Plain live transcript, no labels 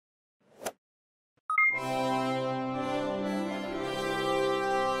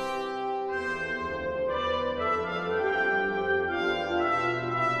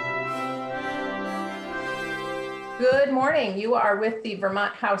Good morning. You are with the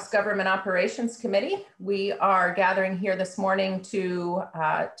Vermont House Government Operations Committee. We are gathering here this morning to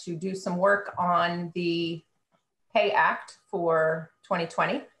do some work on the Pay Act for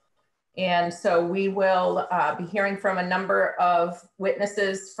 2020. And so we will be hearing from a number of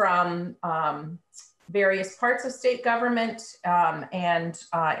witnesses from various parts of state government.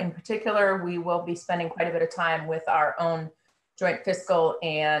 In particular, we will be spending quite a bit of time with our own Joint Fiscal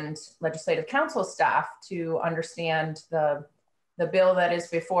and Legislative Council staff to understand the bill that is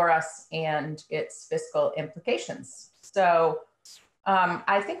before us and its fiscal implications. So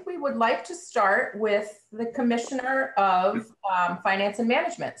I think we would like to start with the Commissioner of Finance and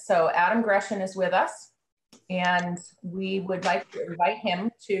Management. So Adam Gresham is with us, and we would like to invite him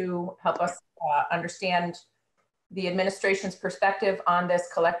to help us understand the administration's perspective on this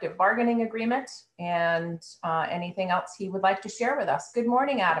collective bargaining agreement and anything else he would like to share with us. Good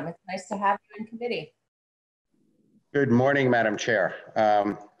morning, Adam. It's nice to have you in committee. Good morning, Madam Chair.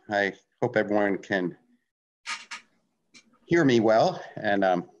 I hope everyone can hear me well, and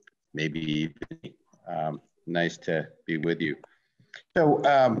maybe nice to be with you. So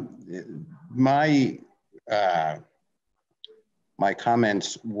my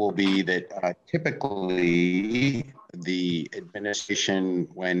comments will be that typically the administration,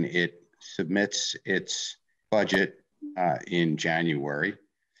 when it submits its budget in January,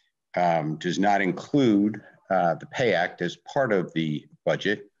 does not include the Pay Act as part of the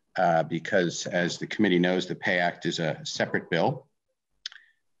budget because, as the committee knows, the Pay Act is a separate bill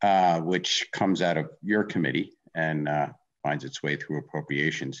which comes out of your committee and finds its way through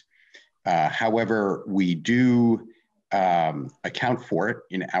appropriations. However, we do account for it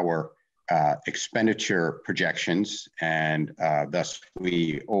in our expenditure projections, and thus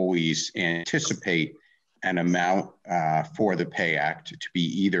we always anticipate an amount for the Pay Act to be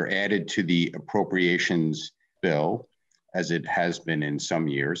either added to the appropriations bill, as it has been in some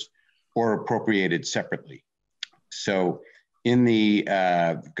years, or appropriated separately. So in the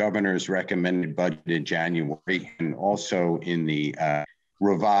governor's recommended budget in January, and also in the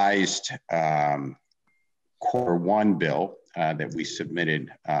revised Q1 bill that we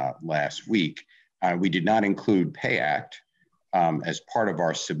submitted last week, we did not include Pay Act as part of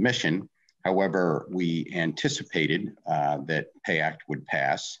our submission. However, we anticipated that Pay Act would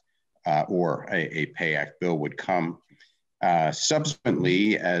pass or a Pay Act bill would come.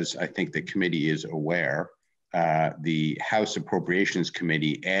 Subsequently, as I think the committee is aware, the House Appropriations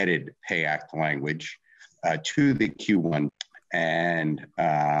Committee added Pay Act language to the Q1 and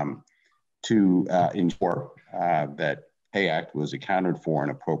to ensure that Pay Act was accounted for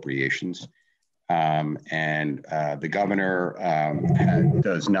in appropriations. The governor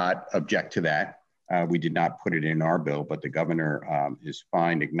does not object to that. We did not put it in our bill, but the governor is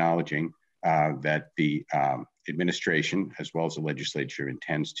fine acknowledging that the administration, as well as the legislature,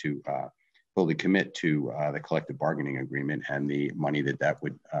 intends to fully commit to the collective bargaining agreement and the money that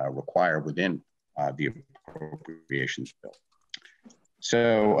would require within the appropriations bill.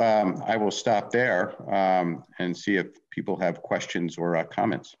 So I will stop there and see if people have questions or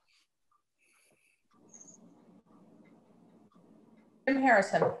comments. Jim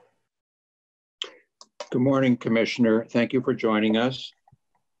Harrison. Good morning, Commissioner. Thank you for joining us.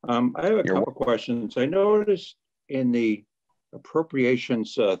 I have a couple questions. I noticed in the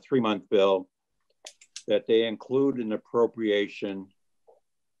appropriations 3-month bill that they include an appropriation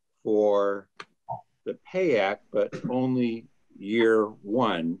for the Pay Act, but only year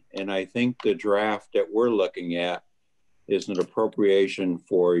 1. And I think the draft that we're looking at is an appropriation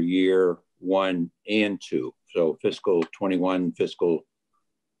for year 1 and 2. So fiscal 21, fiscal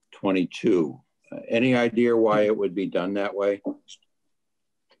 22. Any idea why it would be done that way?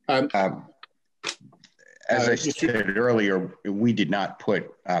 As I said earlier, we did not put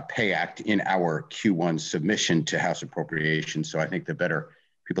Pay Act in our Q1 submission to House Appropriations. So I think the better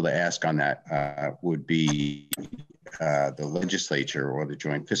people to ask on that would be the legislature or the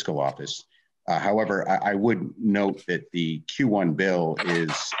Joint Fiscal Office. However, I would note that the Q1 bill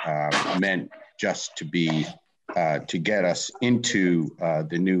is meant just to be to get us into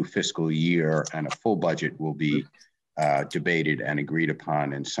the new fiscal year, and a full budget will be debated and agreed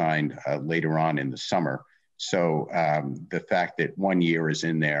upon and signed later on in the summer. So the fact that 1 year is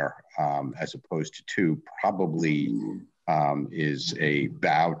in there as opposed to 2 probably is a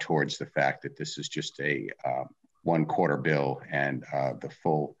bow towards the fact that this is just a 1/4 bill, and the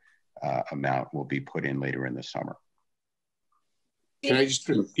full amount will be put in later in the summer. Can I just,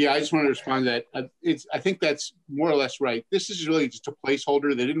 I just want to respond to that. I think that's more or less right. This is really just a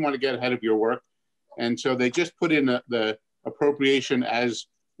placeholder. They didn't want to get ahead of your work. And so they just put in the appropriation as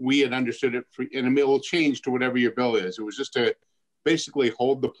we had understood it, and it will change to whatever your bill is. It was just to basically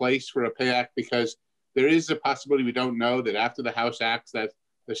hold the place for a pay act, because there is a possibility, we don't know, that after the House acts, that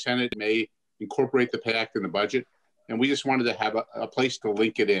the Senate may incorporate the pay act in the budget. And we just wanted to have a place to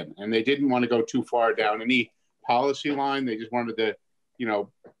link it in. And they didn't want to go too far down any policy line. They just wanted to, you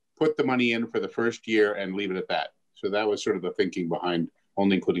know, put the money in for the first year and leave it at that. So that was sort of the thinking behind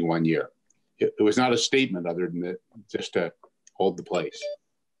only including 1 year. It was not a statement other than that, just to hold the place.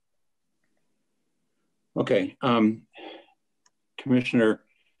 Okay. Commissioner,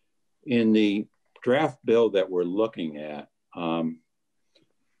 in the draft bill that we're looking at,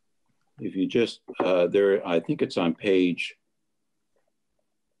 if you just, I think it's on page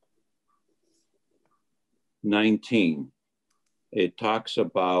 19, it talks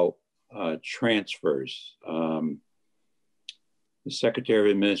about transfers. The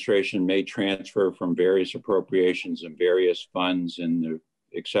Secretary of Administration may transfer from various appropriations and various funds and the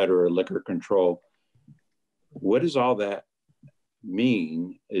et cetera, liquor control. What does all that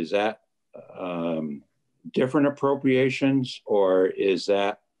mean? Is that different appropriations, or is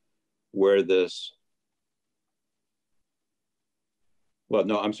that where this, well,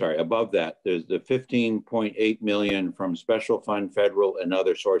 no, I'm sorry, above that, there's the 15.8 million from special fund, federal, and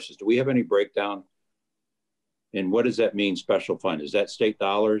other sources. Do we have any breakdown? And what does that mean, special fund? Is that state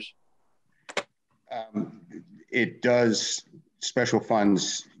dollars? It does. Special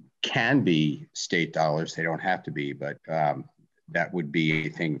funds can be state dollars. They don't have to be, but that would be a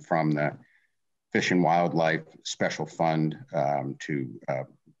thing from the Fish and Wildlife Special Fund to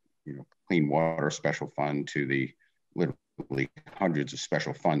Clean Water Special Fund, to the literally hundreds of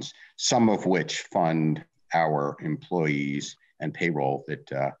special funds, some of which fund our employees and payroll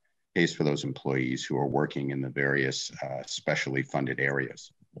that pays for those employees who are working in the various specially funded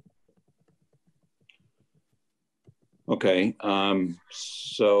areas. Okay,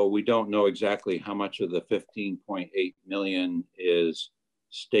 so we don't know exactly how much of the 15.8 million is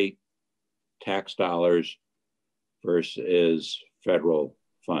state tax dollars versus federal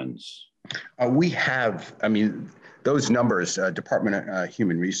funds. We have, I mean, those numbers, Department of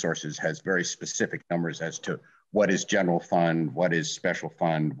Human Resources has very specific numbers as to what is general fund, what is special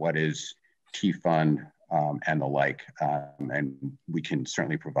fund, what is T fund, and the like. And we can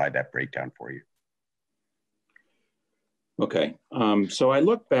certainly provide that breakdown for you. Okay, so I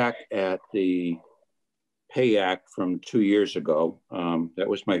look back at the Pay Act from 2 years ago. That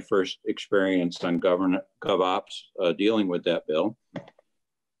was my first experience on GovOps dealing with that bill.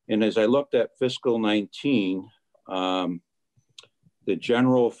 And as I looked at fiscal 19, the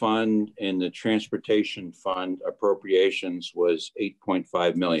general fund and the transportation fund appropriations was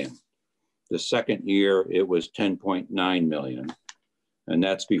 8.5 million. The second year, it was 10.9 million. And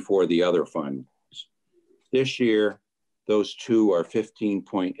that's before the other funds. This year, those two are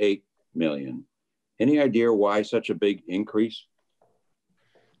 15.8 million. Any idea why such a big increase?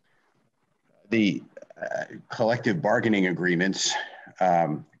 The collective bargaining agreements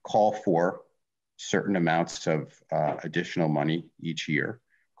call for certain amounts of additional money each year,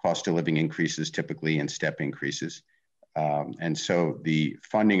 cost of living increases typically and step increases. And so the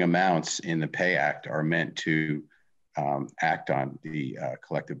funding amounts in the Pay Act are meant to act on the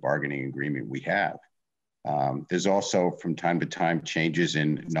collective bargaining agreement we have. There's also from time to time changes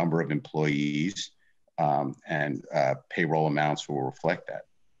in number of employees, and payroll amounts will reflect that.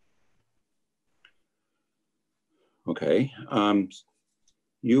 Okay.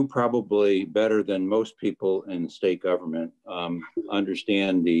 You probably better than most people in state government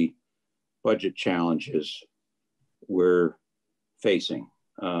understand the budget challenges we're facing.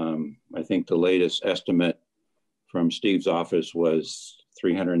 I think the latest estimate from Steve's office was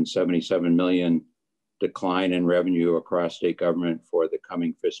 377 million decline in revenue across state government for the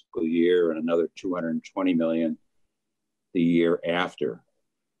coming fiscal year, and another 220 million the year after.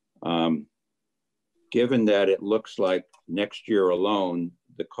 Given that it looks like next year alone,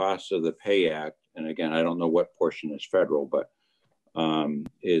 the cost of the Pay Act, and again, I don't know what portion is federal, but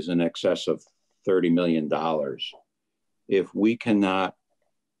is in excess of $30 million. If we cannot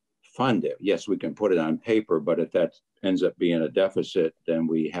fund it, yes, we can put it on paper, but if that ends up being a deficit, then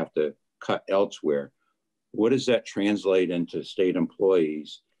we have to cut elsewhere. What does that translate into state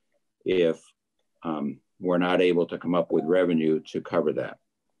employees if we're not able to come up with revenue to cover that?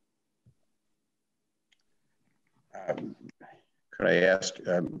 Could I ask,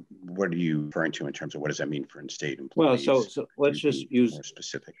 what are you referring to in terms of what does that mean for state employees? Well, so let's just use more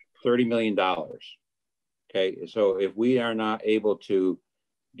specific. $30 million. Okay, so if we are not able to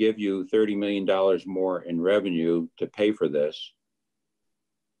give you $30 million more in revenue to pay for this,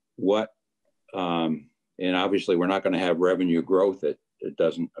 what, and obviously we're not going to have revenue growth at it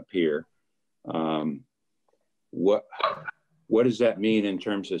doesn't appear. What does that mean in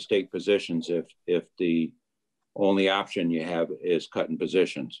terms of state positions if the only option you have is cutting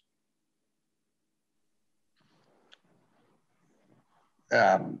positions?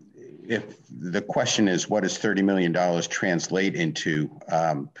 If the question is, what does $30 million translate into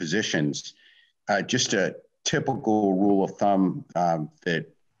positions? Just a typical rule of thumb that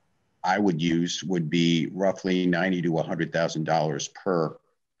I would use would be roughly $90,000 to $100,000 per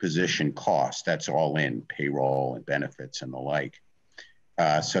position cost. That's all in payroll and benefits and the like.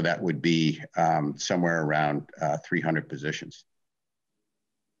 So that would be somewhere around 300 positions.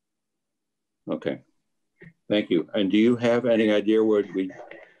 Okay, thank you. And do you have any idea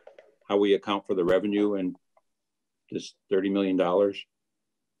how we account for the revenue in this $30 million?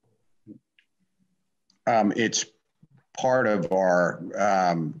 It's part of our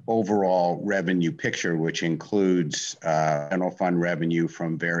overall revenue picture, which includes general fund revenue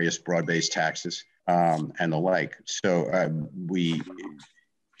from various broad-based taxes and the like. So we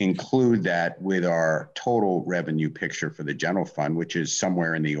include that with our total revenue picture for the general fund, which is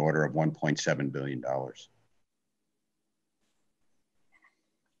somewhere in the order of $1.7 billion.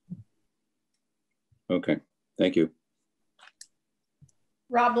 Okay, thank you.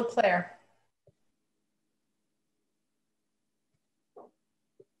 Rob LeClaire.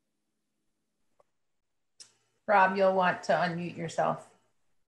 Rob, you'll want to unmute yourself.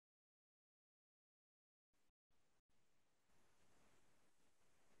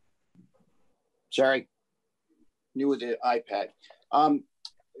 Sorry, new with the iPad.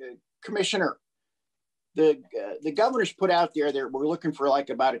 Commissioner, the governor's put out there that we're looking for like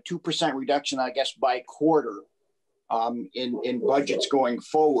about a 2% reduction, I guess, by quarter in budgets going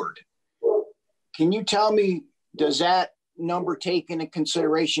forward. Can you tell me, does that number take into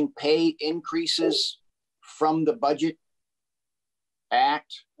consideration pay increases from the budget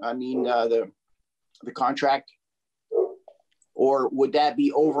act? I mean, the contract, or would that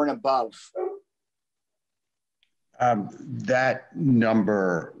be over and above? That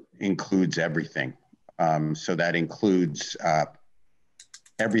number includes everything. So that includes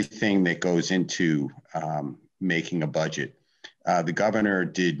everything that goes into making a budget. The governor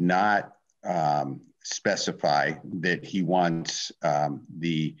did not specify that he wants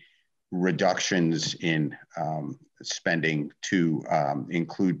the reductions in spending to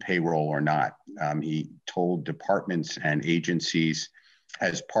include payroll or not. He told departments and agencies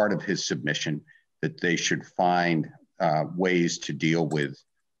as part of his submission that they should find ways to deal with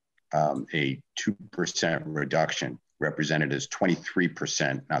a 2% reduction, represented as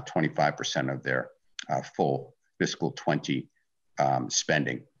 23%, not 25% of their full fiscal 20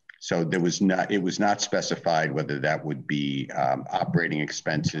 spending. So it was not specified whether that would be operating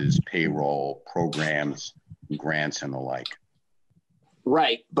expenses, payroll, programs, grants, and the like.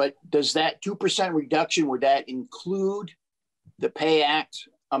 Right, but does that 2% reduction, would that include the Pay Act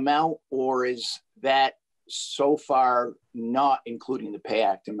amount, or is that so far not including the Pay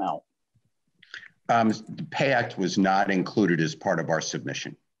Act amount? The Pay Act was not included as part of our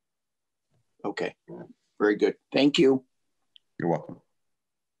submission. Okay, very good. Thank you. You're welcome.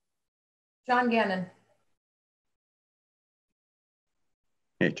 John Gannon.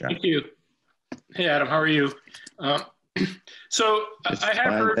 Hey, John. Thank you. Hey, Adam, how are you? So I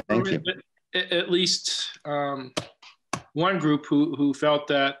have heard from at least one group who felt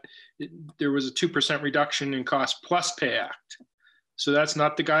that there was a 2% reduction in cost plus Pay Act. So that's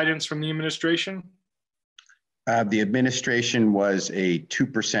not the guidance from the administration? The administration was a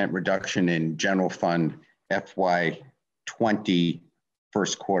 2% reduction in general fund FY20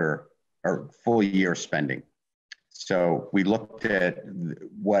 first quarter or full year spending. So we looked at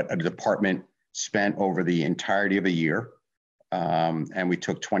what a department spent over the entirety of a year, and we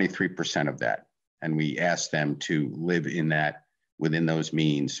took 23% of that. And we asked them to live within those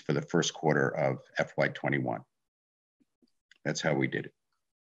means for the first quarter of FY21. That's how we did it.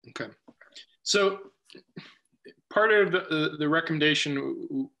 Okay. So part of the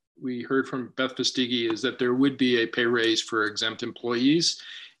recommendation we heard from Beth Fastigi is that there would be a pay raise for exempt employees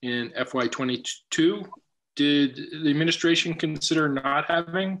in FY22. Did the administration consider not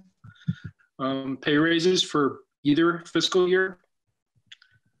having pay raises for either fiscal year?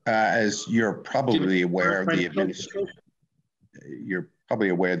 As you're probably aware, the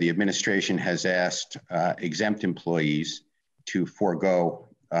administration has asked exempt employees to forego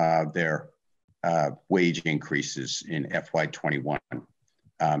their wage increases in FY21.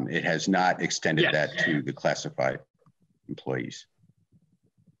 It has not extended that to the classified employees.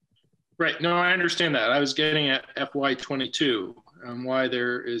 Right. No, I understand that. I was getting at FY22, why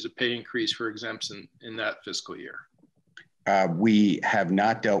there is a pay increase for exempts in that fiscal year. We have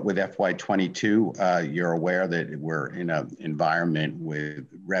not dealt with FY22. You're aware that we're in an environment with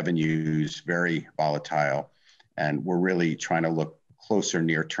revenues very volatile, and we're really trying to look closer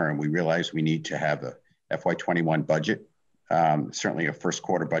near term. We realize we need to have a FY21 budget, certainly a first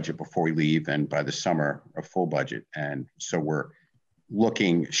quarter budget before we leave, and by the summer, a full budget. And so we're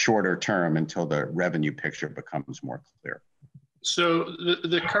looking shorter term until the revenue picture becomes more clear. So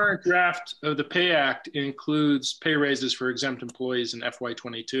the current draft of the Pay Act includes pay raises for exempt employees in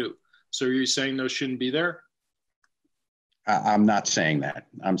FY22. So are you saying those shouldn't be there? I'm not saying that.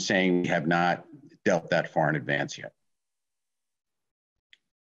 I'm saying we have not dealt that far in advance yet.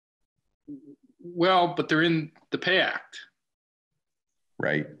 Well, but they're in the Pay Act.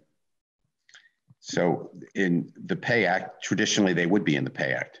 Right. So in the Pay Act, traditionally they would be in the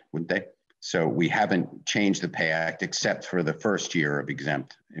Pay Act, wouldn't they? So we haven't changed the Pay Act except for the first year of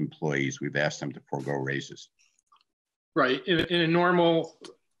exempt employees. We've asked them to forego raises. Right. In a normal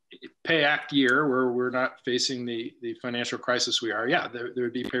Pay Act year where we're not facing the financial crisis we are, yeah, there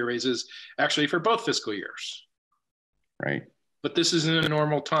would be pay raises actually for both fiscal years. Right. But this isn't a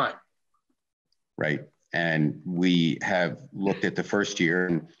normal time. Right. And we have looked at the first year,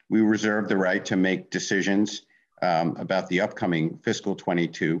 and we reserve the right to make decisions about the upcoming fiscal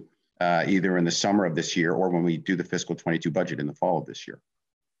 22, either in the summer of this year or when we do the fiscal 22 budget in the fall of this year.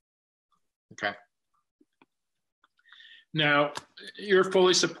 Okay. Now, you're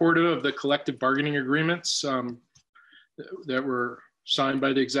fully supportive of the collective bargaining agreements that were signed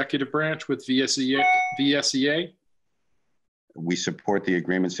by the executive branch with VSEA? We support the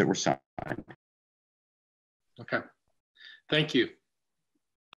agreements that were signed. Okay, thank you.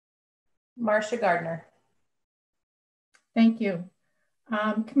 Marcia Gardner. Thank you.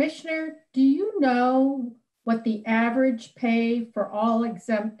 Commissioner, do you know what the average pay for all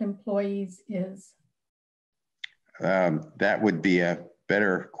exempt employees is? That would be a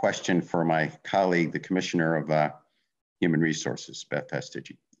better question for my colleague, the Commissioner of Human Resources, Beth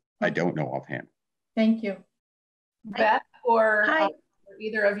Vestigi. I don't know offhand. Thank you. Beth or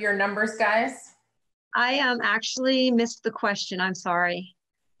either of your numbers guys? I actually missed the question. I'm sorry.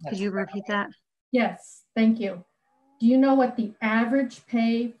 Could you repeat that? Yes, thank you. Do you know what the average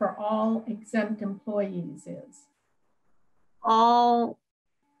pay for all exempt employees is? All,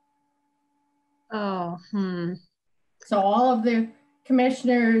 So all of the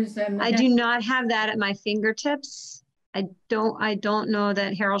commissioners and I do not have that at my fingertips. I don't know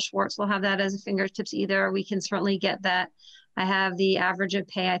that Harold Schwartz will have that as a fingertips either. We can certainly get that. I have the average of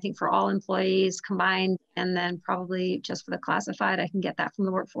pay, I think, for all employees combined, and then probably just for the classified, I can get that from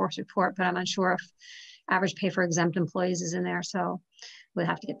the workforce report, but I'm unsure if average pay for exempt employees is in there. So we'll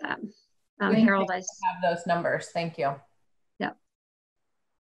have to get that. Harold, I have those numbers. Thank you. Yeah.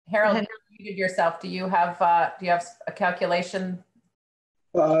 Harold, you muted yourself. Do you have a calculation?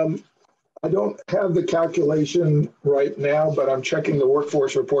 I don't have the calculation right now, but I'm checking the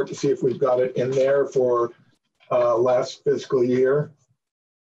workforce report to see if we've got it in there for last fiscal year.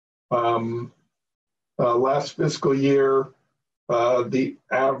 Last fiscal year, the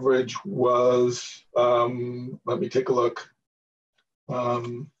average was, let me take a look.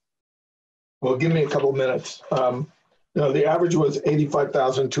 Well, give me a couple minutes. No, the average was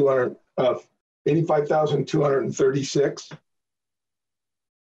 85,236.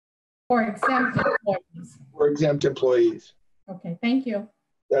 For exempt employees. For exempt employees. Okay, thank you.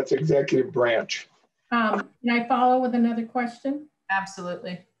 That's executive branch. Can I follow with another question?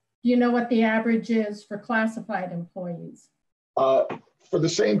 Absolutely. Do you know what the average is for classified employees? For the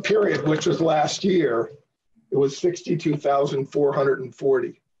same period, which was last year, it was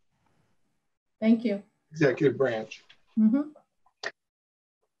 62,440. Thank you. Executive branch. Mm-hmm.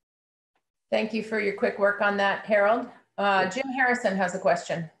 Thank you for your quick work on that, Harold. Jim Harrison has a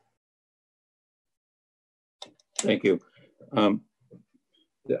question. Thank you. I'm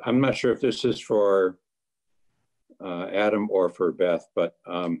not sure if this is for Adam or for Beth, but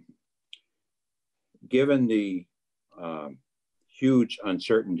given the huge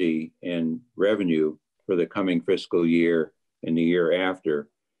uncertainty in revenue for the coming fiscal year and the year after,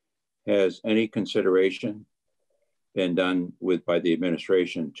 has any consideration been done by the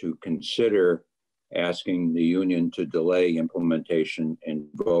administration to consider asking the union to delay implementation and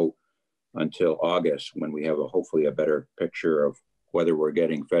vote until August, when we have hopefully a better picture of whether we're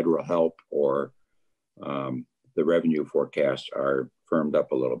getting federal help or the revenue forecasts are firmed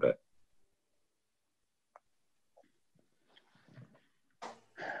up a little bit?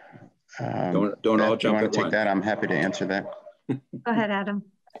 Don't all jump at once. That? I'm happy to answer that. Go ahead, Adam.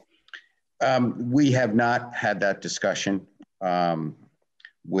 We have not had that discussion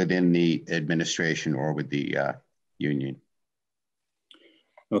within the administration or with the union.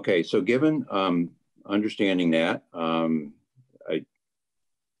 Okay, so given understanding that, I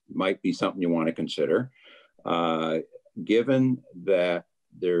might be something you want to consider. Given that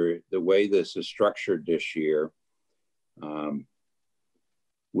the way this is structured this year,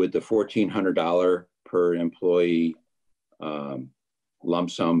 with the $1,400 per employee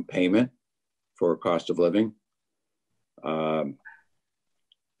lump sum payment for cost of living,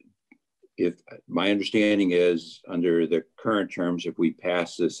 if my understanding is under the current terms, if we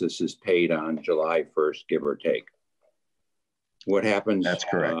pass this, this is paid on July 1st, give or take. What happens? That's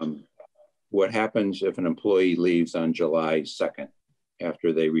correct. What happens if an employee leaves on July 2nd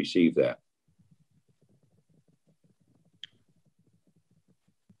after they receive that?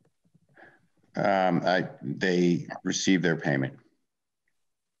 They receive their payment.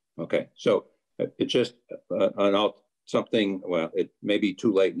 Okay, so it's just something, well, it may be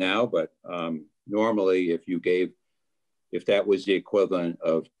too late now, but normally if that was the equivalent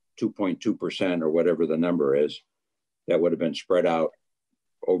of 2.2% or whatever the number is, that would have been spread out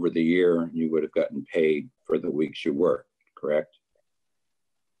over the year. You would have gotten paid for the weeks you worked, correct?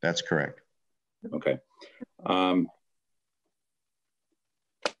 That's correct. Okay.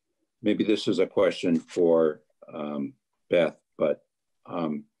 Maybe this is a question for Beth, but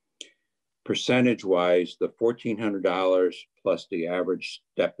percentage-wise, the $1,400 plus the average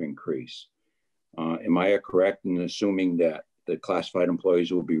step increase, am I correct in assuming that the classified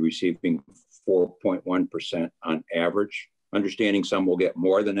employees will be receiving 4.1% on average? Understanding some will get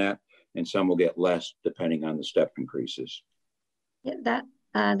more than that and some will get less depending on the step increases. Yeah,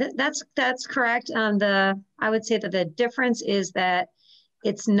 that's correct. I would say that the difference is that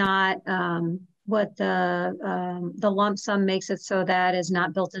it's not what the lump sum makes it so that is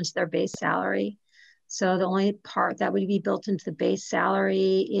not built into their base salary. So the only part that would be built into the base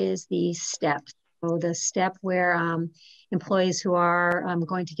salary is the step. So the step where employees who are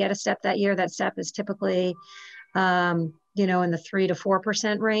going to get a step that year, that step is typically in the 3 to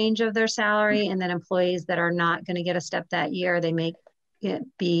 4% range of their salary. And then employees that are not going to get a step that year, they may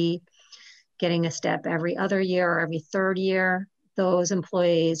be getting a step every other year or every third year. Those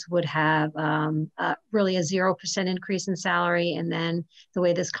employees would have really a 0% increase in salary. And then the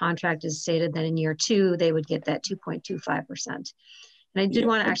way this contract is stated, then in year 2, they would get that 2.25%. And I did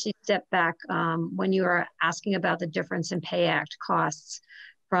want to actually step back when you were asking about the difference in Pay Act costs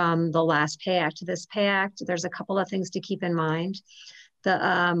from the last Pay Act to this Pay Act. There's a couple of things to keep in mind.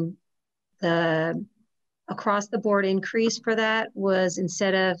 The across the board increase for that was,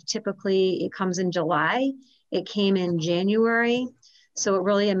 instead of typically it comes in July, it came in January. So it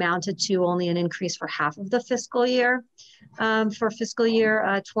really amounted to only an increase for half of the fiscal year, for fiscal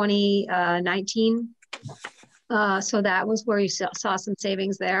year 2019. So that was where you saw some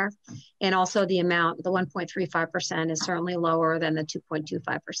savings there. And also the amount, the 1.35% is certainly lower than the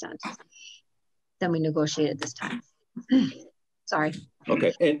 2.25% than we negotiated this time. Sorry.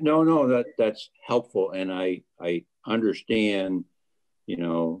 Okay, and no, that's helpful. And I understand,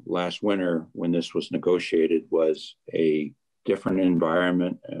 last winter when this was negotiated was a different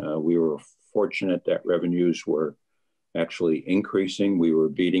environment. We were fortunate that revenues were actually increasing. We were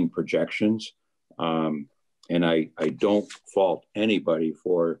beating projections. And I don't fault anybody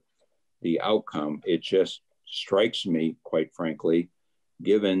for the outcome. It just strikes me, quite frankly,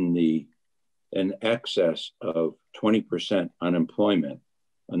 given an excess of 20% unemployment,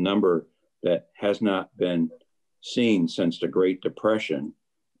 a number that has not been seen since the Great Depression,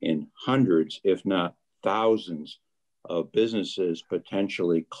 in hundreds, if not thousands, of businesses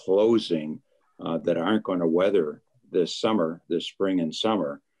potentially closing that aren't going to weather this spring and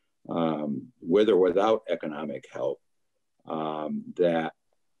summer, with or without economic help. And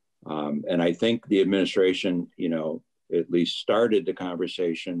I think the administration, at least started the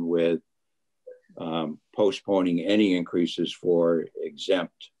conversation with postponing any increases for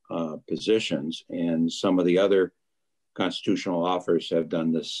exempt positions, and some of the other constitutional offers have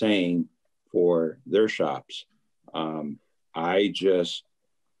done the same for their shops.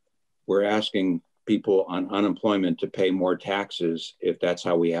 We're asking people on unemployment to pay more taxes if that's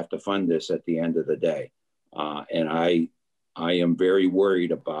how we have to fund this at the end of the day. And I am very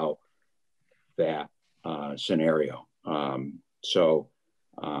worried about that scenario.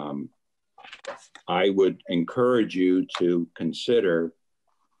 I would encourage you to consider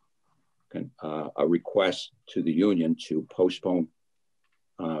a request to the union to postpone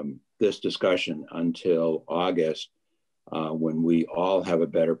this discussion until August, when we all have a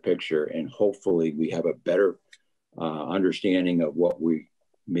better picture, and hopefully we have a better understanding of what we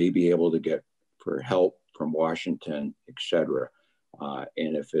may be able to get for help from Washington, et cetera.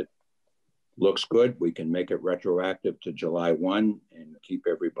 And if it looks good, we can make it retroactive to July 1 and keep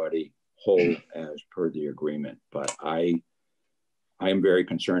everybody whole as per the agreement. But I am very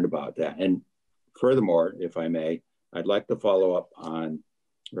concerned about that. And furthermore, if I may, I'd like to follow up on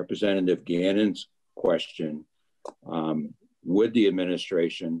Representative Gannon's question. Would the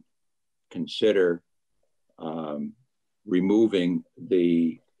administration consider removing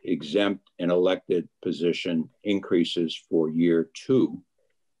the exempt and elected position increases for year 2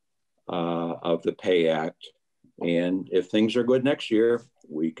 of the Pay Act? And if things are good next year,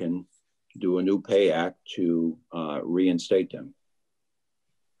 we can do a new Pay Act to reinstate them.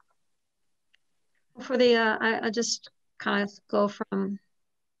 For the, I just kind of go from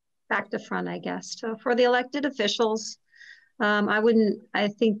back to front, I guess. So for the elected officials, I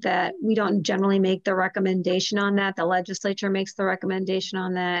think that we don't generally make the recommendation on that. The legislature makes the recommendation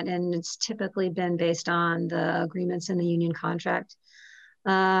on that, and it's typically been based on the agreements in the union contract.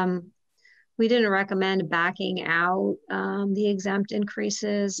 We didn't recommend backing out the exempt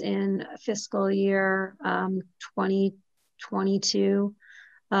increases in fiscal year 2022.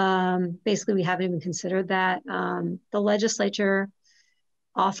 Basically, we haven't even considered that. The legislature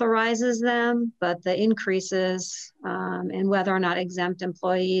authorizes them, but the increases and whether or not exempt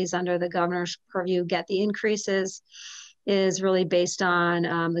employees under the governor's purview get the increases is really based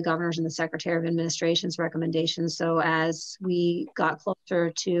on the governor's and the secretary of administration's recommendations. So as we got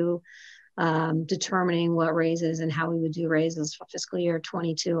closer to determining what raises and how we would do raises for fiscal year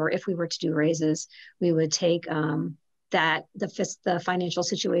 22, or if we were to do raises, we would take the financial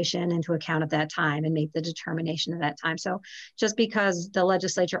situation into account at that time and make the determination at that time. So just because the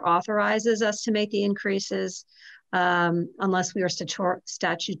legislature authorizes us to make the increases, unless we are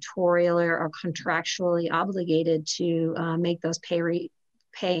statutorily or contractually obligated to make those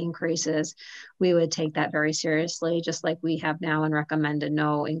pay increases, we would take that very seriously, just like we have now and recommended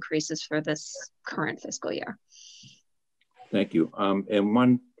no increases for this current fiscal year. Thank you. And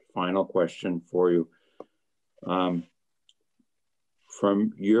one final question for you.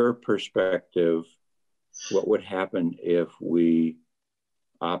 From your perspective, what would happen if we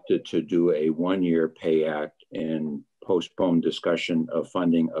opted to do a 1-year Pay Act and postpone discussion of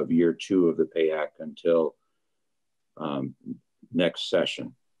funding of year 2 of the Pay Act until next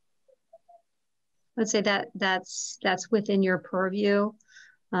session? I'd say that's within your purview.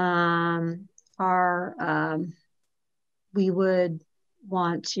 We would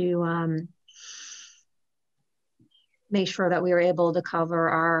want to make sure that we are able to cover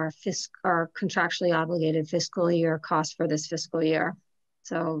our contractually obligated fiscal year costs for this fiscal year.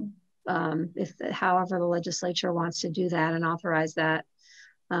 So however the legislature wants to do that and authorize that,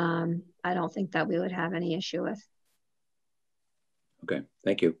 I don't think that we would have any issue with. Okay,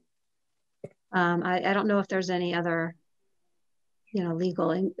 thank you. I don't know if there's any other,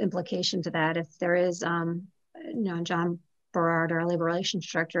 legal implication to that. If there is, John Berard, our labor relations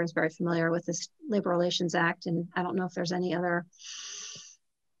director, is very familiar with this Labor Relations Act, and I don't know if there's any other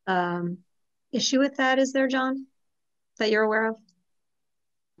issue with that. Is there, John, that you're aware of?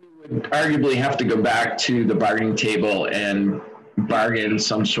 We would arguably have to go back to the bargaining table and bargain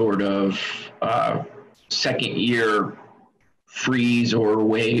some sort of second year freeze or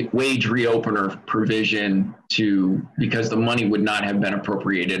wage reopener provision because the money would not have been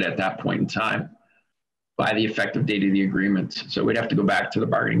appropriated at that point in time by the effective date of the agreement. So we'd have to go back to the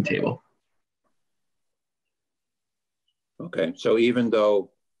bargaining table. Okay, so even though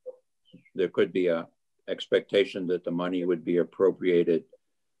there could be a expectation that the money would be appropriated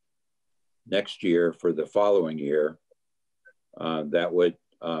next year for the following year, that would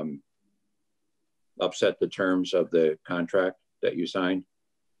upset the terms of the contract that you signed?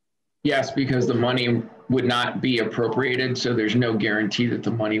 Yes, because the money would not be appropriated, so there's no guarantee that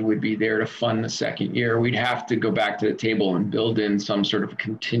the money would be there to fund the second year. We'd have to go back to the table and build in some sort of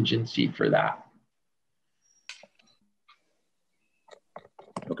contingency for that.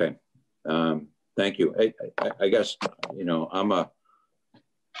 Okay, thank you. I guess, I'm a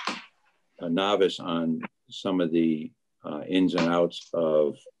novice on some of the ins and outs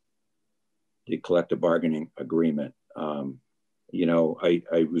of the collective bargaining agreement. I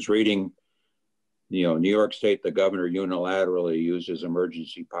was reading, New York State, the governor unilaterally uses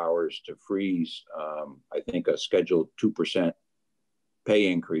emergency powers to freeze, I think, a scheduled 2%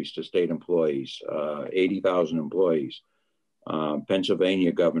 pay increase to state employees, 80,000 employees.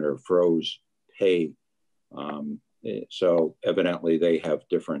 Pennsylvania governor froze pay. So evidently they have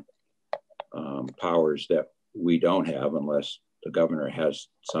different powers that we don't have, unless the governor has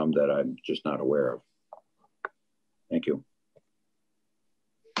some that I'm just not aware of. Thank you.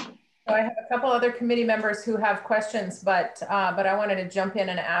 So I have a couple other committee members who have questions, but I wanted to jump in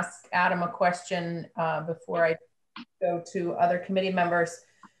and ask Adam a question before I go to other committee members.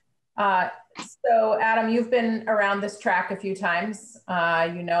 So Adam, you've been around this track a few times.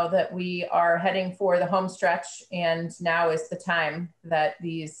 You know that we are heading for the home stretch, and now is the time that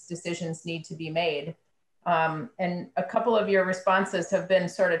these decisions need to be made. And a couple of your responses have been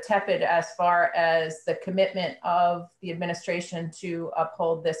sort of tepid as far as the commitment of the administration to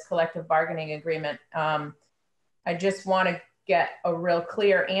uphold this collective bargaining agreement. I just want to get a real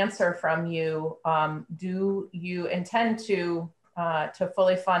clear answer from you. Do you intend to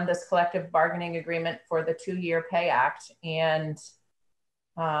fully fund this collective bargaining agreement for the 2-year pay act? And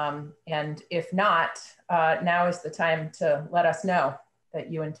if not, now is the time to let us know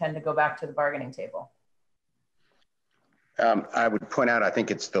that you intend to go back to the bargaining table. I would point out, I think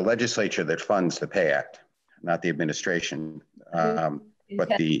it's the legislature that funds the Pay Act, not the administration. But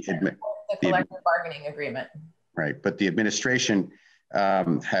the collective bargaining agreement. Right, but the administration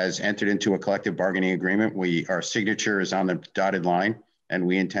has entered into a collective bargaining agreement. Our signature is on the dotted line, and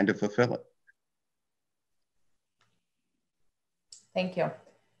we intend to fulfill it. Thank you.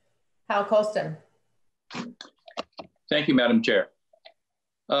 Hal Colston. Thank you, Madam Chair.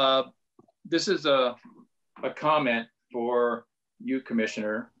 This is a comment for you,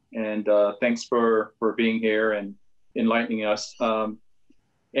 Commissioner, and thanks for being here and enlightening us.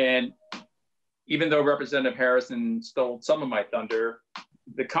 And even though Representative Harrison stole some of my thunder,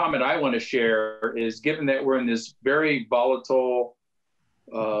 the comment I want to share is, given that we're in this very volatile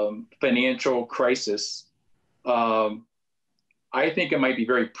financial crisis, I think it might be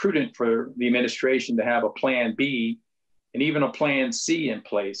very prudent for the administration to have a plan B and even a plan C in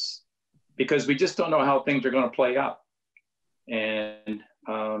place, because we just don't know how things are going to play out. And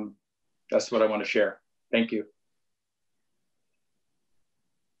that's what I want to share. Thank you.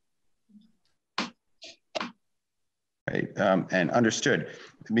 Right, and understood.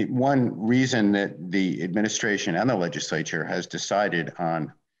 I mean, one reason that the administration and the legislature has decided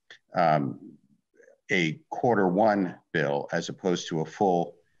on a Q1 bill as opposed to a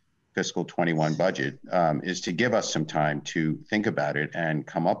full fiscal 21 budget is to give us some time to think about it and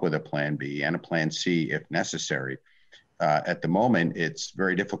come up with a plan B and a plan C if necessary. At the moment, it's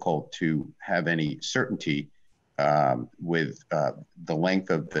very difficult to have any certainty with the length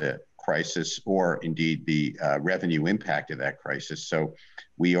of the crisis or indeed the revenue impact of that crisis. So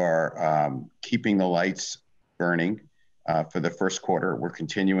we are keeping the lights burning for the first quarter. We're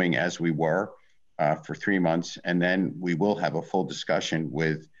continuing as we were for 3 months, and then we will have a full discussion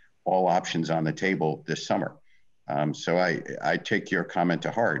with all options on the table this summer. So I take your comment to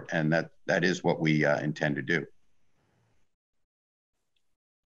heart, and that is what we intend to do.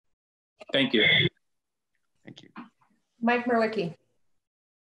 Thank you. Thank you. Mike Murwicki.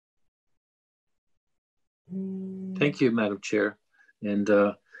 Thank you, Madam Chair. And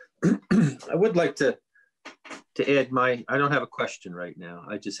I would like to add I don't have a question right now.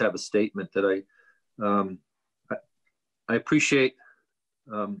 I just have a statement that I appreciate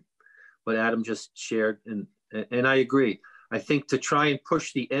what Adam just shared, and I agree. I think to try and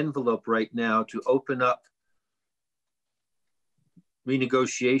push the envelope right now to open up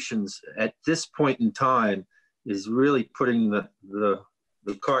renegotiations at this point in time is really putting the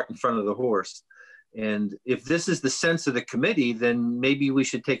cart in front of the horse. And if this is the sense of the committee, then maybe we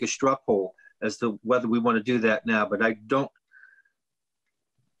should take a straw poll as to whether we want to do that now. But I don't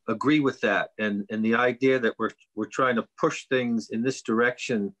agree with that. And the idea that we're trying to push things in this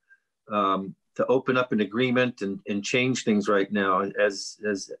direction to open up an agreement and change things right now. As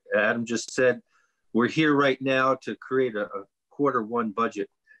Adam just said, we're here right now to create a Q1 budget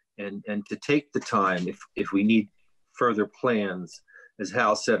and to take the time if we need further plans. As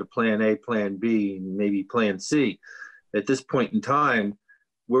Hal said, a plan A, plan B, maybe plan C. At this point in time,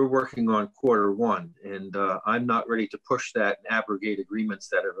 we're working on Q1, and I'm not ready to push that and abrogate agreements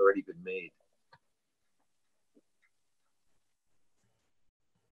that have already been made.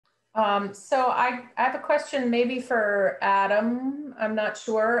 So I have a question maybe for Adam. I'm not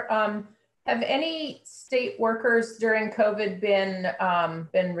sure. Have any state workers during COVID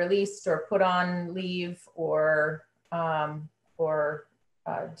been released or put on leave or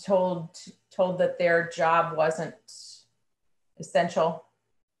told that their job wasn't essential?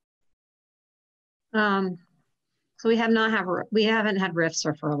 So we haven't had RIFs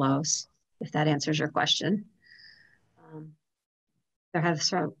or furloughs, if that answers your question. There have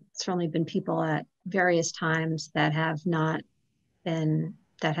certainly been people at various times that have not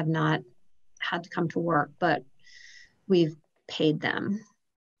had to come to work, but we've paid them.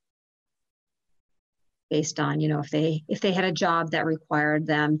 based on, you know, if they had a job that required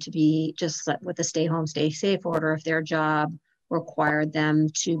them to be just with a stay home, stay safe order, if their job required them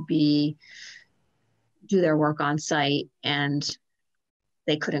to do their work on site and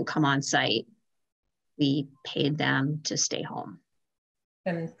they couldn't come on site, we paid them to stay home.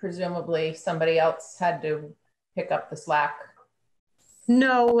 And presumably somebody else had to pick up the slack.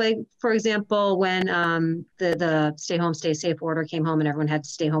 No, like for example, when the stay home, stay safe order came home and everyone had to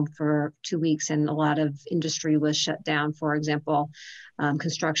stay home for 2 weeks and a lot of industry was shut down, for example,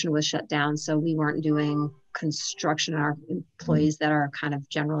 construction was shut down. So we weren't doing construction. Our employees that are kind of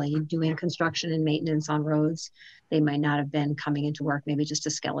generally doing construction and maintenance on roads, they might not have been coming into work, maybe just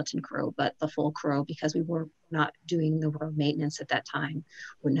a skeleton crew, but the full crew, because we were not doing the road maintenance at that time,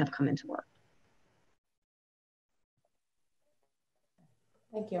 wouldn't have come into work.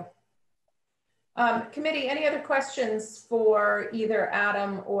 Thank you. Committee, any other questions for either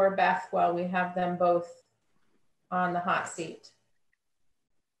Adam or Beth while we have them both on the hot seat?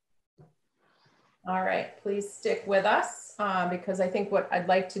 All right, please stick with us because I think what I'd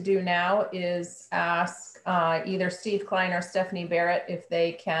like to do now is ask either Steve Klein or Stephanie Barrett if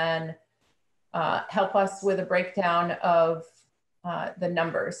they can help us with a breakdown of the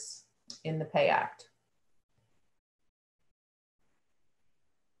numbers in the Pay Act.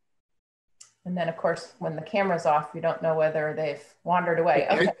 And then, of course, when the camera's off, you don't know whether they've wandered away.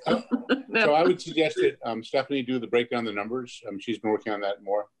 Okay. No. So I would suggest that Stephanie do the breakdown of the numbers. She's been working on that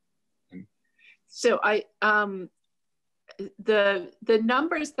more. So the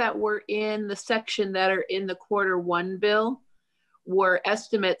numbers that were in the section that are in the Q1 bill were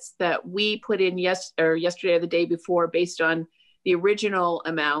estimates that we put in yesterday or the day before based on the original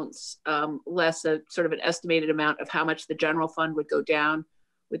amounts, less a sort of an estimated amount of how much the general fund would go down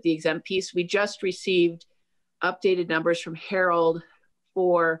with the exempt piece. We just received updated numbers from Harold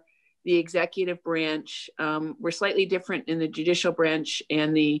for the executive branch. We're slightly different in the judicial branch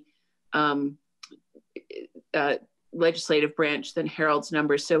and the legislative branch than Harold's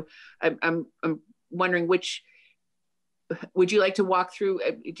numbers. So I'm wondering which, would you like to walk through,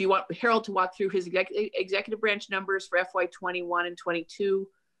 do you want Harold to walk through his executive branch numbers for FY21 and 22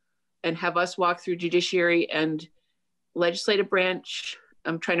 and have us walk through judiciary and legislative branch?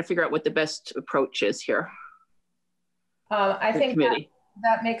 I'm trying to figure out what the best approach is here. I think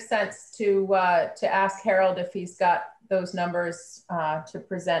that makes sense to ask Harold if he's got those numbers to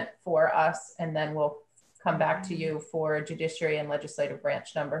present for us, and then we'll come back to you for judiciary and legislative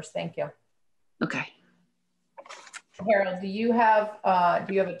branch numbers. Thank you. Okay. Harold, do you have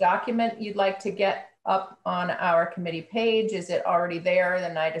a document you'd like to get up on our committee page? Is it already there?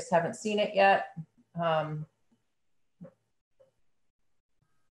 Then I just haven't seen it yet.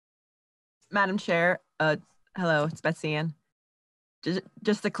 Madam Chair, hello, it's Betsy Ann.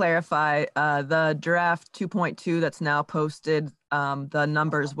 Just to clarify, the draft 2.2 that's now posted, the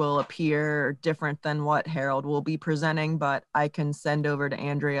numbers will appear different than what Harold will be presenting, but I can send over to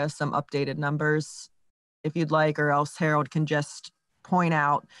Andrea some updated numbers if you'd like, or else Harold can just point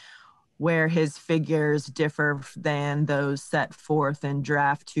out where his figures differ than those set forth in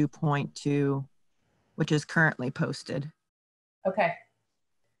draft 2.2, which is currently posted. Okay.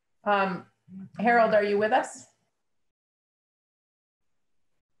 Harold, are you with us?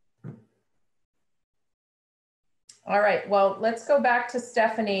 All right, well, let's go back to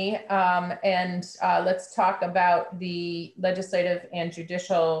Stephanie and let's talk about the legislative and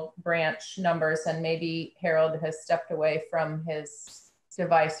judicial branch numbers, and maybe Harold has stepped away from his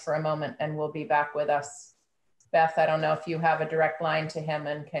device for a moment and will be back with us. Beth, I don't know if you have a direct line to him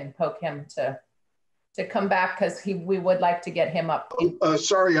and can poke him to come back, because we would like to get him up.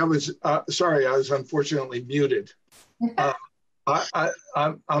 Sorry, I was unfortunately muted.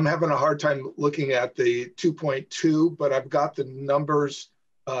 I'm having a hard time looking at the 2.2, but I've got the numbers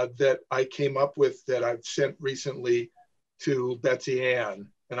that I came up with that I've sent recently to Betsy Ann,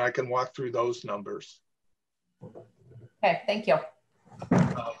 and I can walk through those numbers. Okay, thank you.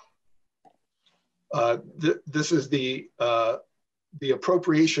 This is the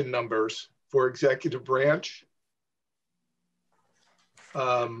appropriation numbers for executive branch.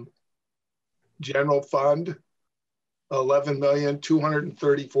 General fund,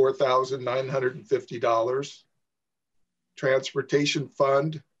 $11,234,950. Transportation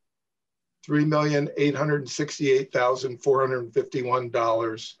fund,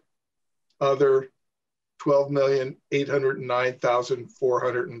 $3,868,451. Other,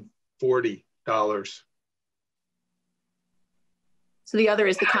 $12,809,440. So the other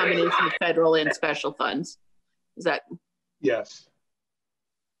is the combination of federal and special funds. Is that? Yes.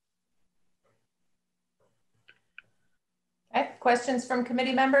 Okay, questions from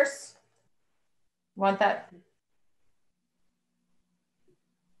committee members? Want that?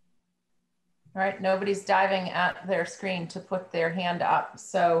 All right, nobody's diving at their screen to put their hand up.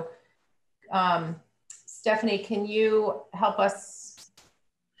 So Stephanie, can you help us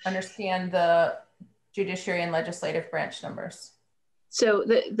understand the judiciary and legislative branch numbers? So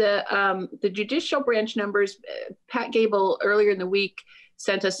the judicial branch numbers, Pat Gable earlier in the week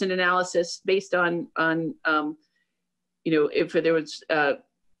sent us an analysis based on you know, if there was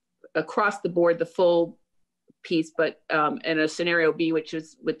across the board the full piece, but and a scenario B, which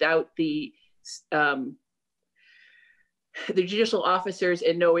is without the judicial officers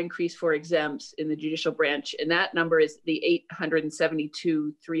and no increase for exempts in the judicial branch, and that number is the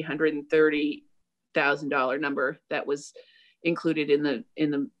 $872,330,000 number that was included in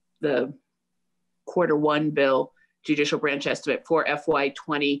the Q1 bill judicial branch estimate for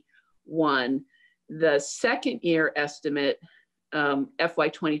FY21. The second year estimate,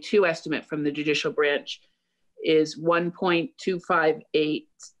 FY22 estimate from the judicial branch is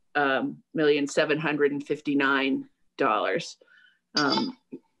 $1.258,759,000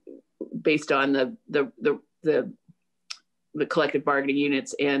 based on the collective bargaining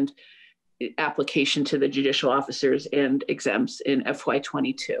units and application to the judicial officers and exempts in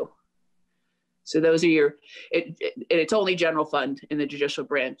FY22. So those are your, it's only general fund in the judicial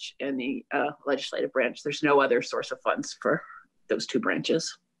branch and the legislative branch. There's no other source of funds for those two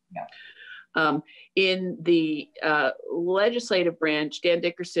branches. Yeah. In the legislative branch, Dan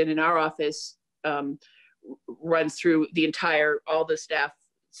Dickerson in our office runs through the entire, all the staff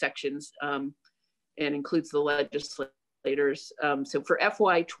sections and includes the legislators. So for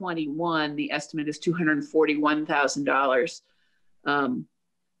FY21, the estimate is $241,000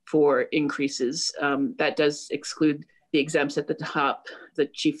 for increases. That does exclude the exempts at the top, the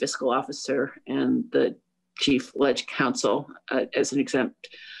chief fiscal officer and the chief leg counsel as an exempt.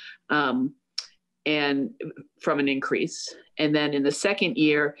 And from an increase. And then in the second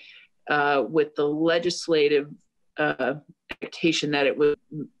year, with the legislative expectation that it would,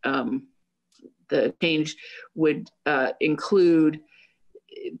 the change would include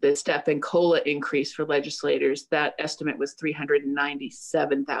the step and COLA increase for legislators, that estimate was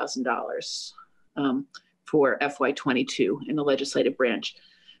 $397,000 for FY22 in the legislative branch.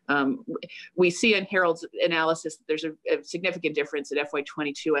 We see in Harold's analysis that there's a significant difference in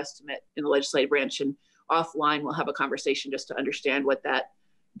FY22 estimate in the legislative branch, and offline we'll have a conversation just to understand what that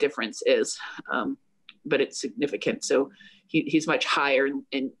difference is. But it's significant. So he's much higher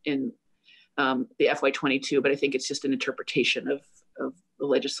in the FY22, but I think it's just an interpretation of the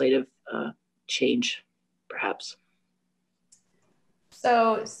legislative change, perhaps.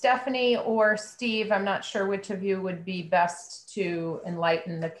 So Stephanie or Steve, I'm not sure which of you would be best to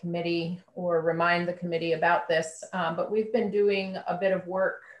enlighten the committee or remind the committee about this, but we've been doing a bit of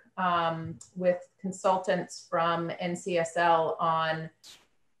work with consultants from NCSL on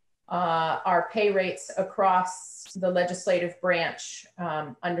our pay rates across the legislative branch,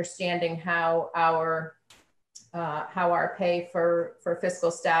 understanding how our pay for fiscal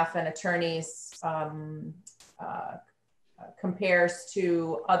staff and attorneys compares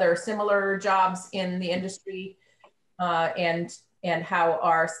to other similar jobs in the industry, and how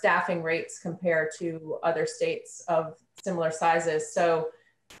our staffing rates compare to other states of similar sizes. So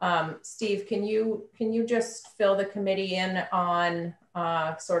Steve, can you just fill the committee in on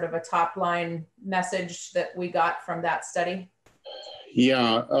sort of a top line message that we got from that study?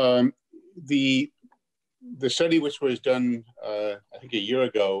 Yeah, the study, which was done I think a year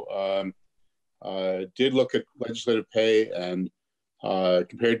ago, did look at legislative pay and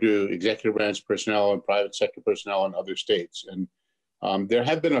compared to executive branch personnel and private sector personnel in other states. And there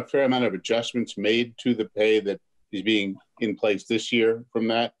have been a fair amount of adjustments made to the pay that is being in place this year from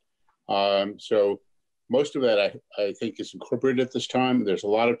that. So most of that I think is incorporated at this time. There's a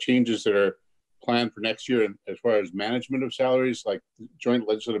lot of changes that are planned for next year. And as far as management of salaries, like the Joint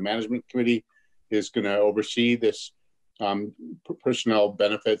Legislative Management Committee is going to oversee this personnel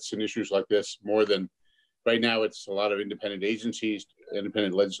benefits and issues like this more than right now. It's a lot of independent agencies,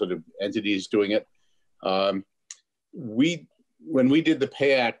 independent legislative entities doing it. When we did the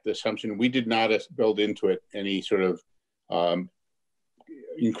Pay Act assumption, we did not build into it any sort of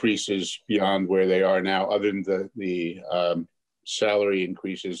increases beyond where they are now, other than the salary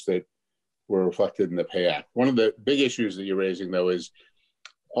increases that were reflected in the Pay Act. One of the big issues that you're raising, though, is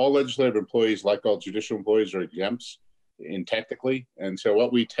all legislative employees, like all judicial employees, are exempts technically. And so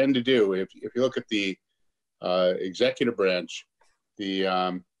what we tend to do, if you look at the executive branch,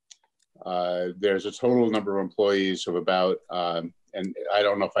 there's a total number of employees of about, and I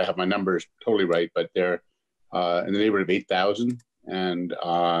don't know if I have my numbers totally right, but they're in the neighborhood of 8,000. And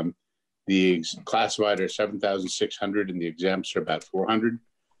The classified are 7,600 and the exempts are about 400,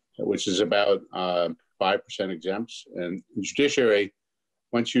 which is about 5% exempts. And in judiciary,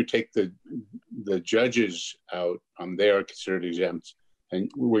 once you take the judges out, they are considered exempt,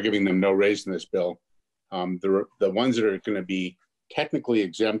 and we're giving them no raise in this bill. The ones that are going to be technically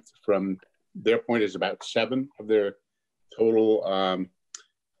exempt from their point is about 7 of their total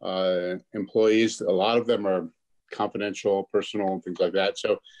employees. A lot of them are confidential, personal, and things like that.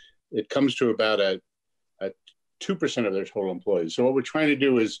 So it comes to about a 2% of their total employees. So what we're trying to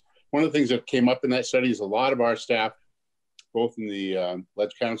do is, one of the things that came up in that study is a lot of our staff, both in the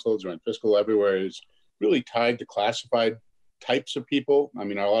Ledge Councils or in fiscal everywhere, is really tied to classified types of people. I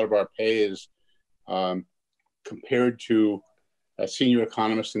mean, a lot of our pay is compared to a senior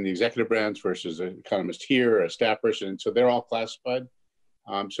economist in the executive branch versus an economist here, or a staff person. So they're all classified.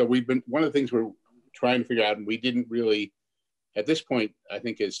 So one of the things we're trying to figure out, and we didn't really, at this point, I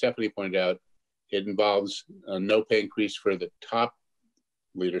think as Stephanie pointed out, it involves a no pay increase for the top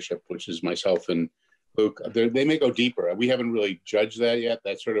leadership, which is myself and Luke. They may go deeper. We haven't really judged that yet.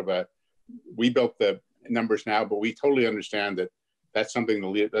 That's sort of we built the numbers now, but we totally understand that that's something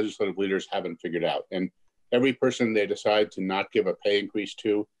the legislative leaders haven't figured out. And every person they decide to not give a pay increase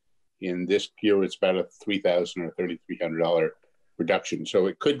to in this year, it's about a $3,000 or $3,300 reduction. So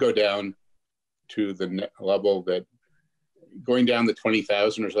it could go down to the level that, going down the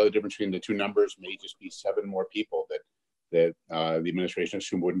 20,000 or so, the difference between the two numbers may just be 7 more people that the administration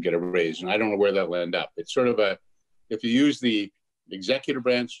assumed wouldn't get a raise. And I don't know where that'll end up. It's sort of if you use the executive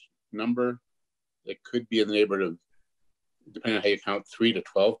branch number, it could be in the neighborhood of, depending on how you count, 3 to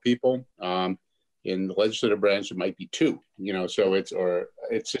 12 people. In the legislative branch, it might be 2, so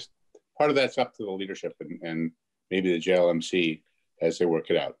it's just, part of that's up to the leadership and maybe the JLMC as they work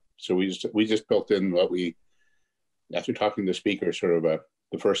it out. So we just built in what we, after talking to the speaker, sort of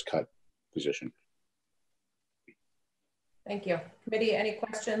the first cut position. Thank you. Committee, any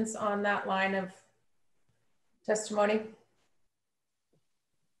questions on that line of testimony?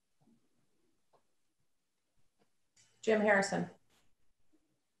 Jim Harrison.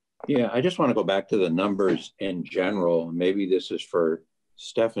 Yeah, I just want to go back to the numbers in general. Maybe this is for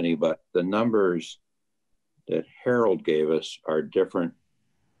Stephanie, but the numbers that Harold gave us are different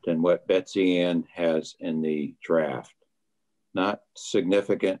than what Betsy Ann has in the draft. Not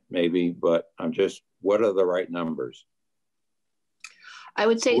significant, maybe, but what are the right numbers? I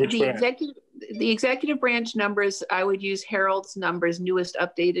would say the executive branch numbers, I would use Harold's numbers, newest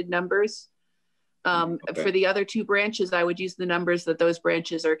updated numbers. Okay. For the other 2 branches, I would use the numbers that those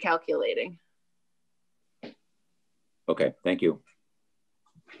branches are calculating. Okay, thank you.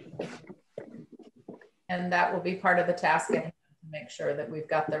 And that will be part of the task at hand, to make sure that we've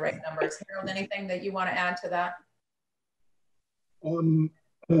got the right numbers. Harold, anything that you want to add to that?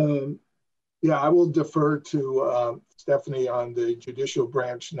 Yeah, I will defer to Stephanie on the judicial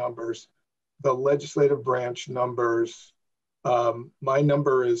branch numbers. The legislative branch numbers, my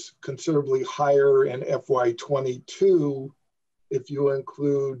number is considerably higher in FY22 if you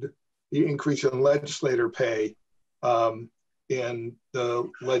include the increase in legislator pay in the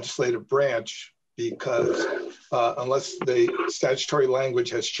legislative branch, because unless the statutory language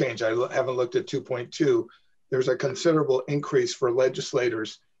has changed, I haven't looked at 2.2, there's a considerable increase for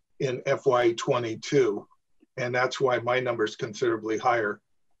legislators in FY22, and that's why my number is considerably higher.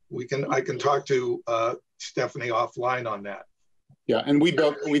 I can talk to Stephanie offline on that. Yeah, and we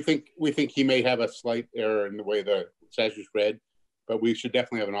think he may have a slight error in the way the statute's read, but we should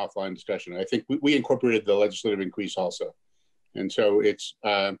definitely have an offline discussion. I think we incorporated the legislative increase also, and so it's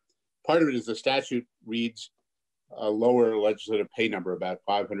part of it is the statute reads a lower legislative pay number, about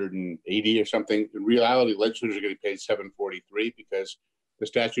 580 or something. In reality, legislators are getting paid 743 because the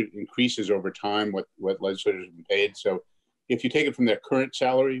statute increases over time what legislators have been paid. So if you take it from their current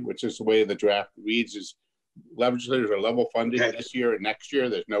salary, which is the way the draft reads, is legislators are level funded this year and next year,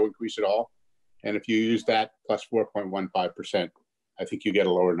 there's no increase at all. And if you use that plus 4.15%, I think you get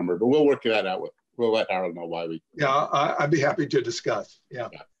a lower number, but we'll work that out we'll let Harold know why we. Yeah, I'd be happy to discuss. Yeah.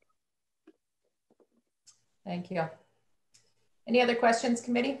 Thank you. Any other questions,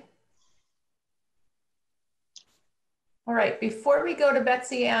 committee? All right, before we go to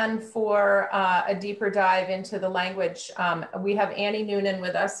Betsy Ann for a deeper dive into the language, we have Annie Noonan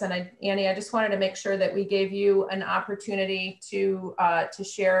with us. And Annie, I just wanted to make sure that we gave you an opportunity to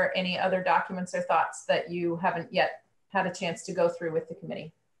share any other documents or thoughts that you haven't yet had a chance to go through with the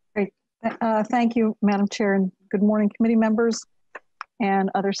committee. Great. Thank you, Madam Chair, and good morning, committee members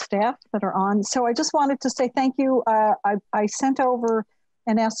and other staff that are on. So I just wanted to say thank you. I sent over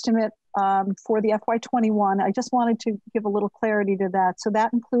an estimate for the FY21. I just wanted to give a little clarity to that. So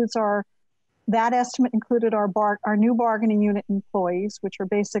that includes our That estimate included our new bargaining unit employees, which are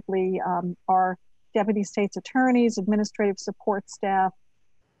basically our deputy state's attorneys, administrative support staff,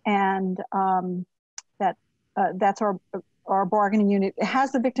 and that's our bargaining unit. It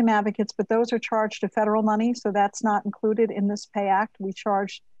has the victim advocates, but those are charged to federal money, so that's not included in this pay act. We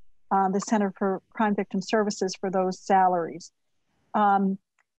charge the Center for Crime Victim Services for those salaries.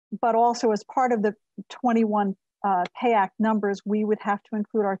 But also as part of the 21 pay act numbers, we would have to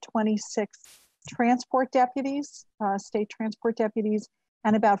include our 26 transport deputies, state transport deputies,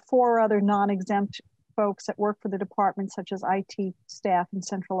 and about 4 other non-exempt folks that work for the department, such as IT staff and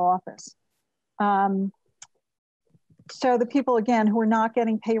central office. So the people, again, who are not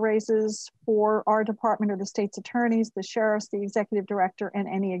getting pay raises for our department are the state's attorneys, the sheriffs, the executive director, and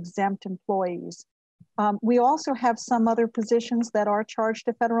any exempt employees. We also have some other positions that are charged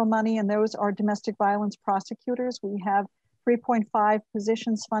to federal money, and those are domestic violence prosecutors. We have 3.5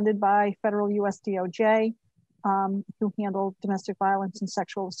 positions funded by federal US DOJ who handle domestic violence and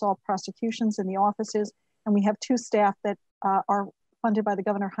sexual assault prosecutions in the offices. And we have 2 staff that are funded by the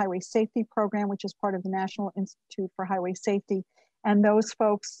Governor Highway Safety Program, which is part of the National Institute for Highway Safety. And those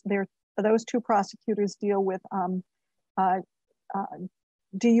folks, those 2 prosecutors deal with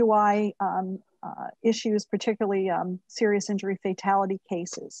DUI issues, particularly serious injury fatality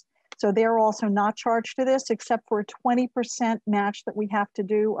cases. So they're also not charged to this, except for a 20% match that we have to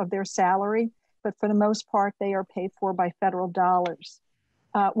do of their salary. But for the most part, they are paid for by federal dollars.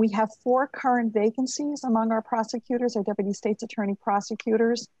 We have 4 current vacancies among our prosecutors, our deputy state's attorney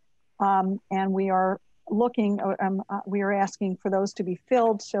prosecutors, and we are looking, we are asking for those to be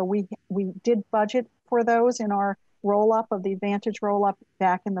filled. So we did budget for those in our roll-up of the Advantage roll-up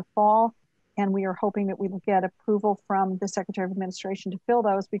back in the fall, and we are hoping that we will get approval from the Secretary of Administration to fill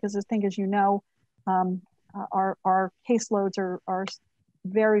those, because I think, as you know, our caseloads are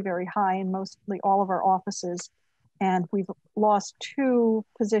very, very high in mostly all of our offices. And we've lost 2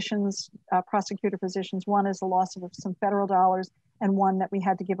 positions, prosecutor positions. One is the loss of some federal dollars, and one that we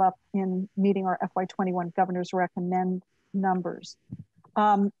had to give up in meeting our FY21 governor's recommend numbers.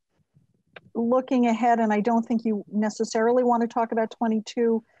 Looking ahead, and I don't think you necessarily want to talk about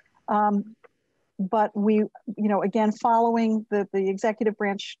 22, but we, again, following the executive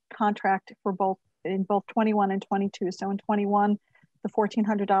branch contract for both 21 and 22. So in 21, the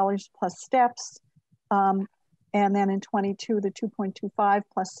 $1,400 plus steps, and then in 22, the 2.25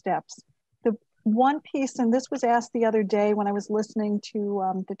 plus steps. The one piece, and this was asked the other day when I was listening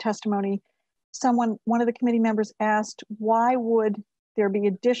to the testimony, one of the committee members asked, why would there be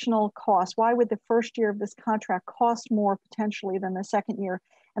additional costs? Why would the first year of this contract cost more potentially than the second year?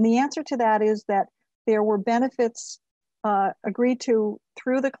 And the answer to that is that there were benefits agreed to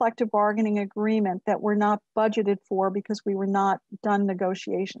through the collective bargaining agreement that were not budgeted for because we were not done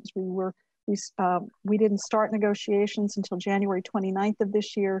negotiations. We didn't start negotiations until January 29th of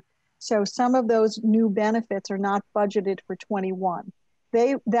this year. So some of those new benefits are not budgeted for 21.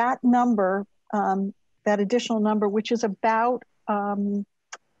 That number, that additional number, which is about about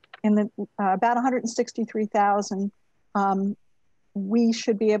 163,000, we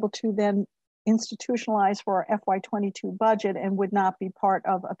should be able to then institutionalize for our FY22 budget and would not be part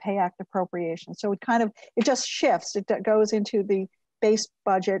of a pay act appropriation. So it just shifts. It goes into the base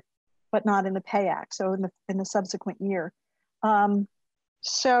budget, but not in the pay act. So in the subsequent year. The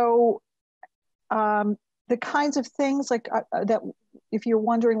kinds of things like that, if you're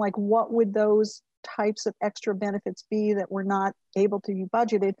wondering, like, what would those types of extra benefits be that were not able to be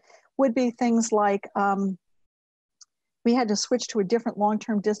budgeted, would be things like we had to switch to a different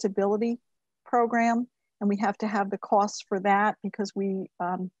long-term disability program, and we have to have the costs for that because we,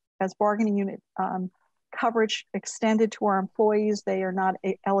 as bargaining unit, coverage extended to our employees. They are not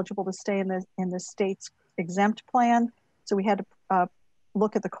eligible to stay in the state's exempt plan. So we had to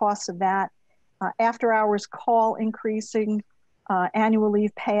look at the costs of that. After hours call increasing, annual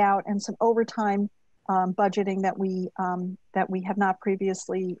leave payout, and some overtime budgeting that we have not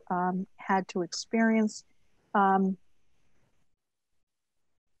previously had to experience.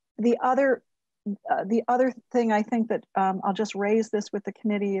 The other thing I think that I'll just raise this with the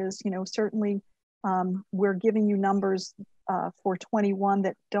committee is, certainly we're giving you numbers for 21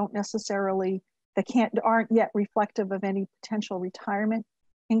 that don't necessarily, aren't yet reflective of any potential retirement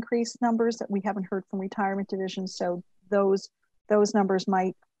increase numbers that we haven't heard from retirement divisions. So those numbers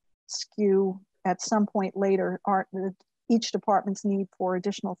might skew at some point later. Each department's need for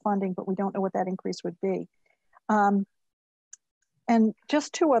additional funding, but we don't know what that increase would be. And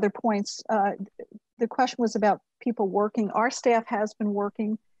just 2 other points. The question was about people working. Our staff has been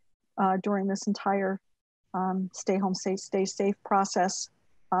working during this entire stay home, stay safe process.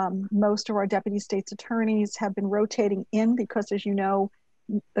 Most of our deputy state's attorneys have been rotating in because, as you know,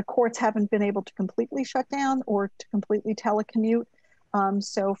 the courts haven't been able to completely shut down or to completely telecommute.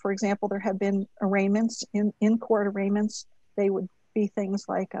 So, for example, there have been arraignments, in-court arraignments. They would be things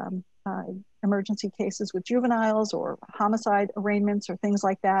like emergency cases with juveniles or homicide arraignments or things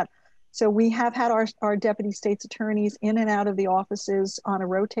like that. So we have had our deputy state's attorneys in and out of the offices on a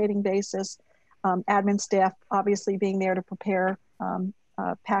rotating basis. Admin staff obviously being there to prepare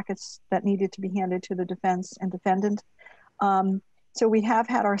packets that needed to be handed to the defense and defendant. So we have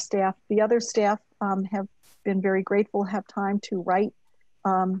had our staff. The other staff have been very grateful to have time to write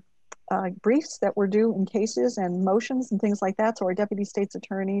briefs that were due in cases and motions and things like that. So our deputy state's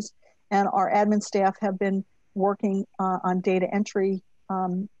attorneys and our admin staff have been working on data entry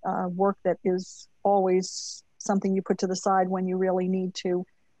work that is always something you put to the side when you really need to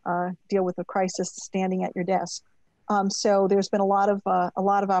deal with a crisis standing at your desk. So there's been a lot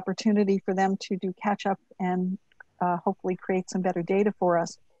of opportunity for them to do catch up and hopefully create some better data for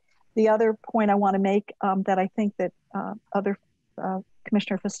us. The other point I want to make that I think that other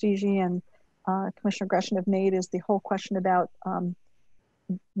Commissioner Fastigi and Commissioner Gresham have made is the whole question about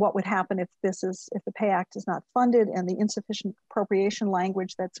what would happen if the Pay Act is not funded, and the insufficient appropriation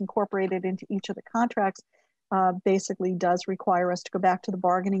language that's incorporated into each of the contracts basically does require us to go back to the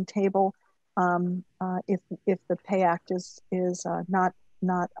bargaining table if the Pay Act is not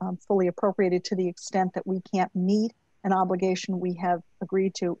fully appropriated to the extent that we can't meet an obligation we have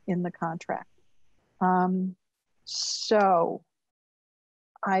agreed to in the contract. So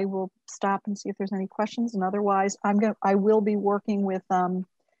I will stop and see if there's any questions, and otherwise I will be working with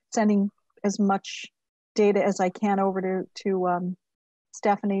sending as much data as I can over to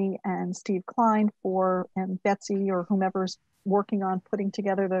Stephanie and Steve Klein and Betsy or whomever's working on putting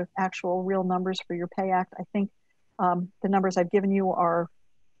together the actual real numbers for your Pay Act. I think the numbers I've given you are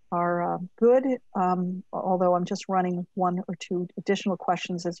good, although I'm just running one or two additional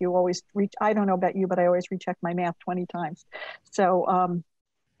questions as you always I don't know about you, but I always recheck my math 20 times. So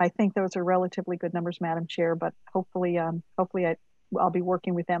I think those are relatively good numbers, Madam Chair, but hopefully I'll be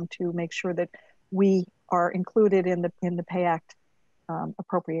working with them to make sure that we are included in the Pay Act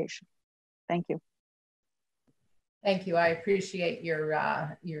appropriation. Thank you. Thank you. I appreciate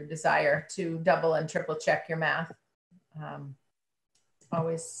your desire to double and triple check your math.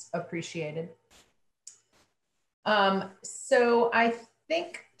 Always appreciated. So I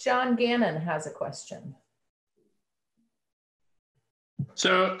think John Gannon has a question.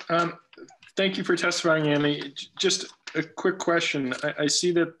 So thank you for testifying, Annie. Just a quick question. I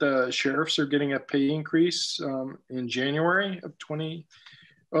see that the sheriffs are getting a pay increase in January of 20.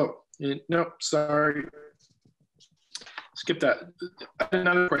 Oh, no, sorry. Skip that.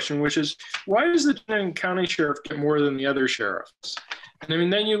 Another question, which is, why does the Chittenden County Sheriff get more than the other sheriffs? And I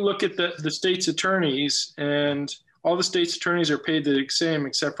mean, then you look at the state's attorneys, and all the state's attorneys are paid the same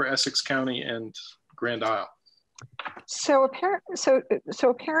except for Essex County and Grand Isle. So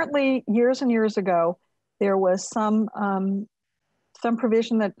apparently, years and years ago, there was some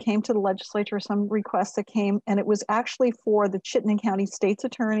provision that came to the legislature, some request that came, and it was actually for the Chittenden County State's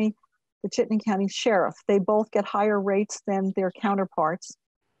Attorney, the Chittenden County Sheriff. They both get higher rates than their counterparts.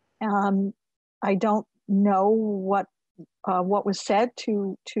 I don't know what was said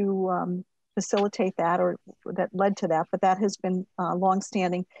to facilitate that or that led to that, but that has been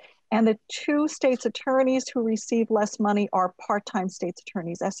longstanding. And the two state's attorneys who receive less money are part-time state's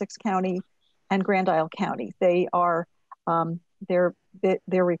attorneys, Essex County and Grand Isle County. They are they're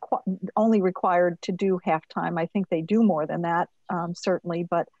only required to do half-time. I think they do more than that, certainly,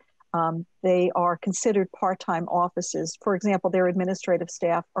 but they are considered part-time offices. For example, their administrative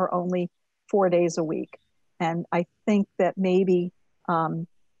staff are only 4 days a week. And I think that maybe,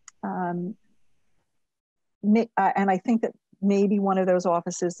 maybe one of those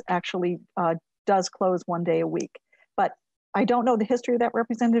offices actually does close 1 day a week. But I don't know the history of that,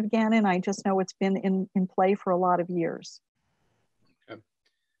 Representative Gannon. I just know it's been in play for a lot of years. Okay.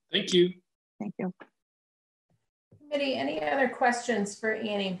 Thank you. Thank you. Committee, any other questions for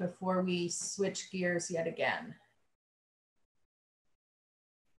Annie before we switch gears yet again?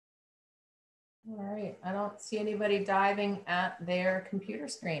 All right, I don't see anybody diving at their computer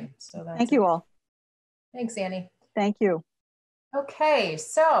screen. So that's Thank you all. Thanks, Annie. Thank you. Okay,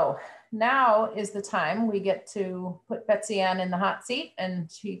 so now is the time we get to put Betsy Ann in the hot seat, and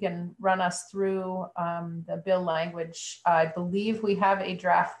she can run us through the bill language. I believe we have a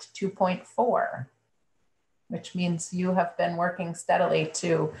draft 2.4, which means you have been working steadily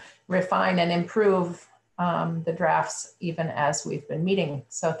to refine and improve the drafts even as we've been meeting.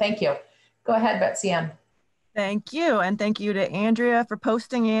 So thank you. Go ahead, Betsy Ann. Thank you. And thank you to Andrea for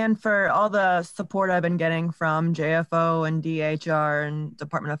posting and for all the support I've been getting from JFO and DHR and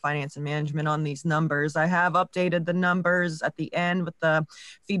Department of Finance and Management on these numbers. I have updated the numbers at the end with the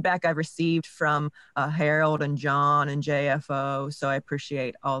feedback I've received from Harold and John and JFO. So I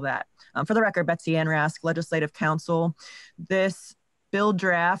appreciate all that. For the record, Betsy Ann Rask, Legislative Counsel. This bill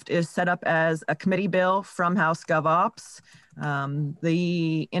draft is set up as a committee bill from House GovOps.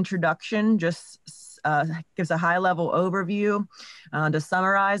 The introduction just gives a high-level overview to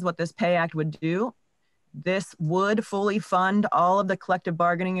summarize what this Pay Act would do. This would fully fund all of the collective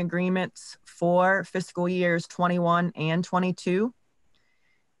bargaining agreements for fiscal years 21 and 22.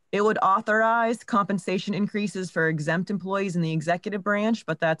 It would authorize compensation increases for exempt employees in the executive branch,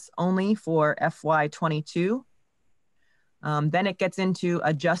 but that's only for FY22. Then it gets into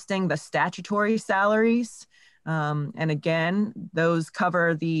adjusting the statutory salaries. And again, those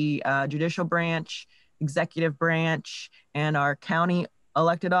cover the judicial branch, executive branch, and our county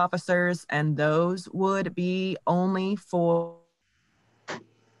elected officers, and those would be only for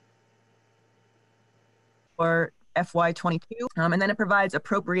FY22, and then it provides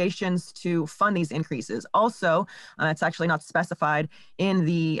appropriations to fund these increases. Also, it's actually not specified in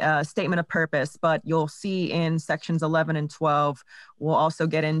the statement of purpose, but you'll see in sections 11 and 12, we'll also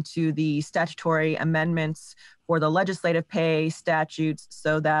get into the statutory amendments for the legislative pay statutes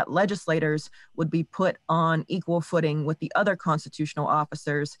so that legislators would be put on equal footing with the other constitutional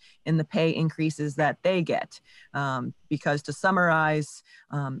officers in the pay increases that they get. Because to summarize,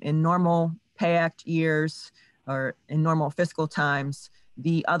 in normal Pay Act years, or in normal fiscal times,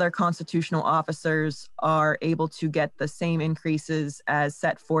 the other constitutional officers are able to get the same increases as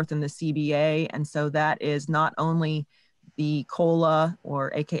set forth in the CBA. And so that is not only the COLA,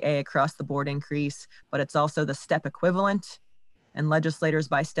 or AKA across the board increase, but it's also the step equivalent. And legislators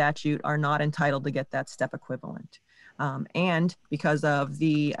by statute are not entitled to get that step equivalent. And because of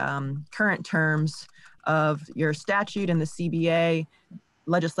the current terms of your statute and the CBA,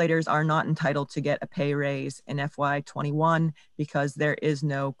 legislators are not entitled to get a pay raise in FY21 because there is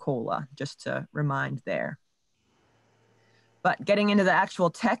no COLA, just to remind there. But getting into the actual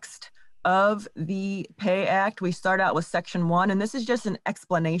text of the Pay Act, we start out with Section 1, and this is just an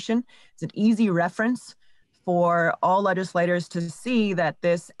explanation. It's an easy reference for all legislators to see that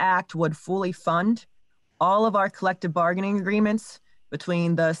this act would fully fund all of our collective bargaining agreements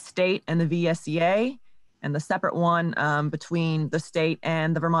between the state and the VSEA, and the separate one between the state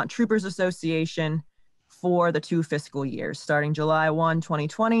and the Vermont Troopers Association for the 2 fiscal years, starting July 1,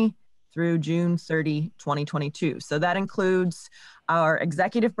 2020 through June 30, 2022. So that includes our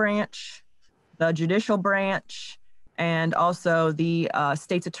executive branch, the judicial branch, and also the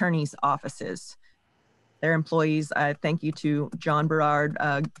state's attorney's offices. Their employees, thank you to John Berard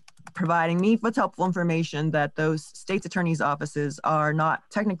providing me with helpful information that those state's attorney's offices are not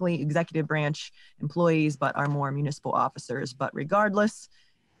technically executive branch employees, but are more municipal officers. But regardless,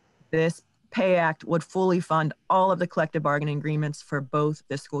 this Pay Act would fully fund all of the collective bargaining agreements for both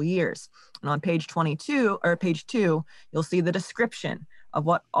fiscal years. And on page 22, or page 2, you'll see the description of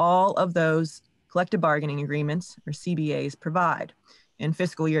what all of those collective bargaining agreements, or CBAs, provide. In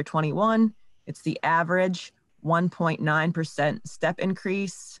fiscal year 21, it's the average 1.9% step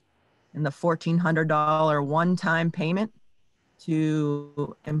increase and the $1,400 one-time payment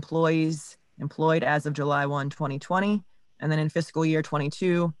to employees employed as of July 1, 2020. And then in fiscal year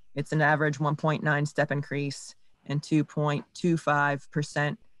 22, it's an average 1.9 step increase and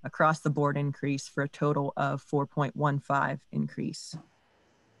 2.25% across the board increase for a total of 4.15 increase.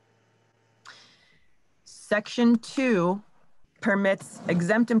 Section 2 permits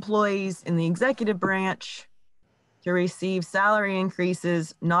exempt employees in the executive branch to receive salary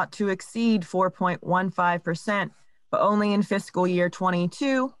increases not to exceed 4.15%, but only in fiscal year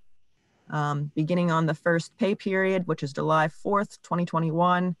 22, beginning on the first pay period, which is July 4th,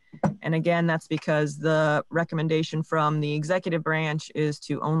 2021. And again, that's because the recommendation from the executive branch is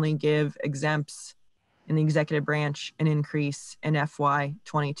to only give exempts in the executive branch an increase in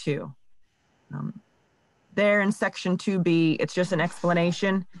FY22. There in section 2B, it's just an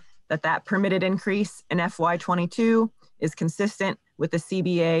explanation that permitted increase in FY22 is consistent with the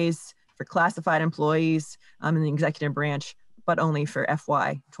CBAs for classified employees in the executive branch, but only for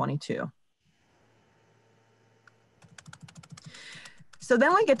FY22. So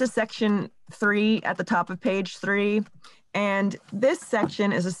then we get to section 3 at the top of page 3. And this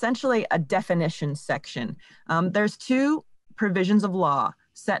section is essentially a definition section. There's 2 provisions of law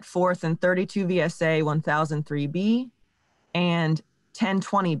set forth in 32 VSA 1003B and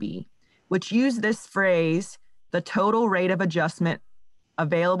 1020B, which use this phrase, the total rate of adjustment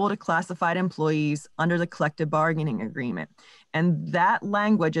available to classified employees under the collective bargaining agreement. And that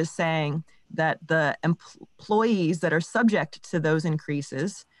language is saying that the employees that are subject to those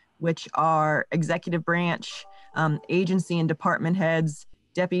increases, which are executive branch, agency and department heads,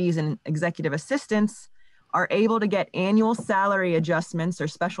 deputies and executive assistants, are able to get annual salary adjustments or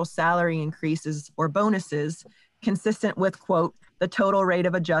special salary increases or bonuses consistent with, quote, the total rate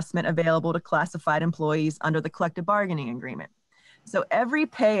of adjustment available to classified employees under the collective bargaining agreement. So every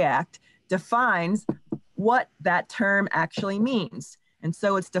pay act defines what that term actually means. And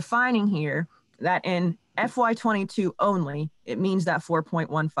so it's defining here that in FY22 only, it means that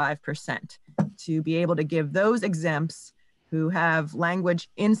 4.15%. To be able to give those exempts who have language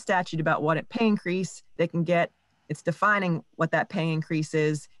in statute about what a pay increase they can get, it's defining what that pay increase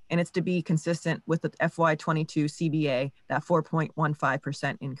is, and it's to be consistent with the FY22 CBA, that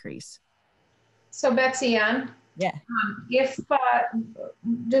 4.15% increase. So Betsy Ann, yeah, if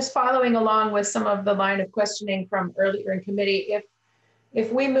just following along with some of the line of questioning from earlier in committee,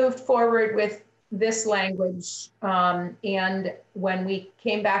 if we moved forward with this language and when we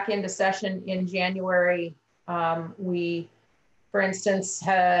came back into session in January, we, for instance,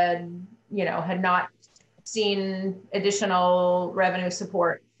 had not seen additional revenue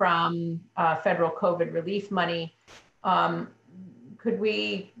support from federal COVID relief money, could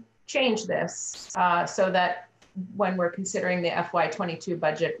we change this so that when we're considering the FY22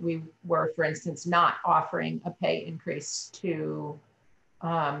 budget, we were, for instance, not offering a pay increase to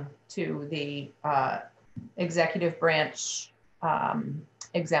the executive branch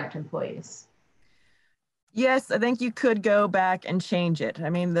exempt employees? Yes, I think you could go back and change it. I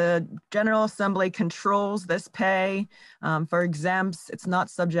mean, the General Assembly controls this pay for exempts. It's not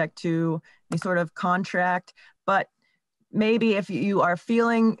subject to any sort of contract, but maybe if you are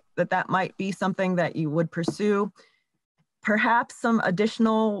feeling that that might be something that you would pursue, perhaps some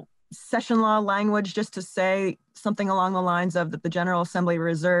additional session law language just to say something along the lines of that the General Assembly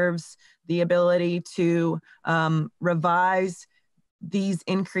reserves the ability to revise these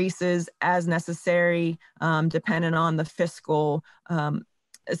increases as necessary, dependent on the fiscal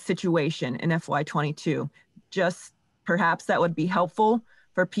situation in FY22. Just perhaps that would be helpful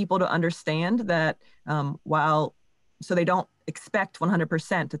for people to understand that so they don't expect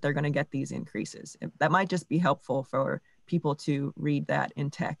 100% that they're going to get these increases. That might just be helpful for people to read that in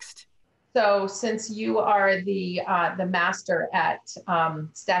text. So since you are the master at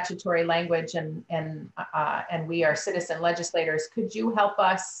statutory language and we are citizen legislators, could you help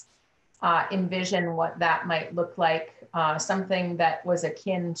us envision what that might look like? Something that was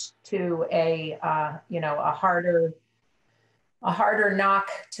akin to a harder knock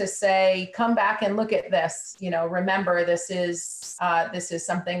to say, come back and look at this. Remember, this is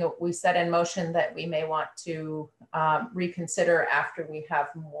something that we set in motion that we may want to reconsider after we have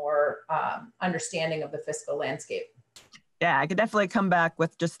more understanding of the fiscal landscape. Yeah, I could definitely come back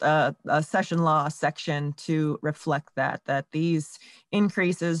with just a session law section to reflect that these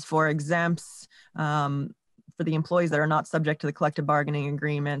increases for exempts for the employees that are not subject to the collective bargaining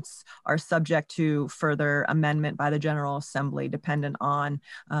agreements are subject to further amendment by the General Assembly, dependent on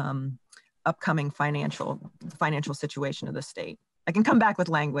upcoming financial situation of the state. I can come back with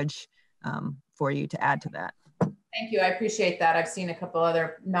language for you to add to that. Thank you, I appreciate that. I've seen a couple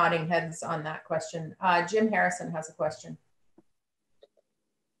other nodding heads on that question. Jim Harrison has a question.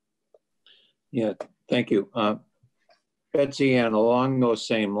 Yeah, thank you. Betsy Ann, along those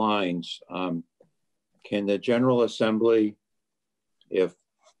same lines, can the General Assembly, if,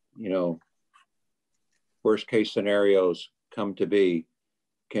 worst case scenarios come to be,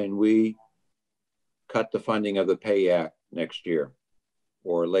 can we cut the funding of the Pay Act next year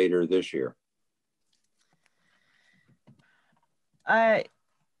or later this year? I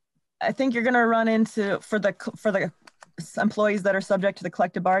think you're going to run into, for the employees that are subject to the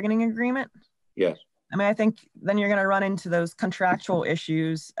collective bargaining agreement. Yes. I mean, I think then you're going to run into those contractual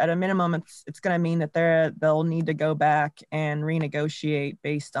issues. At a minimum, it's going to mean that they'll need to go back and renegotiate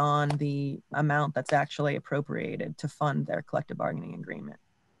based on the amount that's actually appropriated to fund their collective bargaining agreement.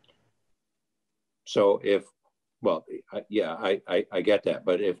 So I get that.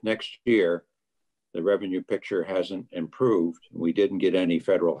 But if next year the revenue picture hasn't improved, we didn't get any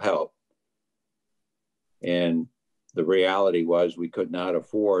federal help, and the reality was we could not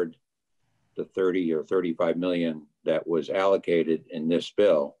afford the 30 or 35 million that was allocated in this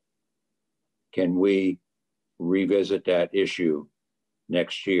bill, can we revisit that issue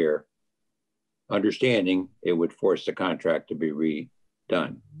next year, understanding it would force the contract to be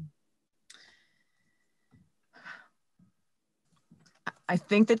redone? I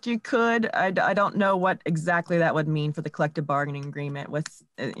think that you could. I don't know what exactly that would mean for the collective bargaining agreement with,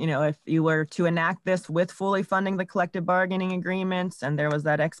 you know, if you were to enact this with fully funding the collective bargaining agreements and there was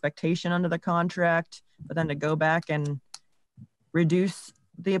that expectation under the contract, but then to go back and reduce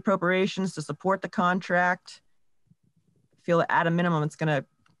the appropriations to support the contract, I feel that at a minimum, it's going to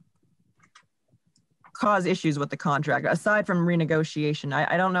cause issues with the contract aside from renegotiation.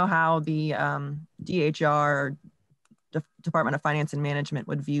 I don't know how the DHR, Department of Finance and Management,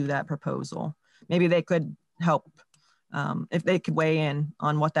 would view that proposal. Maybe they could help if they could weigh in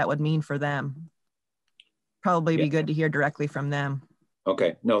on what that would mean for them. Probably be good to hear directly from them.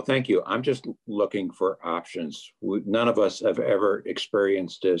 Okay, no, thank you. I'm just looking for options. None of us have ever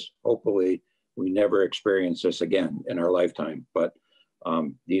experienced this. Hopefully we never experience this again in our lifetime, but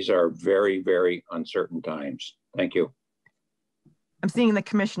these are very, very uncertain times. Thank you. I'm seeing the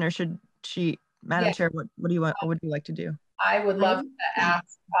commissioner. Should she, Madam Chair, what do you want? What would you like to do? I would love to ask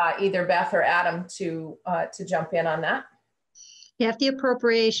either Beth or Adam to jump in on that. Yeah, if the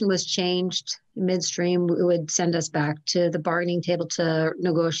appropriation was changed midstream, it would send us back to the bargaining table to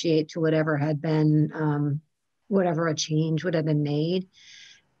negotiate to whatever had been, whatever a change would have been made,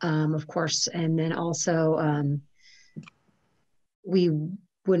 of course. And then also, we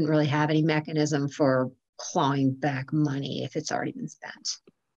wouldn't really have any mechanism for clawing back money if it's already been spent.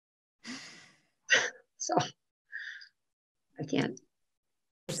 So I can't.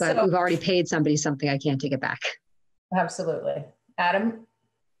 So we've already paid somebody something, I can't take it back. Absolutely. Adam,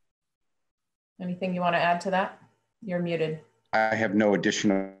 anything you want to add to that? You're muted. I have no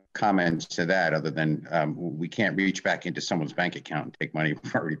additional comments to that other than we can't reach back into someone's bank account and take money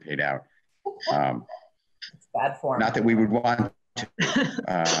we've already paid out. It's bad form. Not that we would want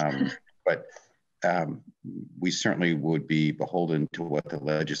to, but we certainly would be beholden to what the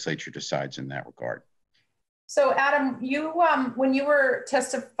legislature decides in that regard. So Adam, you when you were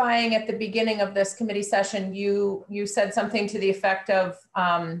testifying at the beginning of this committee session, you said something to the effect of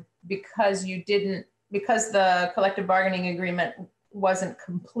because the collective bargaining agreement wasn't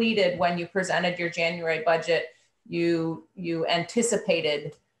completed when you presented your January budget, you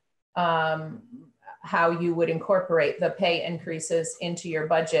anticipated how you would incorporate the pay increases into your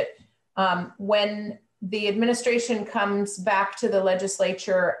budget. When the administration comes back to the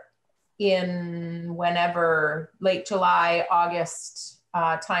legislature in whenever late July, August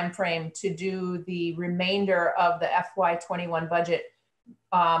timeframe to do the remainder of the FY21 budget,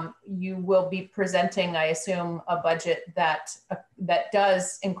 you will be presenting, I assume, a budget that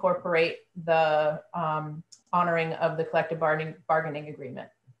does incorporate the honoring of the collective bargaining agreement.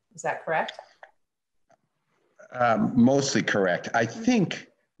 Is that correct? Mostly correct. I think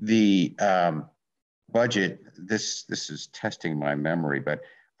the budget, this is testing my memory, but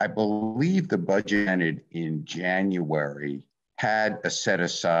I believe the budget ended in January had a set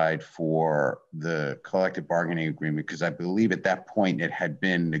aside for the collective bargaining agreement because I believe at that point it had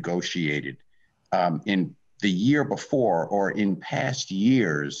been negotiated. In the year before or in past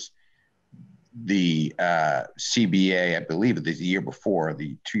years, the CBA, I believe the year before,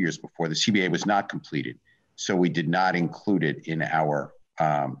 the 2 years before, the CBA was not completed. So we did not include it in our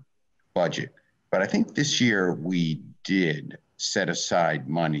budget. But I think this year we did set aside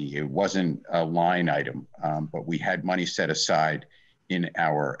money. It wasn't a line item, but we had money set aside in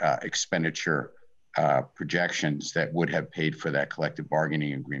our expenditure projections that would have paid for that collective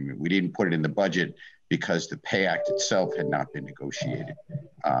bargaining agreement. We didn't put it in the budget because the Pay Act itself had not been negotiated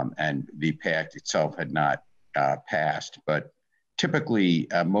and the Pay Act itself had not passed. But typically,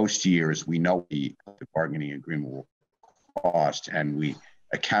 most years, we know the bargaining agreement will cost, and we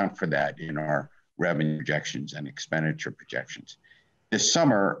account for that in our revenue projections and expenditure projections. This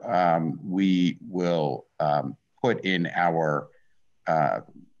summer, we will put in our,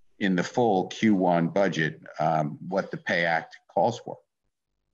 in the full Q1 budget, what the Pay Act calls for.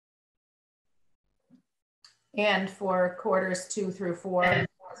 And for quarters 2 through 4 as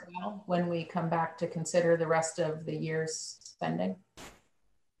well, when we come back to consider the rest of the year's spending?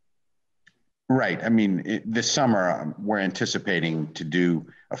 Right. I mean, this summer, we're anticipating to do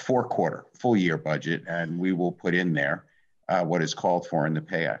a 4-quarter full year budget, and we will put in there what is called for in the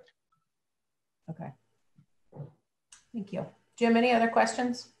Pay Act. Okay. Thank you. Jim, any other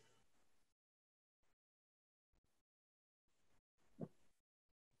questions?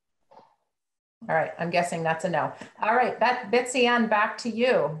 All right. I'm guessing that's a no. All right. Betsy Ann, back to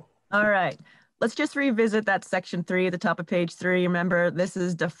you. All right. Let's just revisit that section 3 at the top of page 3. Remember, this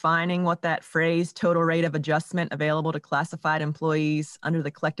is defining what that phrase total rate of adjustment available to classified employees under the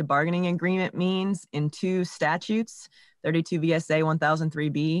collective bargaining agreement means in 2 statutes, 32 VSA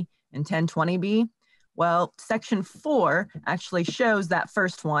 1003B and 1020B. Well, section 4 actually shows that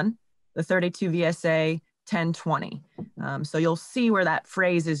first one, the 32 VSA 1020. So you'll see where that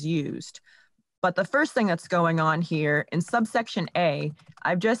phrase is used. But the first thing that's going on here in subsection A,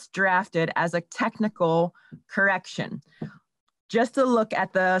 I've just drafted as a technical correction. Just to look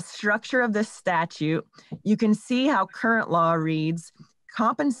at the structure of this statute, you can see how current law reads,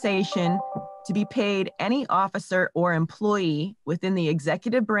 compensation to be paid any officer or employee within the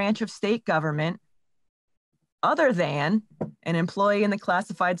executive branch of state government other than an employee in the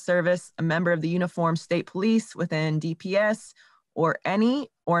classified service, a member of the uniformed state police within DPS, or an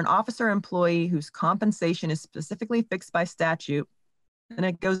officer or employee whose compensation is specifically fixed by statute. And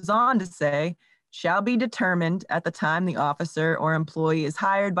it goes on to say, shall be determined at the time the officer or employee is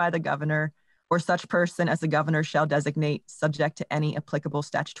hired by the governor or such person as the governor shall designate, subject to any applicable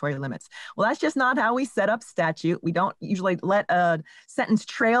statutory limits. Well, that's just not how we set up statute. We don't usually let a sentence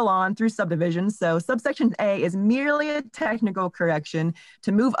trail on through subdivisions. So subsection A is merely a technical correction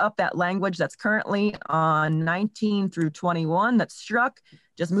to move up that language that's currently on 19 through 21 that's struck,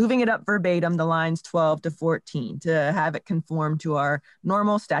 just moving it up verbatim, the lines 12 to 14 to have it conform to our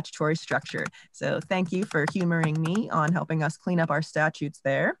normal statutory structure. So thank you for humoring me on helping us clean up our statutes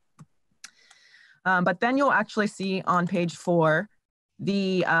there. But then you'll actually see on page 4,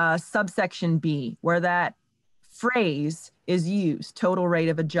 the subsection B, where that phrase is used, total rate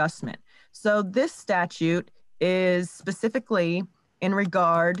of adjustment. So this statute is specifically in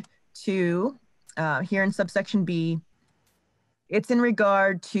regard to, here in subsection B, it's in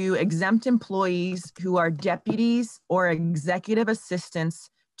regard to exempt employees who are deputies or executive assistants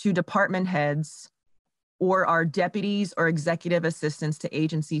to department heads or are deputies or executive assistants to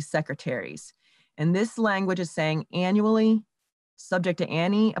agency secretaries. And this language is saying annually, subject to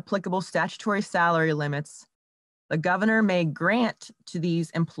any applicable statutory salary limits, the governor may grant to these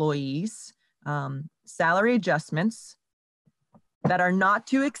employees salary adjustments that are not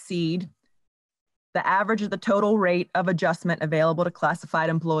to exceed the average of the total rate of adjustment available to classified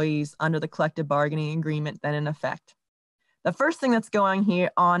employees under the collective bargaining agreement then in effect. The first thing that's going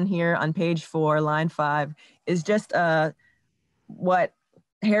on page 4, line 5, is just what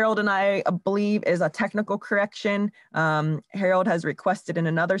Harold and I believe is a technical correction. Harold has requested in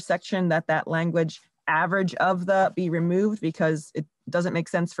another section that that language average of the be removed because it doesn't make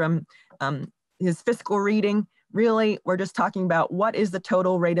sense from his fiscal reading. Really, we're just talking about what is the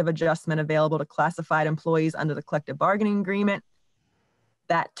total rate of adjustment available to classified employees under the collective bargaining agreement.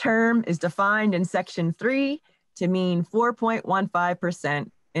 That term is defined in section 3 to mean 4.15%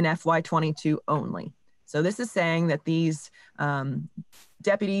 in FY22 only. So this is saying that these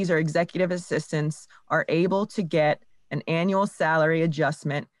deputies or executive assistants are able to get an annual salary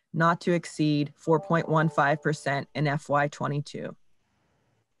adjustment not to exceed 4.15% in FY22.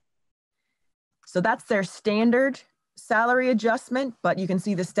 So that's their standard salary adjustment, but you can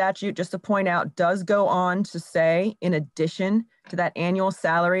see the statute, just to point out, does go on to say, in addition to that annual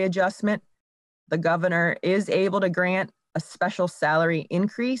salary adjustment, the governor is able to grant a special salary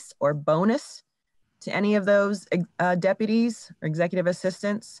increase or bonus to any of those deputies or executive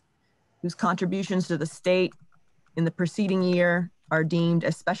assistants whose contributions to the state in the preceding year are deemed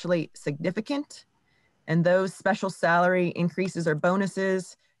especially significant. And those special salary increases or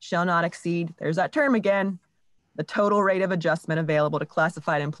bonuses shall not exceed, there's that term again, the total rate of adjustment available to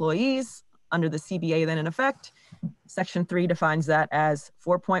classified employees under the CBA then in effect. Section 3 defines that as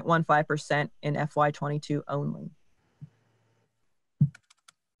 4.15% in FY22 only.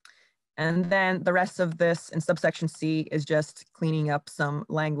 And then the rest of this in subsection C is just cleaning up some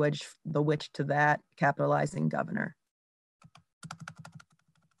language, the which to that, capitalizing governor.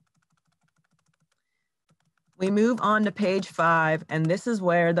 We move on to page 5, and this is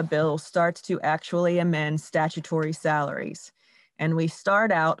where the bill starts to actually amend statutory salaries. And we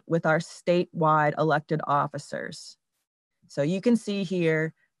start out with our statewide elected officers. So you can see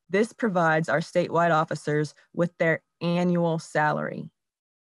here, this provides our statewide officers with their annual salary.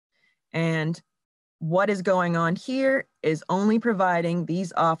 And what is going on here is only providing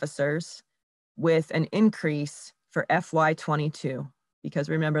these officers with an increase for FY22, because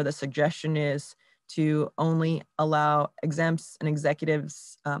remember the suggestion is to only allow exempts and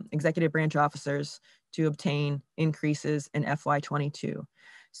executives, executive branch officers to obtain increases in FY22.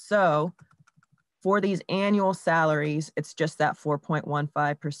 So for these annual salaries, it's just that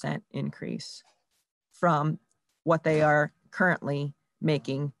 4.15% increase from what they are currently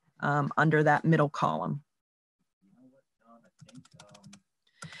making under that middle column.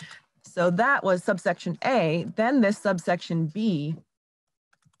 So that was subsection A. Then this subsection B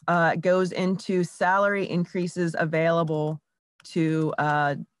goes into salary increases available to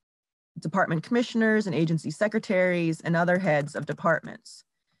department commissioners and agency secretaries and other heads of departments.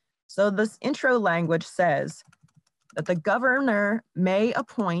 So this intro language says that the governor may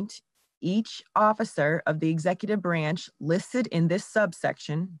appoint each officer of the executive branch listed in this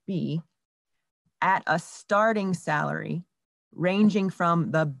subsection B at a starting salary ranging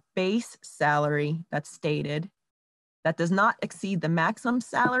from the base salary that's stated that does not exceed the maximum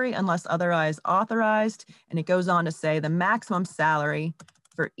salary unless otherwise authorized. And it goes on to say the maximum salary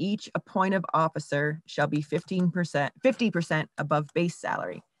for each appointed officer shall be 50% above base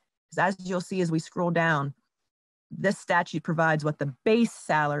salary. Because as you'll see as we scroll down, this statute provides what the base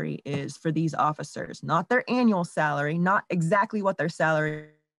salary is for these officers, not their annual salary, not exactly what their salary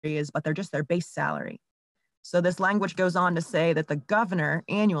is, but they're just their base salary. So this language goes on to say that the governor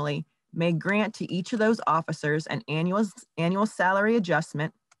annually may grant to each of those officers an annual salary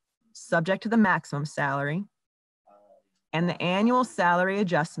adjustment subject to the maximum salary, and the annual salary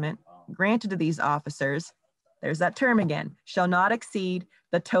adjustment granted to these officers, there's that term again, shall not exceed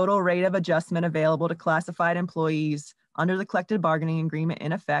the total rate of adjustment available to classified employees under the collective bargaining agreement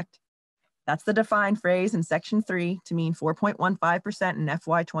in effect. That's the defined phrase in section 3 to mean 4.15% in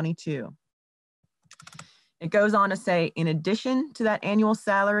FY22. It goes on to say, in addition to that annual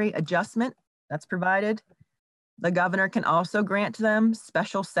salary adjustment that's provided, the governor can also grant to them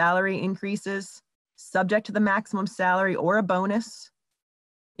special salary increases subject to the maximum salary or a bonus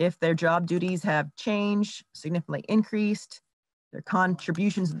if their job duties have changed, significantly increased, their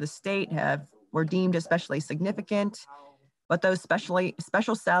contributions to the state were deemed especially significant, but those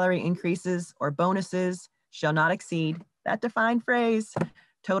special salary increases or bonuses shall not exceed that defined phrase,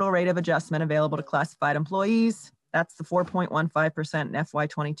 total rate of adjustment available to classified employees. That's the 4.15% in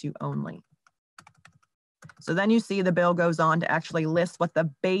FY22 only. So then you see the bill goes on to actually list what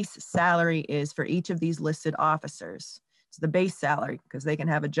the base salary is for each of these listed officers. It's the base salary because they can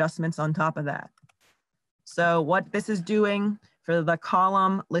have adjustments on top of that. So what this is doing for the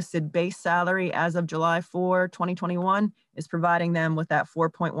column listed base salary as of July 4, 2021 is providing them with that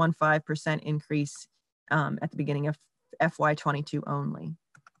 4.15% increase at the beginning of FY22 only.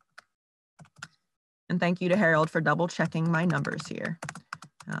 And thank you to Harold for double checking my numbers here.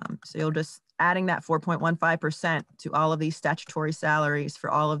 So you'll just adding that 4.15% to all of these statutory salaries for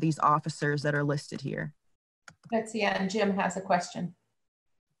all of these officers that are listed here. Betsy Ann, Jim has a question.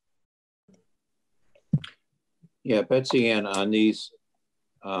 Yeah, Betsy Ann, on these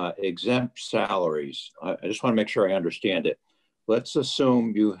exempt salaries, I just want to make sure I understand it. Let's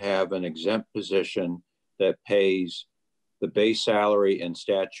assume you have an exempt position that pays the base salary in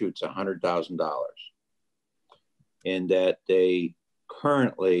statutes $100,000, and that they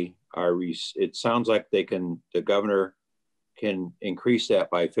currently are, it sounds like the governor can increase that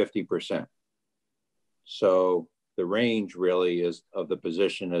by 50%. So the range really is of the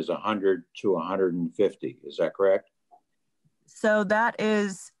position is 100 to 150. Is that correct? So that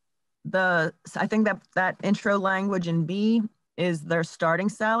is I think that intro language in B is their starting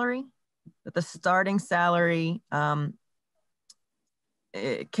salary, that the starting salary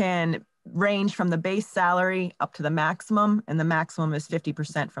it can range from the base salary up to the maximum, and the maximum is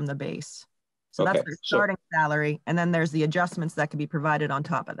 50% from the base. So okay, that's their starting salary. And then there's the adjustments that can be provided on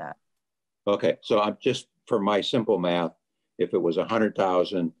top of that. Okay, so I'm just, for my simple math, if it was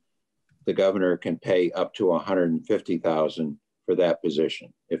 100,000, the governor can pay up to 150,000 for that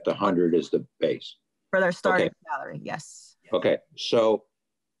position, if the 100 is the base. For their starting salary, yes. Okay, so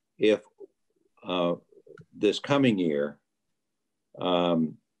if this coming year,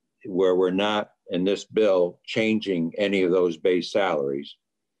 where we're not in this bill changing any of those base salaries,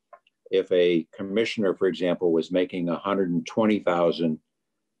 if a commissioner, for example, was making 120,000,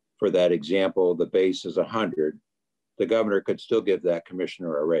 for that example, the base is 100, the governor could still give that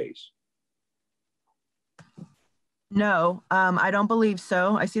commissioner a raise. No, I don't believe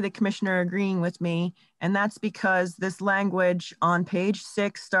so. I see the commissioner agreeing with me, and that's because this language on page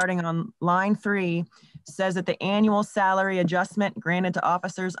 6, starting on line 3, says that the annual salary adjustment granted to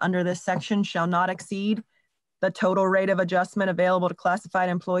officers under this section shall not exceed the total rate of adjustment available to classified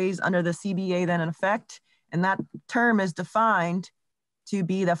employees under the CBA then in effect. And that term is defined to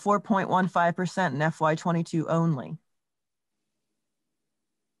be the 4.15% in FY22 only.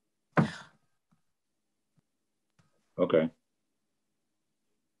 Okay.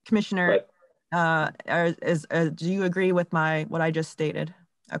 Commissioner, do you agree with what I just stated?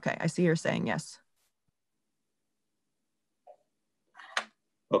 Okay, I see you're saying yes.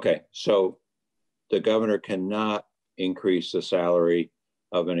 Okay, so the governor cannot increase the salary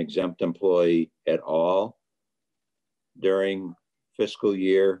of an exempt employee at all during fiscal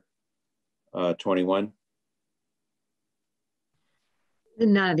year 21?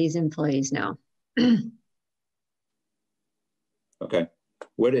 None of these employees, no. Okay.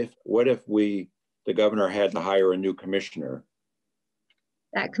 What if the governor had to hire a new commissioner?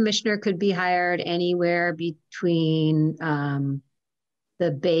 That commissioner could be hired anywhere between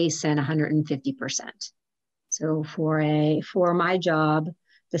the base and 150%. So for my job,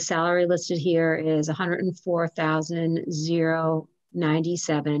 the salary listed here is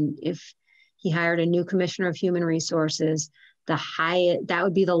 $104,097. If he hired a new commissioner of human resources, that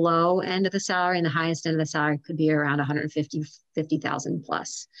would be the low end of the salary, and the highest end of the salary could be around 150,000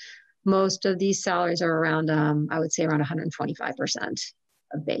 plus. Most of these salaries are around, I would say around 125%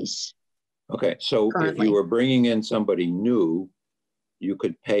 of base. Okay, so currently. If you were bringing in somebody new, you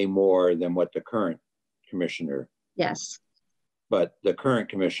could pay more than what the current commissioner. Yes. But the current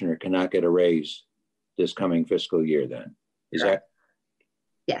commissioner cannot get a raise this coming fiscal year then. Is Correct.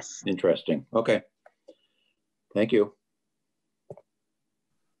 that? Yes. Interesting. Okay. Thank you.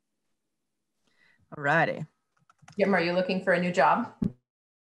 All righty. Jim, are you looking for a new job?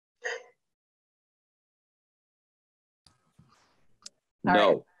 No. All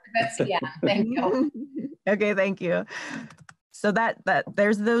right. Betsy, yeah, thank you. Okay, thank you. So that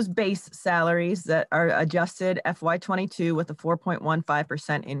there's those base salaries that are adjusted FY22 with a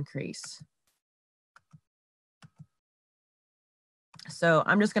 4.15% increase. So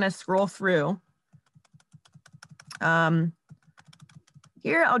I'm just going to scroll through.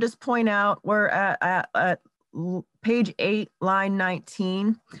 Here, I'll just point out we're at page 8, line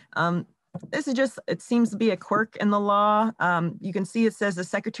 19. This is just, it seems to be a quirk in the law. You can see it says the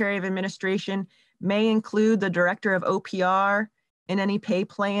Secretary of Administration may include the Director of OPR in any pay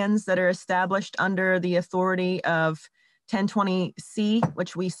plans that are established under the authority of 1020C,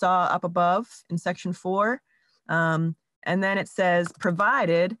 which we saw up above in section 4. And then it says,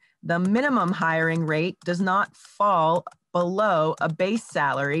 provided the minimum hiring rate does not fall below a base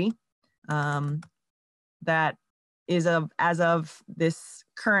salary that is as of this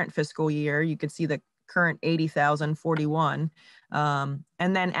current fiscal year. You can see the current 80,041, and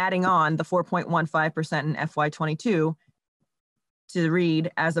then adding on the 4.15% in FY22 to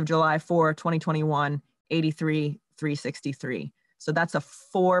read as of July 4, 2021, 83,363. So that's a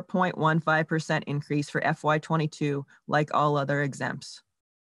 4.15% increase for FY22, like all other exempts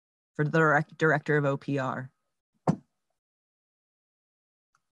for the Director of OPR.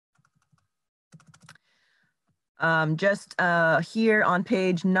 Just here on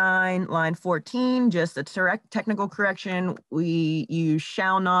page 9, line 14, just a technical correction. We use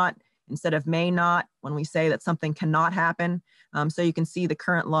shall not instead of may not when we say that something cannot happen. So you can see the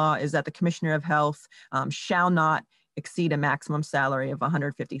current law is that the Commissioner of Health shall not exceed a maximum salary of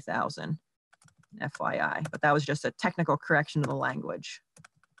 $150,000, FYI. But that was just a technical correction of the language.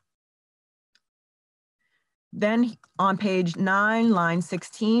 Then on page 9, line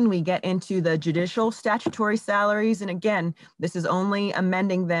 16, we get into the judicial statutory salaries. And again, this is only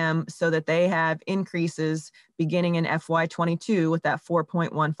amending them so that they have increases beginning in FY22 with that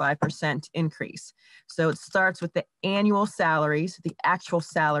 4.15% increase. So it starts with the annual salaries, the actual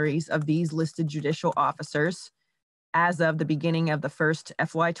salaries of these listed judicial officers as of the beginning of the first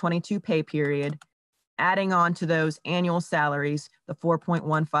FY22 pay period, adding on to those annual salaries, the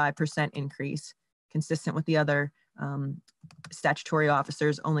 4.15% increase, consistent with the other statutory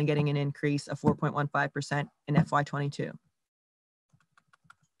officers only getting an increase of 4.15% in FY22.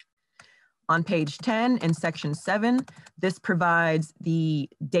 On page 10 in section 7, this provides the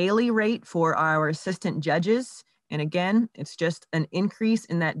daily rate for our assistant judges. And again, it's just an increase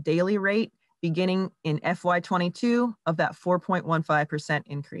in that daily rate beginning in FY22 of that 4.15%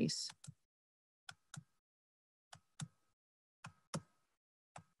 increase.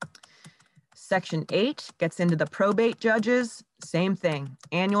 Section 8 gets into the probate judges, same thing.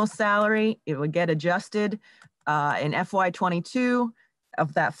 Annual salary, it would get adjusted in FY22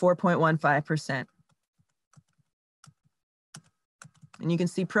 of that 4.15%. And you can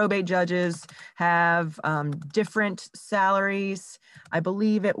see probate judges have different salaries. I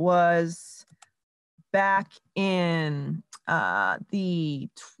believe it was back in the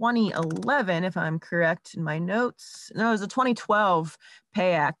 2011, if I'm correct in my notes. No, it was the 2012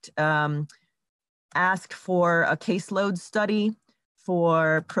 Pay Act. Asked for a caseload study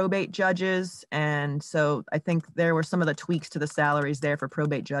for probate judges. And so I think there were some of the tweaks to the salaries there for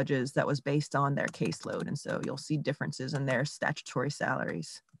probate judges that was based on their caseload. And so you'll see differences in their statutory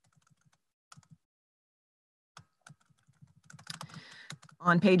salaries.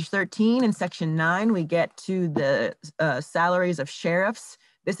 On page 13 in section 9, we get to the salaries of sheriffs.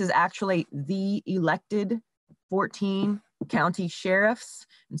 This is actually the elected 14 county sheriffs.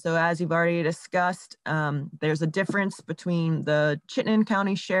 And so as you've already discussed, there's a difference between the Chittenden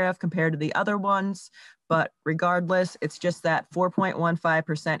County Sheriff compared to the other ones, but regardless, it's just that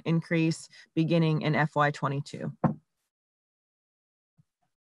 4.15% increase beginning in FY22.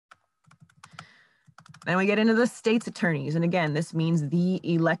 Then we get into the state's attorneys. And again, this means the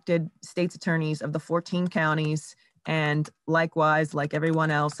elected state's attorneys of the 14 counties. And likewise, like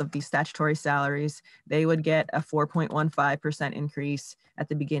everyone else of these statutory salaries, they would get a 4.15% increase at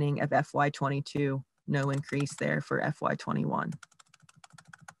the beginning of FY22. No increase there for FY21.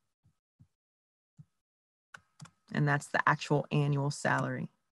 And that's the actual annual salary.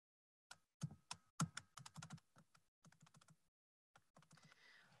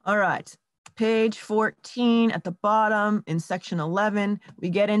 All right. Page 14 at the bottom in section 11, we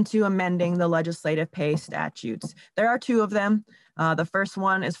get into amending the legislative pay statutes. There are two of them. The first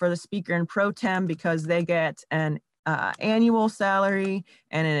one is for the speaker and pro tem because they get an annual salary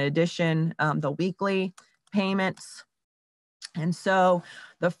and in addition, the weekly payments. And so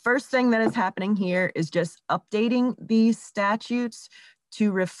the first thing that is happening here is just updating these statutes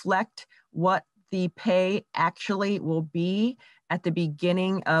to reflect what the pay actually will be at the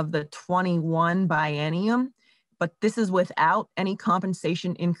beginning of the 21 biennium, but this is without any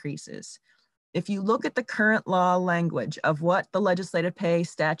compensation increases. If you look at the current law language of what the legislative pay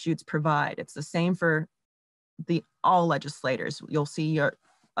statutes provide, it's the same for all legislators. You'll see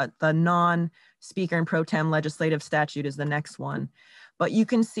the non-speaker and pro tem legislative statute is the next one. But you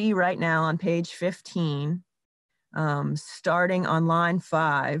can see right now on page 15, starting on line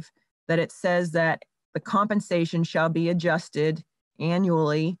 5, that it says that the compensation shall be adjusted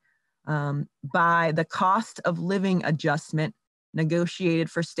annually by the cost of living adjustment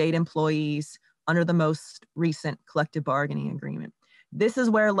negotiated for state employees under the most recent collective bargaining agreement. This is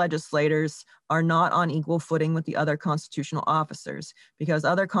where legislators are not on equal footing with the other constitutional officers, because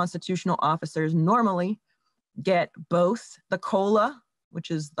other constitutional officers normally get both the COLA,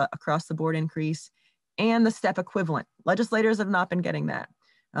 which is the across the board increase, and the step equivalent. Legislators have not been getting that.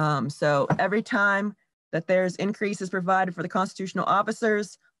 So every time that there's increases provided for the constitutional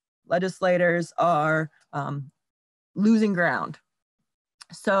officers, legislators are losing ground.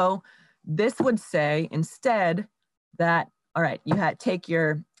 So this would say instead that, all right, you take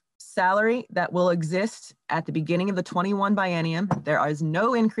your salary that will exist at the beginning of the 21 biennium. There is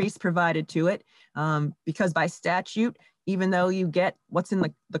no increase provided to it because by statute, even though you get what's in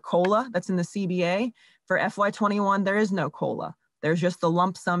the COLA that's in the CBA, for FY21, there is no COLA. There's just the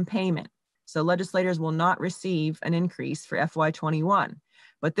lump sum payment. So legislators will not receive an increase for FY21.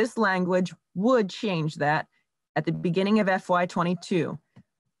 But this language would change that at the beginning of FY22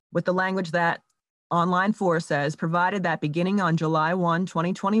 with the language that on line 4 says, provided that beginning on July 1,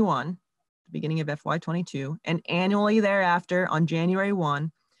 2021, the beginning of FY22, and annually thereafter on January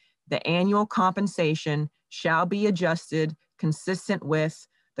 1, the annual compensation shall be adjusted consistent with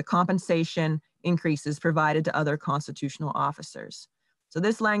the compensation increases provided to other constitutional officers. So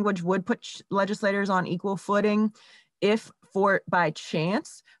this language would put legislators on equal footing. If by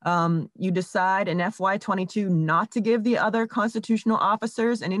chance you decide in FY22 not to give the other constitutional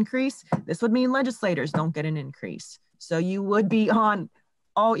officers an increase, this would mean legislators don't get an increase. So you would be on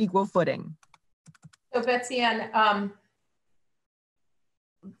all equal footing. So Betsy Ann,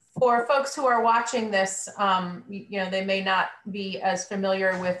 for folks who are watching this, they may not be as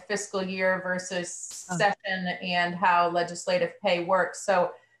familiar with fiscal year versus session and how legislative pay works.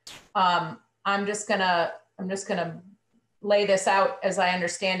 So I'm just gonna lay this out as I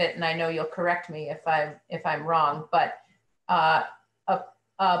understand it, and I know you'll correct me if I'm wrong. But a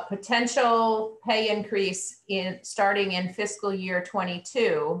potential pay increase starting in fiscal year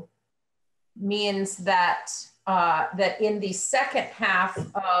 22 means that that in the second half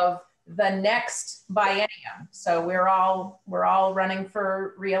of the next biennium, so we're all running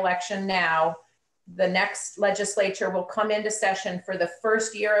for re-election now, the next legislature will come into session for the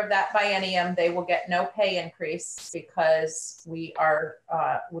first year of that biennium. They will get no pay increase because we're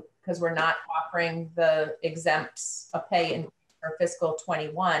not offering the exempts a pay increase for fiscal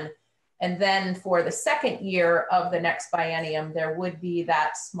 21. And then for the second year of the next biennium, there would be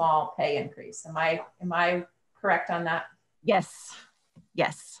that small pay increase. Am I correct on that? Yes.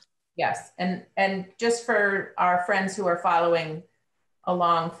 Yes. Yes. And just for our friends who are following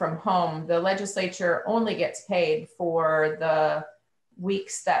along from home, the legislature only gets paid for the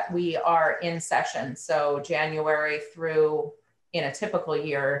weeks that we are in session. So January through, in a typical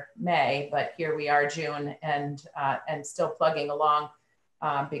year, May, but here we are June and still plugging along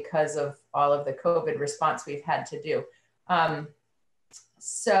because of all of the COVID response we've had to do.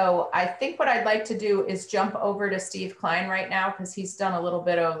 So I think what I'd like to do is jump over to Steve Klein right now, because he's done a little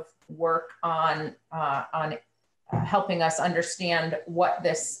bit of work on helping us understand what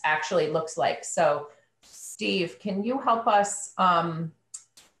this actually looks like. So Steve, can you help us?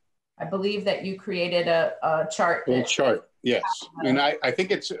 I believe that you created a chart. A chart, yes. And I think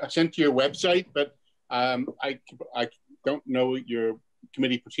it's sent to your website, but I don't know your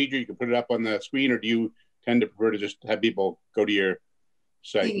committee procedure. You can put it up on the screen, or do you tend to prefer to just have people go to your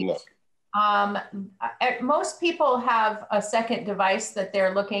site and look? Most people have a second device that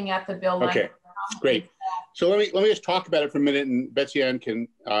they're looking at the bill. Okay, great. So let me just talk about it for a minute, and Betsy Ann can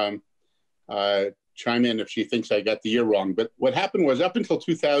chime in if she thinks I got the year wrong. But what happened was, up until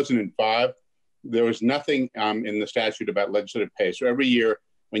 2005, there was nothing in the statute about legislative pay. So every year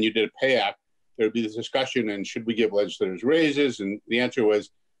when you did a pay act, there would be this discussion, and should we give legislators raises? And the answer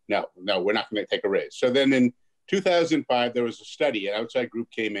was no, we're not going to take a raise. So then in 2005, there was a study, an outside group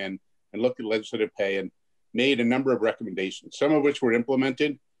came in and looked at legislative pay and made a number of recommendations, some of which were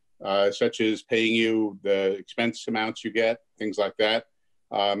implemented, such as paying you the expense amounts you get, things like that.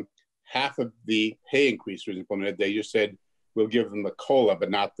 Half of the pay increase was implemented. They just said, we'll give them the COLA, but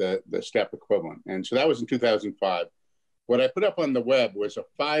not the step equivalent. And so that was in 2005. What I put up on the web was a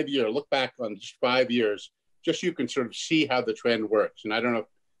 5-year look back on just 5 years, just so you can sort of see how the trend works. And I don't know if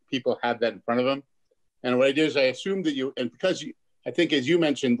people have that in front of them. And what I did is I assumed that and because I think, as you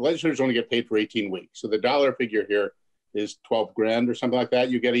mentioned, legislators only get paid for 18 weeks. So the dollar figure here is 12 grand or something like that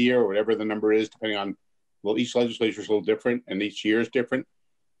you get a year, or whatever the number is, depending on, well, each legislature is a little different and each year is different.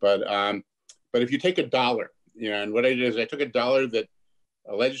 But if you take a dollar, and what I did is I took a dollar that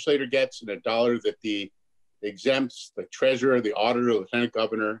a legislator gets and a dollar that the exempts, the treasurer, the auditor, lieutenant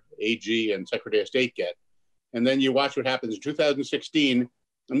governor, AG, and secretary of state get. And then you watch what happens in 2016,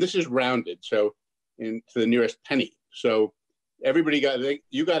 and this is rounded, so to the nearest penny. So everybody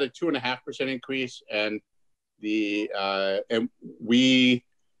you got a 2.5% increase, and they got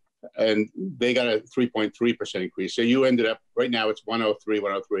a 3.3% increase. So you ended up, right now it's 103.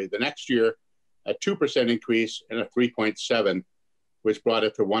 The next year, a 2% increase and a 3.7, which brought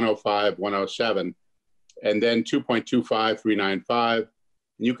it to 105, 107, and then 2.25, 395. And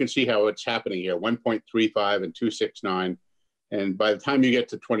you can see how it's happening here, 1.35 and 269. And by the time you get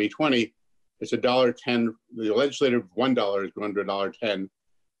to 2020, it's $1.10. The legislative $1 is going to $1.10.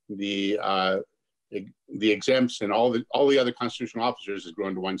 The exempts and all the other constitutional officers is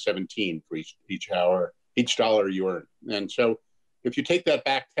grown to $1.17 for each dollar you earn. And so if you take that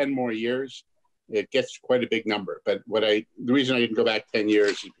back 10 more years, it gets quite a big number. But the reason I didn't go back 10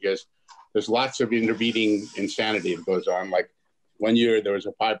 years is because there's lots of intervening insanity that goes on. Like one year there was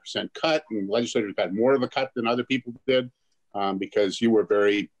a 5% cut, and legislators got more of a cut than other people did because you were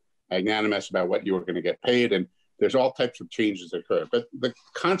very magnanimous about what you were going to get paid. And there's all types of changes that occur. But the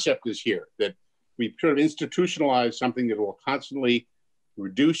concept is here that we sort of institutionalize something that will constantly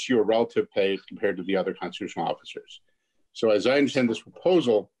reduce your relative pay compared to the other constitutional officers. So as I understand this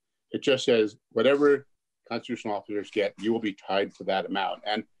proposal, it just says whatever constitutional officers get, you will be tied to that amount.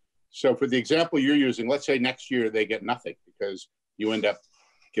 And so for the example you're using, let's say next year they get nothing because you end up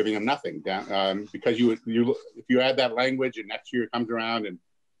giving them nothing down because if you add that language and next year comes around and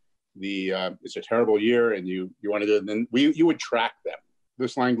it's a terrible year and you want to do it, then you would track them.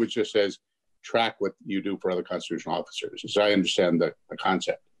 This language just says track what you do for other constitutional officers, as I understand the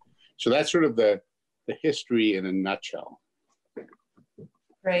concept. So that's sort of the history in a nutshell.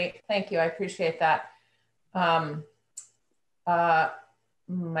 Great, thank you, I appreciate that.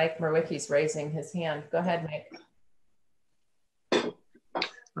 Mike Merwicki's raising his hand. Go ahead, Mike.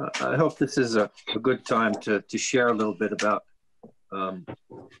 I hope this is a good time to share a little bit about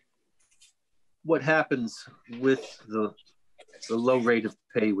what happens with the low rate of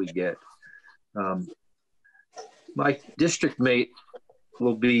pay we get. My district mate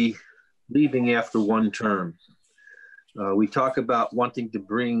will be leaving after one term. We talk about wanting to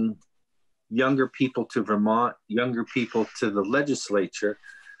bring younger people to Vermont, younger people to the legislature.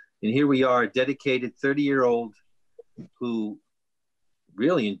 And here we are, a dedicated 30-year-old who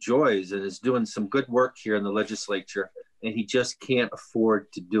really enjoys and is doing some good work here in the legislature, and he just can't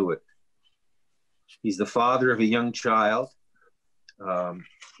afford to do it. He's the father of a young child.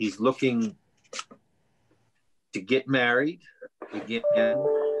 He's looking to get married again,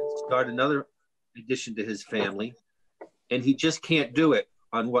 start another addition to his family, and he just can't do it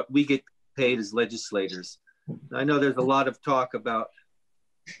on what we get paid as legislators. I know there's a lot of talk about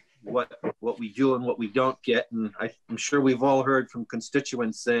what we do and what we don't get, and I'm sure we've all heard from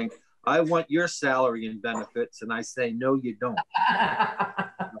constituents saying, I want your salary and benefits, and I say, no, you don't.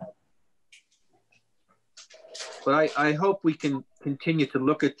 but I hope we can continue to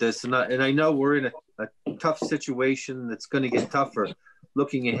look at this. And I know we're in a tough situation that's going to get tougher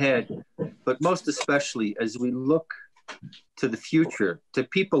looking ahead, but most especially as we look to the future, to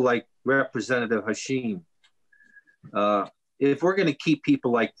people like Representative Hashim. If we're going to keep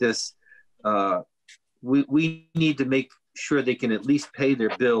people like this, we need to make sure they can at least pay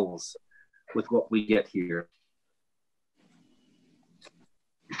their bills with what we get here.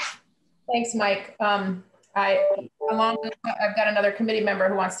 Thanks, Mike. I've got another committee member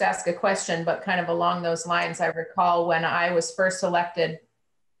who wants to ask a question, but kind of along those lines, I recall when I was first elected,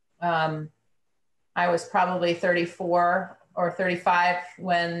 I was probably 34 or 35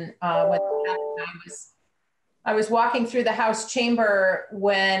 when I was walking through the House chamber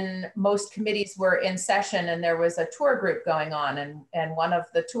when most committees were in session, and there was a tour group going on, and one of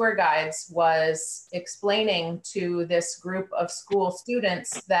the tour guides was explaining to this group of school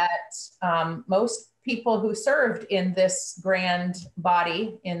students that most people who served in this grand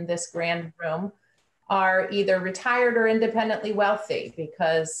body, in this grand room, are either retired or independently wealthy,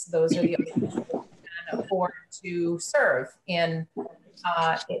 because those are the only people who can afford to serve in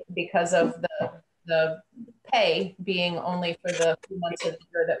because of the pay being only for the few months of the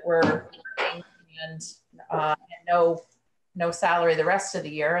year that we're working, and no salary the rest of the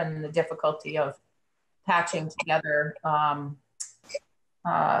year, and the difficulty of patching together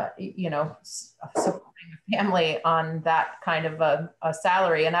supporting a family on that kind of a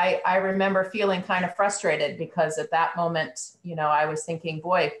salary. And I remember feeling kind of frustrated, because at that moment, I was thinking,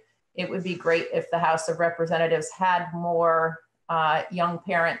 boy, it would be great if the House of Representatives had more young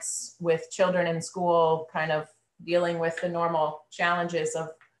parents with children in school, kind of dealing with the normal challenges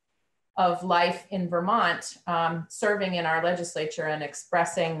of life in Vermont, serving in our legislature and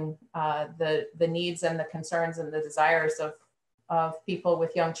expressing the needs and the concerns and the desires of people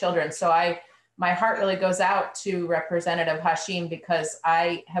with young children. So my heart really goes out to Representative Hashim, because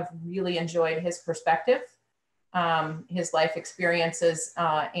I have really enjoyed his perspective, his life experiences,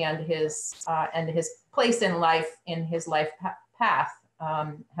 and his place in life, in his life path,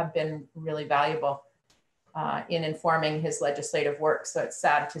 have been really valuable in informing his legislative work. So it's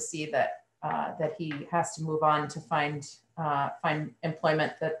sad to see that he has to move on to find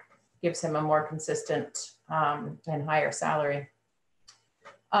employment that gives him a more consistent and higher salary.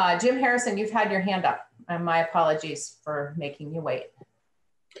 Jim Harrison, you've had your hand up, and my apologies for making you wait.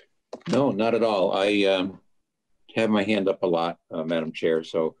 No, not at all. I have my hand up a lot, Madam Chair.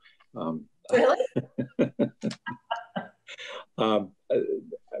 So, really? I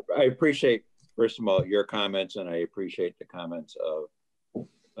appreciate, first of all, your comments, and I appreciate the comments of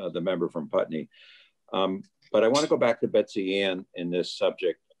the member from Putney. But I want to go back to Betsy Ann in this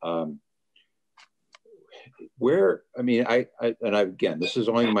subject. Again, this is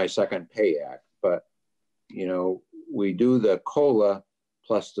only my second pay act, but we do the COLA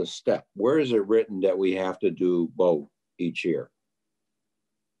plus the step. Where is it written that we have to do both each year?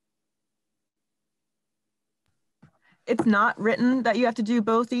 It's not written that you have to do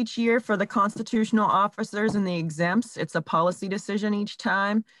both each year for the constitutional officers and the exempts. It's a policy decision each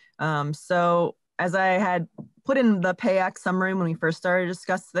time. So as I had put in the pay act summary when we first started to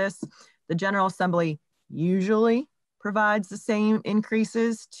discuss this, the General Assembly usually provides the same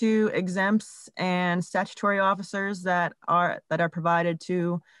increases to exempts and statutory officers that are provided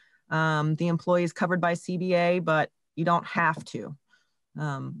to the employees covered by CBA, but you don't have to.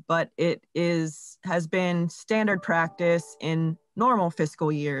 But it has been standard practice in normal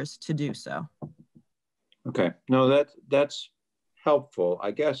fiscal years to do so. Okay, no, that's helpful.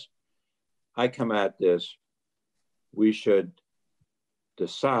 I guess I come at this, we should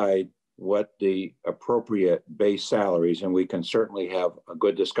decide what the appropriate base salaries, and we can certainly have a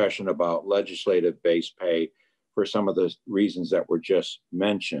good discussion about legislative base pay for some of the reasons that were just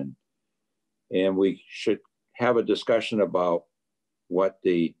mentioned. And we should have a discussion about what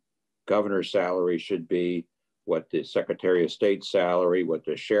the governor's salary should be, what the Secretary of State's salary, what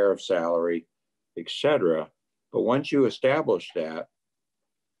the sheriff's salary, etc. But once you establish that,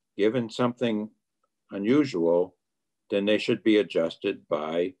 given something unusual, then they should be adjusted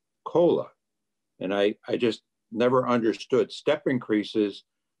by COLA. And I just never understood. Step increases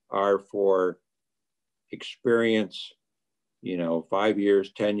are for experience, 5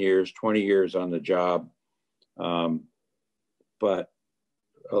 years, 10 years, 20 years on the job. But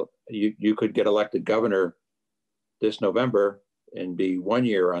you could get elected governor this November and be 1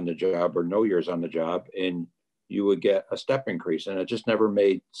 year on the job or no years on the job, and you would get a step increase. And it just never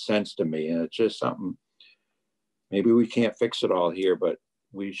made sense to me. And it's just something, maybe we can't fix it all here, but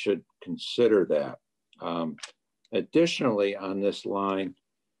we should consider that. Additionally, on this line,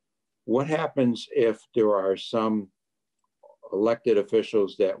 what happens if there are some elected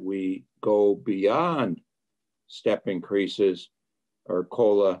officials that we go beyond step increases or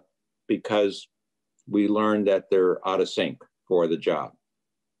COLA because we learned that they're out of sync for the job?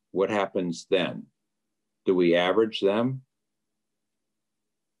 What happens then? Do we average them?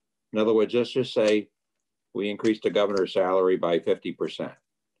 In other words, let's just say we increased the governor's salary by 50%.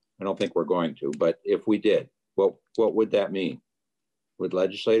 I don't think we're going to, but if we did, what would that mean? Would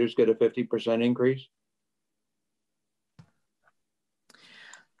legislators get a 50% increase?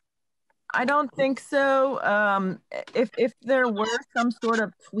 I don't think so. If there were some sort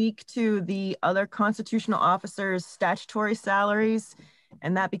of tweak to the other constitutional officers' statutory salaries,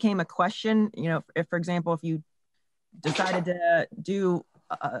 and that became a question, you know, if, for example, if you decided to do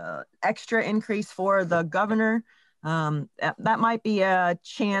extra increase for the governor, that might be a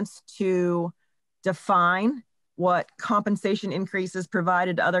chance to define what compensation increases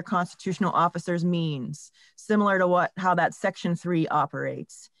provided to other constitutional officers means, similar to how that Section 3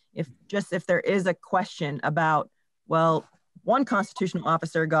 operates. If there is a question about, well, one constitutional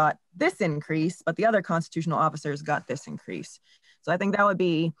officer got this increase, but the other constitutional officers got this increase. So I think that would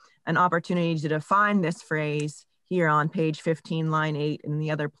be an opportunity to define this phrase here on page 15, line 8, and the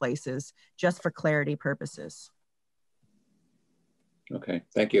other places, just for clarity purposes. Okay,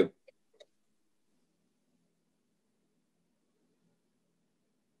 thank you.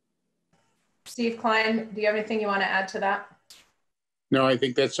 Steve Klein, do you have anything you want to add to that? No, I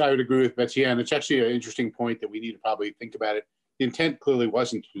think I would agree with Betsy Ann. It's actually an interesting point that we need to probably think about it. The intent clearly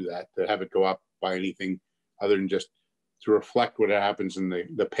wasn't to do that, to have it go up by anything other than just to reflect what happens in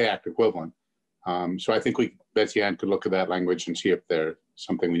the Pay Act equivalent. So I think Betsy Ann could look at that language and see if there's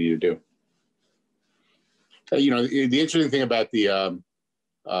something we need to do. You know, the interesting thing about the,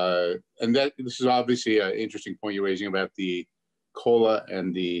 and that this is obviously an interesting point you're raising about the COLA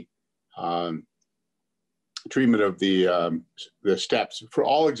and the treatment of the steps. For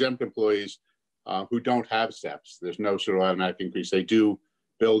all exempt employees who don't have steps, there's no sort of automatic increase. They do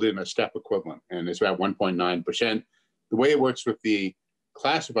build in a step equivalent, and it's about 1.9%. The way it works with the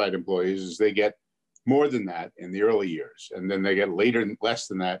classified employees is they get more than that in the early years, and then they get less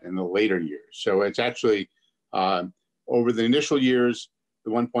than that in the later years. So it's actually over the initial years,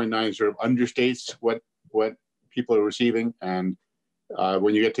 the 1.9 sort of understates what people are receiving, and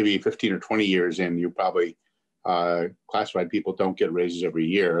when you get to be 15 or 20 years in, you probably classified people don't get raises every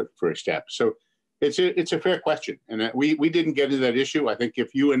year for a step. So it's a fair question, and we didn't get into that issue. I think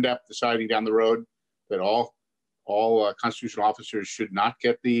if you end up deciding down the road that all constitutional officers should not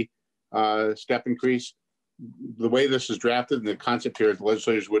get the step increase, the way this is drafted and the concept here is the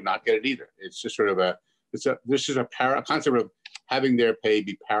legislators would not get it either. It's just sort of a concept of having their pay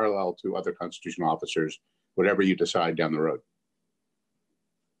be parallel to other constitutional officers, whatever you decide down the road.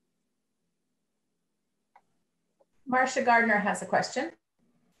 Marcia Gardner has a question.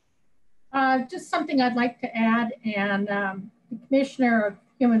 Just something I'd like to add, and the Commissioner of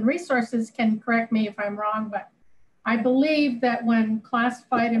Human Resources can correct me if I'm wrong, but I believe that when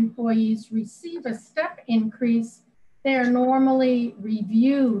classified employees receive a step increase, they are normally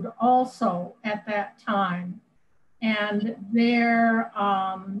reviewed also at that time. And their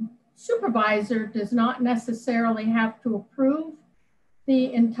supervisor does not necessarily have to approve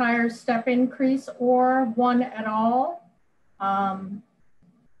the entire step increase or one at all.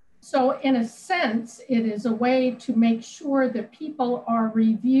 So in a sense, it is a way to make sure that people are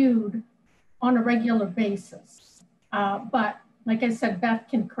reviewed on a regular basis. But like I said, Beth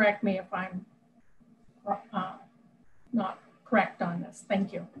can correct me if I'm not correct on this.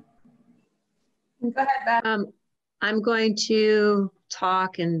 Thank you. Go ahead, Beth. I'm going to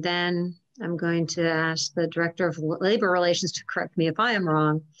talk, and then I'm going to ask the Director of Labor Relations to correct me if I am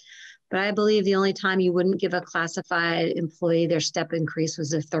wrong. But I believe the only time you wouldn't give a classified employee their step increase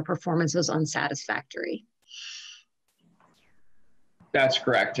was if their performance was unsatisfactory. That's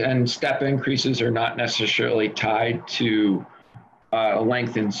correct. And step increases are not necessarily tied to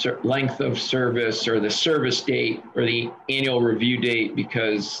length of service or the service date or the annual review date,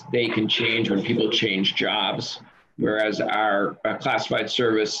 because they can change when people change jobs, whereas our classified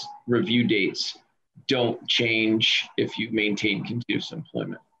service review dates don't change if you maintain continuous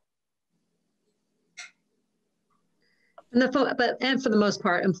employment. And for the most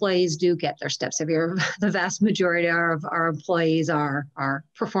part, employees do get their steps. The vast majority of our employees are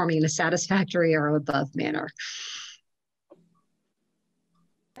performing in a satisfactory or above manner.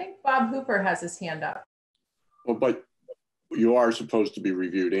 I think Bob Hooper has his hand up. Well, but you are supposed to be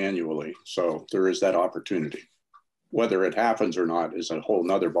reviewed annually, so there is that opportunity. Whether it happens or not is a whole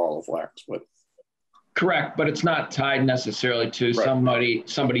nother ball of wax. But Correct, but it's not tied necessarily to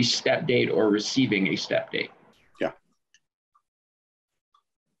somebody's step date or receiving a step date. Yeah.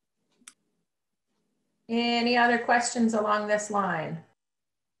 Any other questions along this line?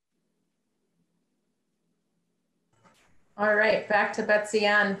 All right, back to Betsy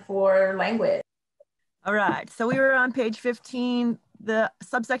Ann for language. All right, so we were on page 15. The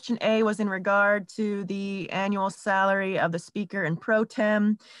subsection A was in regard to the annual salary of the speaker and pro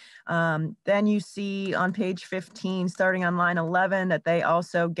tem. Then you see on page 15, starting on line 11, that they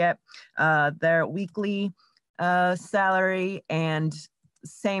also get their weekly salary, and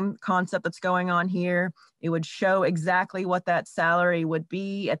same concept that's going on here. It would show exactly what that salary would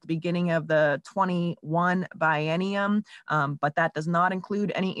be at the beginning of the 21 biennium, but that does not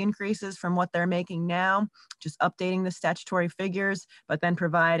include any increases from what they're making now, just updating the statutory figures, but then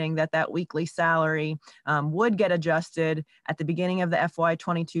providing that that weekly salary would get adjusted at the beginning of the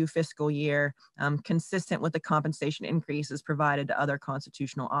FY22 fiscal year, consistent with the compensation increases provided to other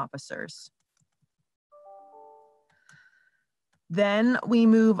constitutional officers. Then we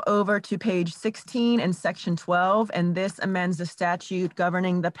move over to page 16 and section 12, and this amends the statute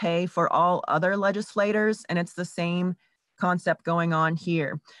governing the pay for all other legislators, and it's the same concept going on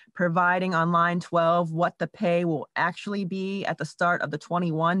here, providing on line 12 what the pay will actually be at the start of the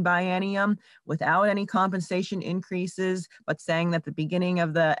 21 biennium without any compensation increases, but saying that the beginning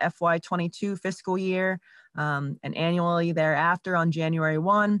of the FY22 fiscal year and annually thereafter on January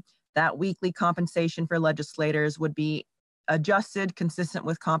 1, that weekly compensation for legislators would be adjusted consistent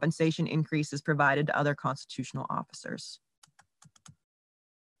with compensation increases provided to other constitutional officers.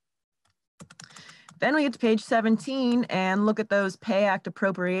 Then we get to page 17 and look at those Pay Act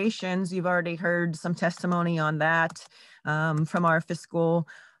appropriations. You've already heard some testimony on that from our fiscal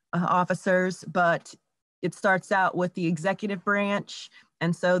officers, but it starts out with the executive branch.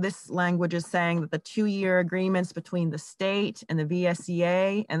 And so this language is saying that the 2-year agreements between the state and the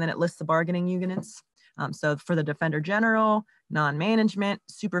VSEA, and then it lists the bargaining units. So for the Defender General, non-management,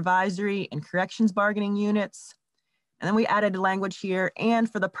 supervisory, and corrections bargaining units. And then we added language here, and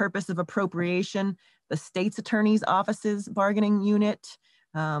for the purpose of appropriation, the state's attorney's office's bargaining unit.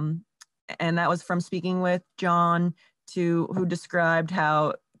 And that was from speaking with John, who described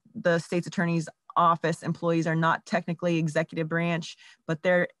how the state's attorney's office employees are not technically executive branch, but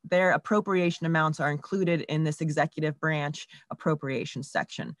their appropriation amounts are included in this executive branch appropriation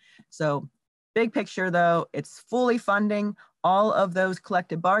section. So big picture though, it's fully funding all of those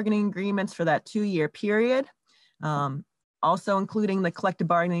collective bargaining agreements for that 2-year period. Also including the collective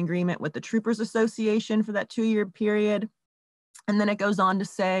bargaining agreement with the Troopers Association for that 2-year period. And then it goes on to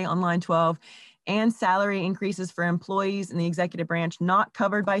say on line 12, and salary increases for employees in the executive branch not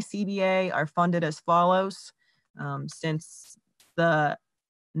covered by CBA are funded as follows, since the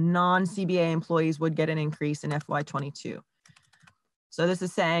non-CBA employees would get an increase in FY22. So this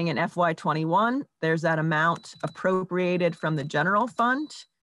is saying in FY21, there's that amount appropriated from the general fund.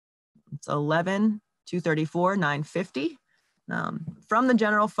 It's $11,234,950 from the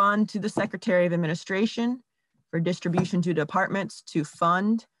general fund to the Secretary of Administration for distribution to departments to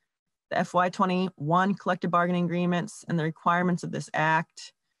fund the FY21 collective bargaining agreements and the requirements of this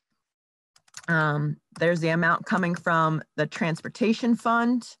act. There's the amount coming from the transportation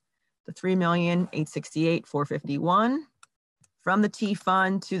fund, the $3,868,451. From the T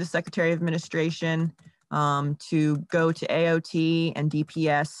fund to the Secretary of Administration to go to AOT and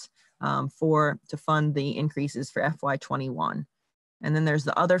DPS to fund the increases for FY21. And then there's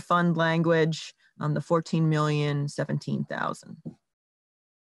the other fund language, the $14,017,000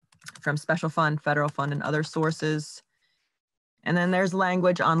 from special fund, federal fund, and other sources. And then there's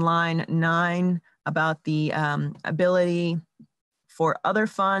language on line 9 about the ability for other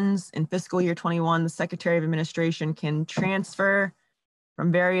funds in fiscal year 21, the Secretary of Administration can transfer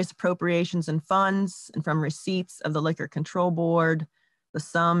from various appropriations and funds and from receipts of the Liquor Control Board, the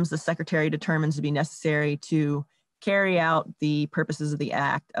sums the Secretary determines to be necessary to carry out the purposes of the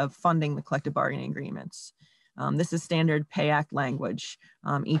act of funding the collective bargaining agreements. This is standard Pay Act language,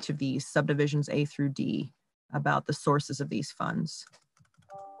 each of these subdivisions A through D about the sources of these funds.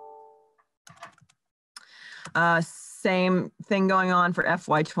 Same thing going on for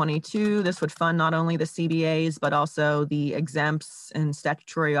FY22. This would fund not only the CBAs, but also the exempts and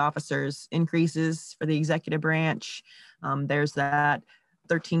statutory officers increases for the executive branch. There's that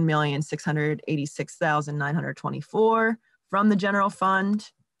 $13,686,924 from the general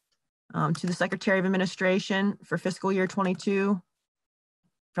fund to the Secretary of Administration for fiscal year 22.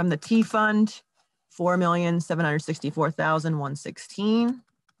 From the T fund, $4,764,116.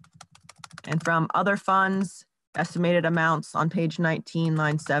 And from other funds, estimated amounts on page 19,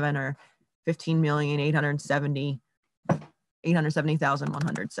 line 7 are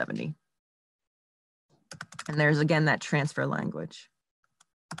 $15,870,170. And there's again that transfer language.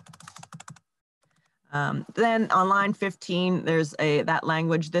 Then on line 15, there's that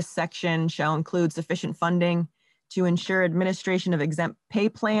language. This section shall include sufficient funding to ensure administration of exempt pay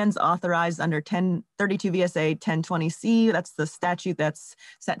plans authorized under 32 VSA 1020C. That's the statute that's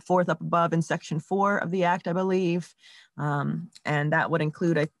set forth up above in section 4 of the act, I believe. And that would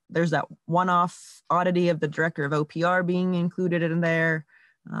include, there's that one-off oddity of the director of OPR being included in there,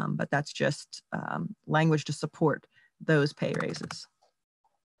 but that's just language to support those pay raises.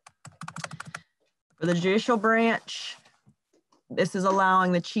 For the judicial branch, this is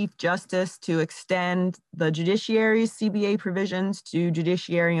allowing the Chief Justice to extend the judiciary's CBA provisions to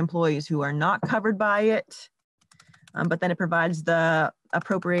judiciary employees who are not covered by it, but then it provides the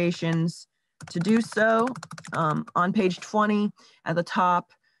appropriations to do so. On page 20 at the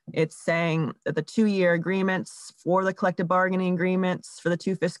top, it's saying that the 2-year agreements for the collective bargaining agreements for the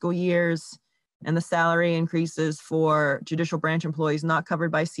 2 fiscal years and the salary increases for judicial branch employees not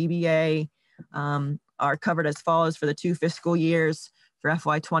covered by CBA are covered as follows for the 2 fiscal years. For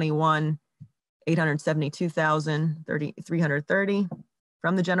FY21, $872,330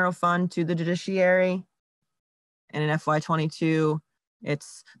 from the general fund to the judiciary. And in FY22,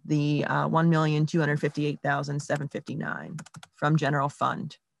 it's the $1,258,759 from general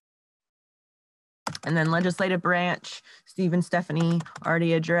fund. And then legislative branch, Steve and Stephanie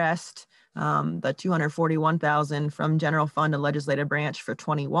already addressed the $241,000 from general fund to legislative branch for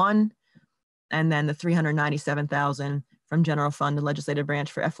 21. And then the $397,000 from general fund to legislative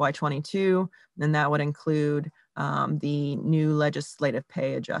branch for FY22. And that would include the new legislative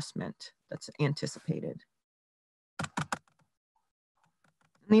pay adjustment that's anticipated. And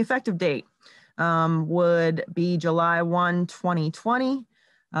the effective date would be July 1, 2020,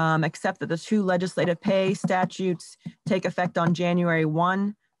 except that the 2 legislative pay statutes take effect on January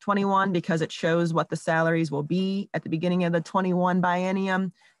 1, 21, because it shows what the salaries will be at the beginning of the 21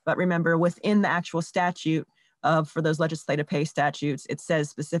 biennium. But remember, within the actual statute for those legislative pay statutes, it says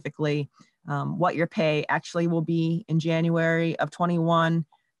specifically what your pay actually will be in January of 21.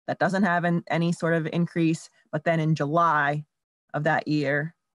 That doesn't have any sort of increase, but then in July of that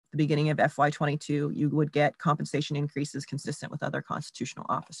year, the beginning of FY22, you would get compensation increases consistent with other constitutional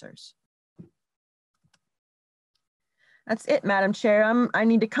officers. That's it, Madam Chair. I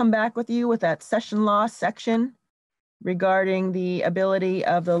need to come back with you with that session law section regarding the ability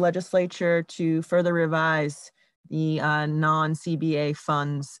of the legislature to further revise the non-CBA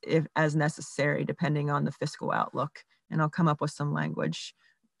funds as necessary, depending on the fiscal outlook. And I'll come up with some language,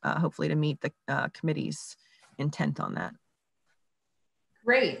 hopefully to meet the committee's intent on that.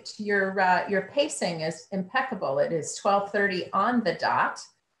 Great, your pacing is impeccable. It is 12:30 on the dot.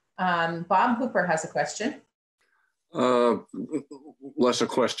 Bob Hooper has a question. Less a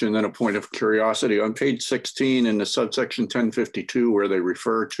question than a point of curiosity. On page 16 in the subsection 1052, where they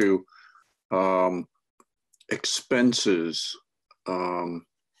refer to expenses,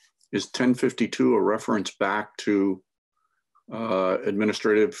 is 1052 a reference back to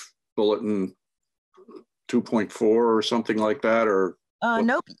Administrative Bulletin 2.4 or something like that? Or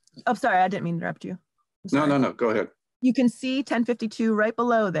nope. Oh, sorry, I didn't mean to interrupt you. No, go ahead. You can see 1052 right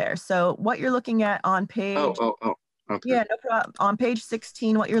below there. So what you're looking at on page... Oh, okay. Yeah, no problem. On page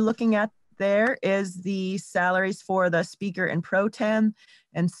 16, what you're looking at there is the salaries for the speaker and pro tem.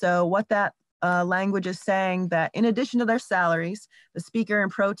 And so what that language is saying that in addition to their salaries, the speaker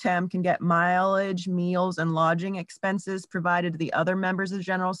and pro tem can get mileage, meals, and lodging expenses provided to the other members of the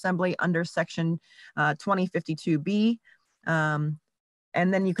General Assembly under section 2052B. And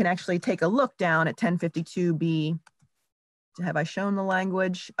then you can actually take a look down at 1052B. Have I shown the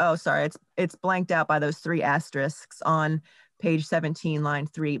language? Oh, sorry, it's blanked out by those 3 asterisks on page 17, line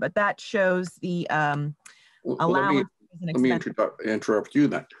 3, but that shows the allowance. Let me interrupt you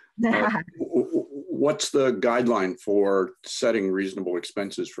then. What's the guideline for setting reasonable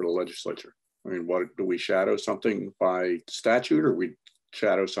expenses for the legislature? I mean, what do we shadow something by statute, or we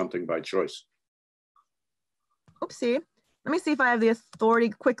shadow something by choice? Oopsie. Let me see if I have the authority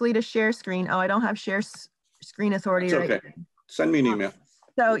quickly to share screen. Oh, I don't have share screen authority. That's okay. Right. Send me an email.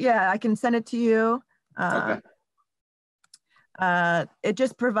 So yeah, I can send it to you. Okay. It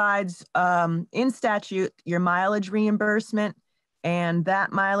just provides in statute your mileage reimbursement, and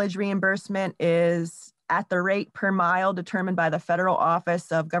that mileage reimbursement is at the rate per mile determined by the Federal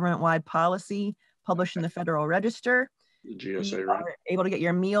Office of Government-Wide Policy, published in the Federal Register. The GSA, you right? Are able to get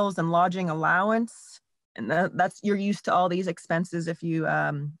your meals and lodging allowance, and that's you're used to all these expenses if you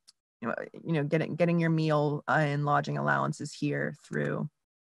getting your meal and lodging allowances here through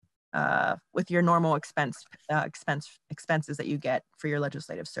with your normal expenses that you get for your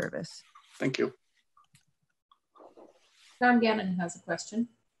legislative service. Thank you. John Gannon has a question.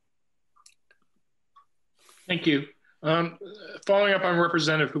 Thank you. Following up on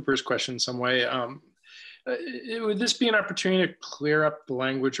Representative Hooper's question in some way, would this be an opportunity to clear up the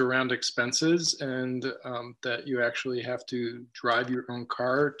language around expenses and that you actually have to drive your own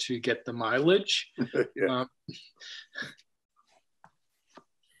car to get the mileage? Yeah.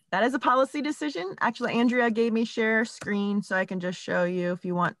 That is a policy decision. Actually, Andrea gave me share screen, so I can just show you if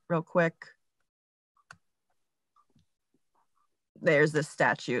you want real quick. There's this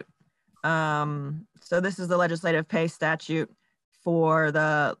statute. So this is the legislative pay statute for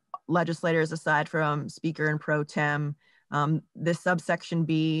the legislators aside from Speaker and Pro Tem. This subsection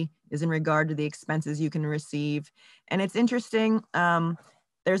B is in regard to the expenses you can receive. And it's interesting,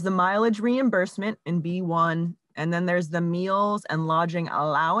 there's the mileage reimbursement in B1, and then there's the meals and lodging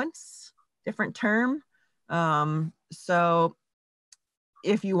allowance, different term. So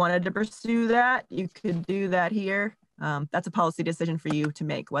if you wanted to pursue that, you could do that here. That's a policy decision for you to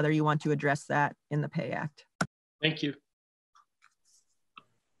make, whether you want to address that in the Pay Act. Thank you.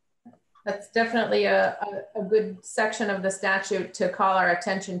 That's definitely a good section of the statute to call our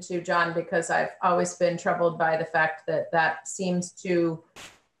attention to, John, because I've always been troubled by the fact that that seems to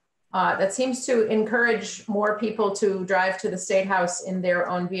encourage more people to drive to the State House in their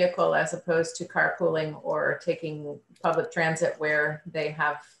own vehicle as opposed to carpooling or taking public transit where they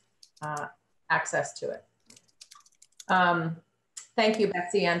have access to it. Thank you,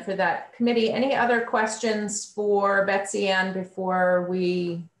 Betsy Ann, for that. Committee, any other questions for Betsy Ann before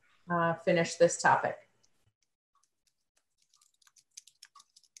we finish this topic?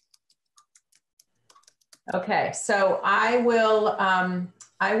 Okay, so I will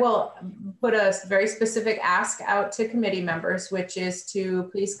put a very specific ask out to committee members, which is to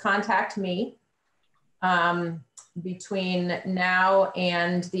please contact me between now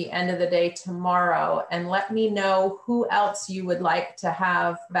and the end of the day tomorrow, and let me know who else you would like to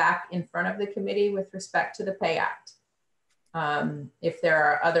have back in front of the committee with respect to the Pay Act. If there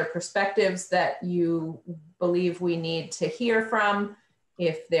are other perspectives that you believe we need to hear from,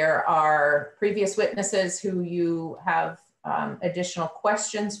 if there are previous witnesses who you have additional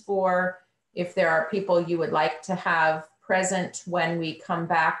questions for, if there are people you would like to have present when we come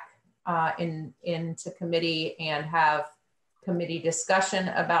back into committee and have committee discussion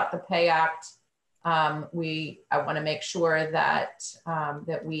about the Pay Act, I want to make sure that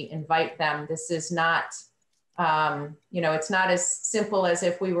that we invite them. This is not, it's not as simple as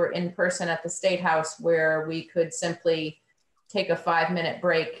if we were in person at the State House where we could simply take a 5-minute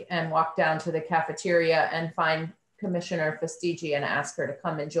break and walk down to the cafeteria and find Commissioner Fastigi and ask her to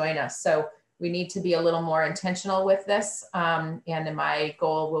come and join us. So we need to be a little more intentional with this. And my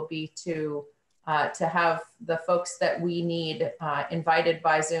goal will be to have the folks that we need invited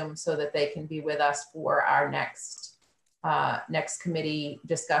by Zoom so that they can be with us for our next committee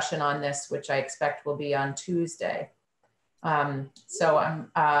discussion on this, which I expect will be on Tuesday. So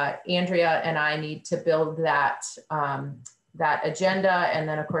Andrea and I need to build that agenda. And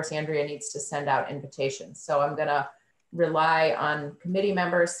then of course, Andrea needs to send out invitations. So I'm gonna rely on committee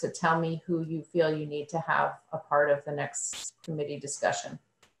members to tell me who you feel you need to have a part of the next committee discussion.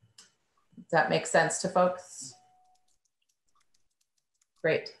 Does that make sense to folks?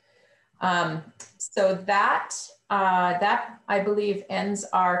 Great. So that I believe ends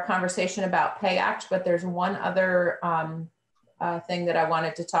our conversation about Pay Act, but there's one other thing that I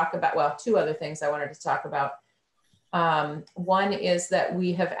wanted to talk about. Well, two other things I wanted to talk about. One is that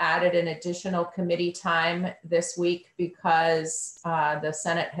we have added an additional committee time this week because the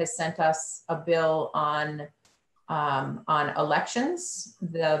Senate has sent us a bill on elections.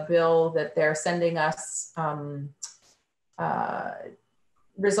 The bill that they're sending us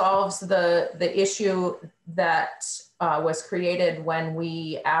resolves the issue that was created when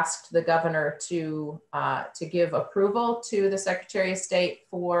we asked the governor to give approval to the Secretary of State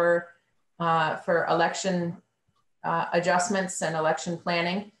for election adjustments and election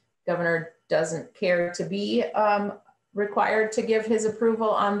planning. Governor doesn't care to be required to give his approval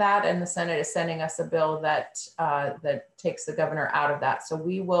on that, and the Senate is sending us a bill that that takes the governor out of that. So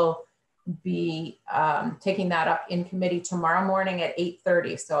we will be taking that up in committee tomorrow morning at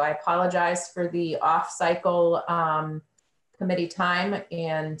 8:30. So I apologize for the off-cycle committee time,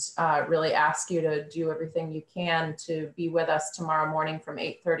 and really ask you to do everything you can to be with us tomorrow morning from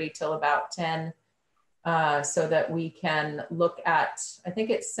 8:30 till about 10. So that we can look at, I think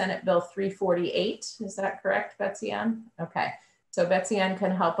it's Senate Bill 348. Is that correct, Betsy Ann? Okay. So Betsy Ann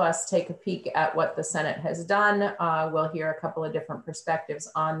can help us take a peek at what the Senate has done. We'll hear a couple of different perspectives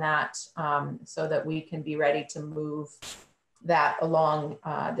on that so that we can be ready to move that along.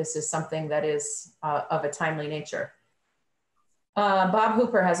 This is something that is of a timely nature. Bob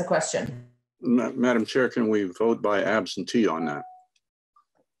Hooper has a question. Madam Chair, can we vote by absentee on that?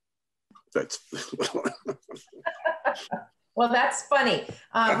 That's well, that's funny.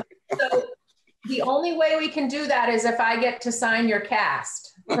 So the only way we can do that is if I get to sign your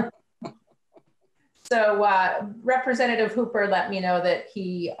cast. So Representative Hooper let me know that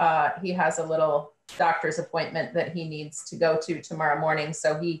he has a little doctor's appointment that he needs to go to tomorrow morning.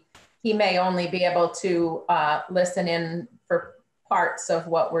 So he may only be able to listen in for parts of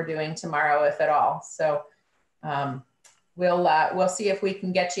what we're doing tomorrow, if at all. So we'll see if we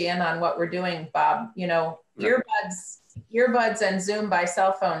can get you in on what we're doing, Bob. You know, earbuds and Zoom by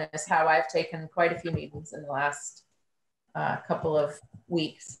cell phone is how I've taken quite a few meetings in the last couple of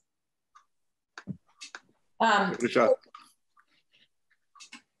weeks. The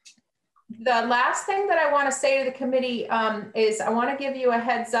last thing that I want to say to the committee is I want to give you a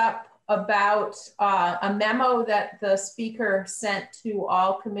heads up about a memo that the speaker sent to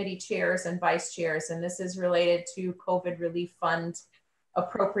all committee chairs and vice chairs, and this is related to COVID relief fund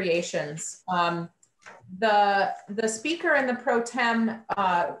appropriations. The speaker and the pro tem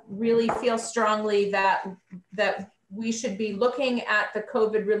really feel strongly that we should be looking at the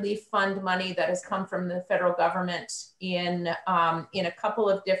COVID relief fund money that has come from the federal government in a couple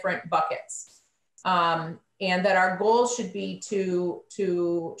of different buckets. And that our goal should be to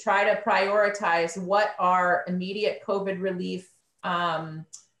try to prioritize what are immediate COVID relief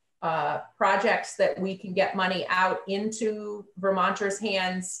projects that we can get money out into Vermonters'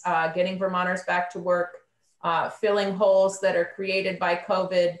 hands, getting Vermonters back to work, filling holes that are created by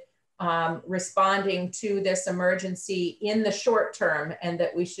COVID, responding to this emergency in the short term, and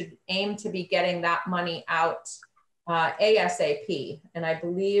that we should aim to be getting that money out ASAP. And I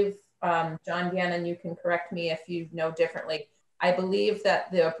believe, John Gannon, you can correct me if you know differently. I believe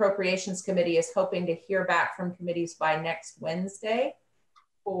that the Appropriations Committee is hoping to hear back from committees by next Wednesday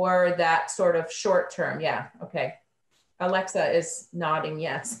for that sort of short term. Yeah, okay. Alexa is nodding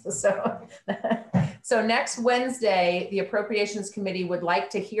yes. So next Wednesday, the Appropriations Committee would like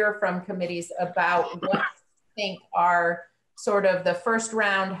to hear from committees about what they think are sort of the first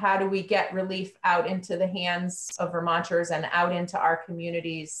round, how do we get relief out into the hands of Vermonters and out into our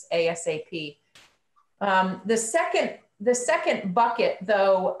communities ASAP. The second bucket,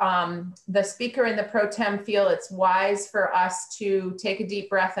 though, the speaker and the pro tem feel it's wise for us to take a deep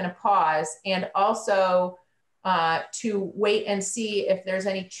breath and a pause, and also to wait and see if there's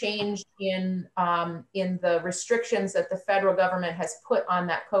any change in the restrictions that the federal government has put on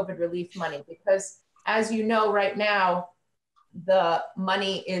that COVID relief money. Because as you know, right now, the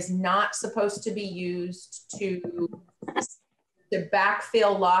money is not supposed to be used to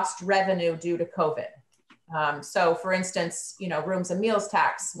backfill lost revenue due to COVID. So for instance, you know, rooms and meals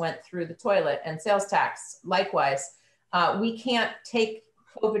tax went through the toilet, and sales tax likewise. We can't take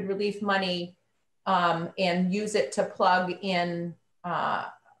COVID relief money and use it to plug in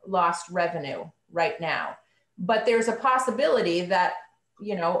lost revenue right now. But there's a possibility that,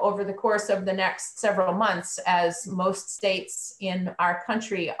 you know, over the course of the next several months, as most states in our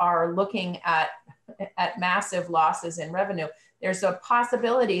country are looking at massive losses in revenue, there's a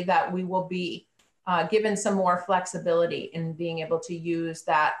possibility that we will be given some more flexibility in being able to use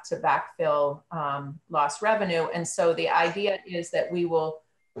that to backfill lost revenue. And so the idea is that we will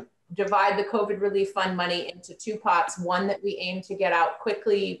divide the COVID relief fund money into two pots, one that we aim to get out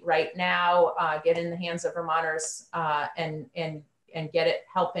quickly right now, get in the hands of Vermonters and get it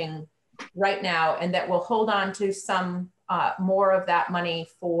helping right now, and that we'll hold on to some more of that money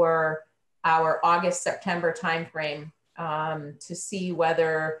for our August, September timeframe to see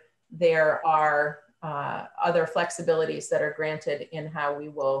whether there are other flexibilities that are granted in how we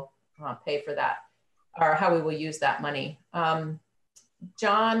will pay for that, or how we will use that money.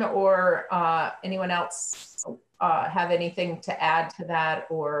 John or anyone else have anything to add to that,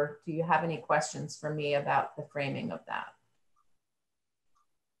 or do you have any questions for me about the framing of that?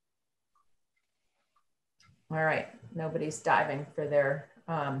 All right, nobody's diving for their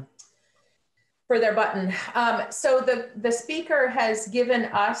button. So the speaker has given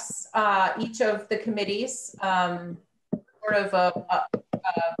us, each of the committees, sort of a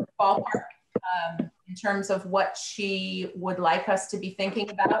ballpark in terms of what she would like us to be thinking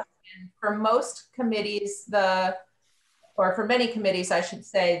about. And for most committees, or for many committees, I should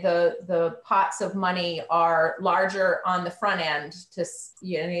say, the pots of money are larger on the front end to,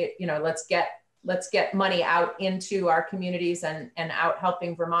 you know, let's get let's get money out into our communities and out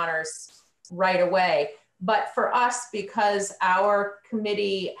helping Vermonters right away. But for us, because our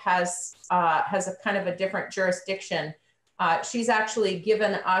committee has a kind of a different jurisdiction, she's actually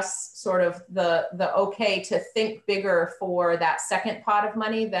given us sort of the okay to think bigger for that second pot of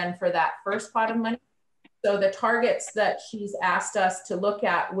money than for that first pot of money. So the targets that she's asked us to look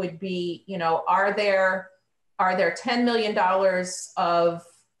at would be, you know, are there $10 million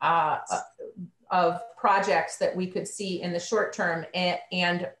of projects that we could see in the short term,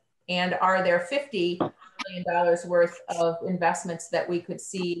 and are there $50 million worth of investments that we could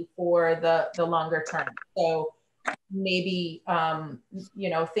see for the longer term? So maybe, you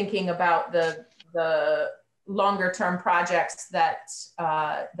know, thinking about the longer term projects that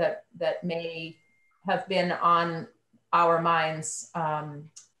may have been on our minds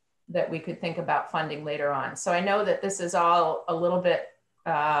that we could think about funding later on. So I know that this is all a little bit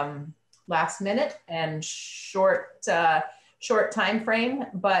last minute and short time frame,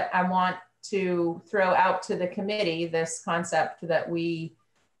 but I want to throw out to the committee this concept that we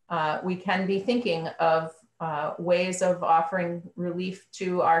can be thinking of ways of offering relief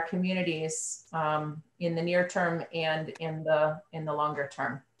to our communities in the near term and in the longer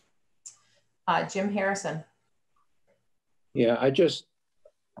term. Jim Harrison. Yeah, I just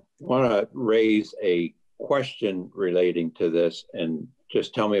want to raise a question relating to this, and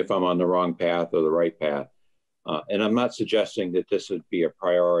just tell me if I'm on the wrong path or the right path. And I'm not suggesting that this would be a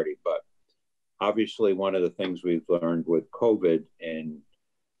priority, but obviously one of the things we've learned with COVID and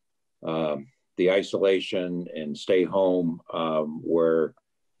the isolation and stay home were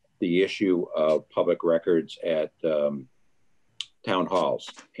the issue of public records at town halls,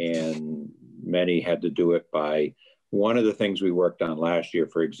 and many had to do it by, one of the things we worked on last year,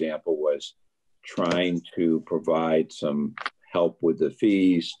 for example, was trying to provide some help with the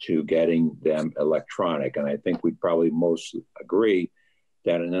fees to getting them electronic. And I think we'd probably most agree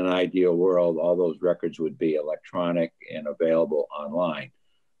that in an ideal world, all those records would be electronic and available online.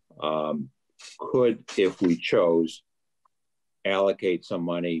 Could, if we chose, allocate some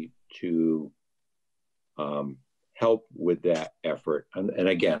money to help with that effort? And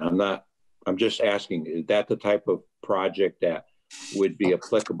again, I'm just asking, is that the type of project that would be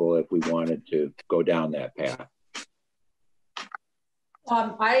applicable if we wanted to go down that path?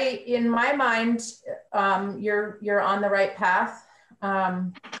 In my mind, you're on the right path. You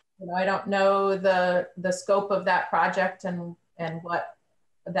know, I don't know the scope of that project and what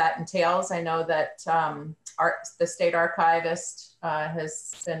that entails. I know that the state archivist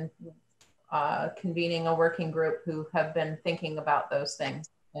has been convening a working group who have been thinking about those things,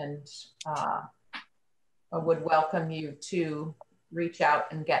 and I would welcome you to reach out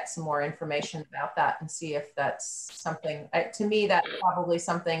and get some more information about that and see if that's something, to me, that's probably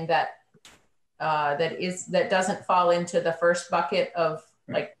something that that doesn't fall into the first bucket of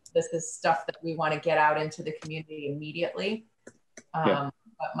like, this is stuff that we want to get out into the community immediately, but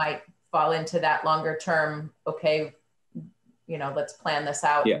might fall into that longer term, okay, you know, let's plan this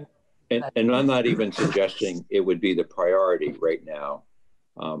out. Yeah, and I'm not even suggesting it would be the priority right now.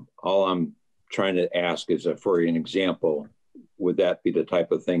 All I'm trying to ask is, for an example, would that be the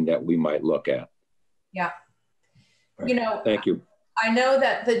type of thing that we might look at? Yeah. Right. You know, thank you. I know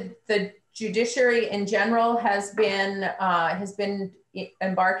that the judiciary in general has been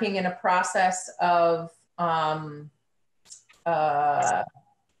embarking in a process of I'm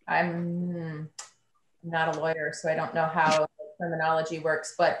not a lawyer, so I don't know how the terminology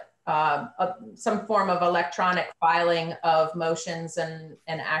works, but some form of electronic filing of motions and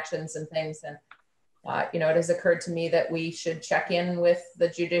actions and things. And you know, it has occurred to me that we should check in with the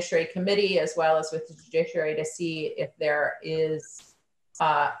Judiciary Committee as well as with the Judiciary to see if there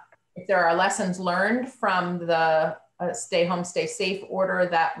are lessons learned from the Stay Home, Stay Safe order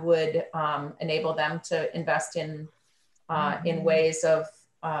that would enable them to invest in ways of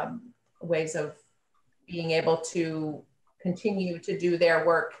being able to continue to do their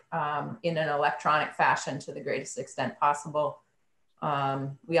work in an electronic fashion to the greatest extent possible.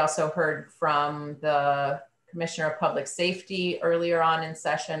 We also heard from the Commissioner of Public Safety earlier on in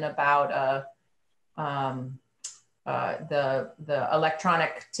session about the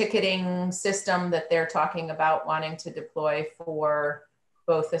electronic ticketing system that they're talking about wanting to deploy for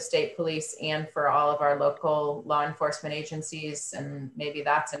both the state police and for all of our local law enforcement agencies. And maybe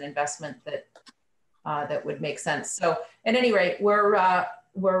that's an investment that that would make sense. So at any rate,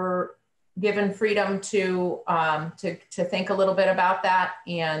 we're given freedom to think a little bit about that.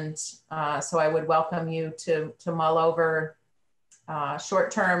 And so I would welcome you to mull over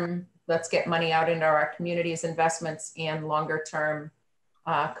short-term, let's get money out into our community's investments, and longer term,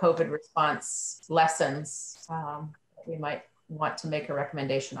 COVID response lessons we might want to make a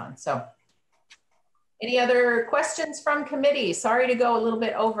recommendation on. So any other questions from committee? Sorry to go a little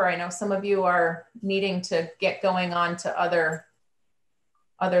bit over. I know some of you are needing to get going on to other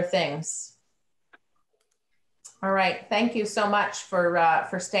things. All right, thank you so much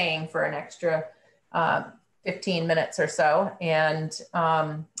for staying for an extra 15 minutes or so. And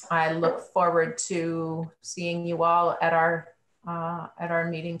I look forward to seeing you all at our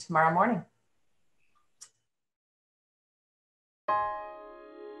meeting tomorrow morning.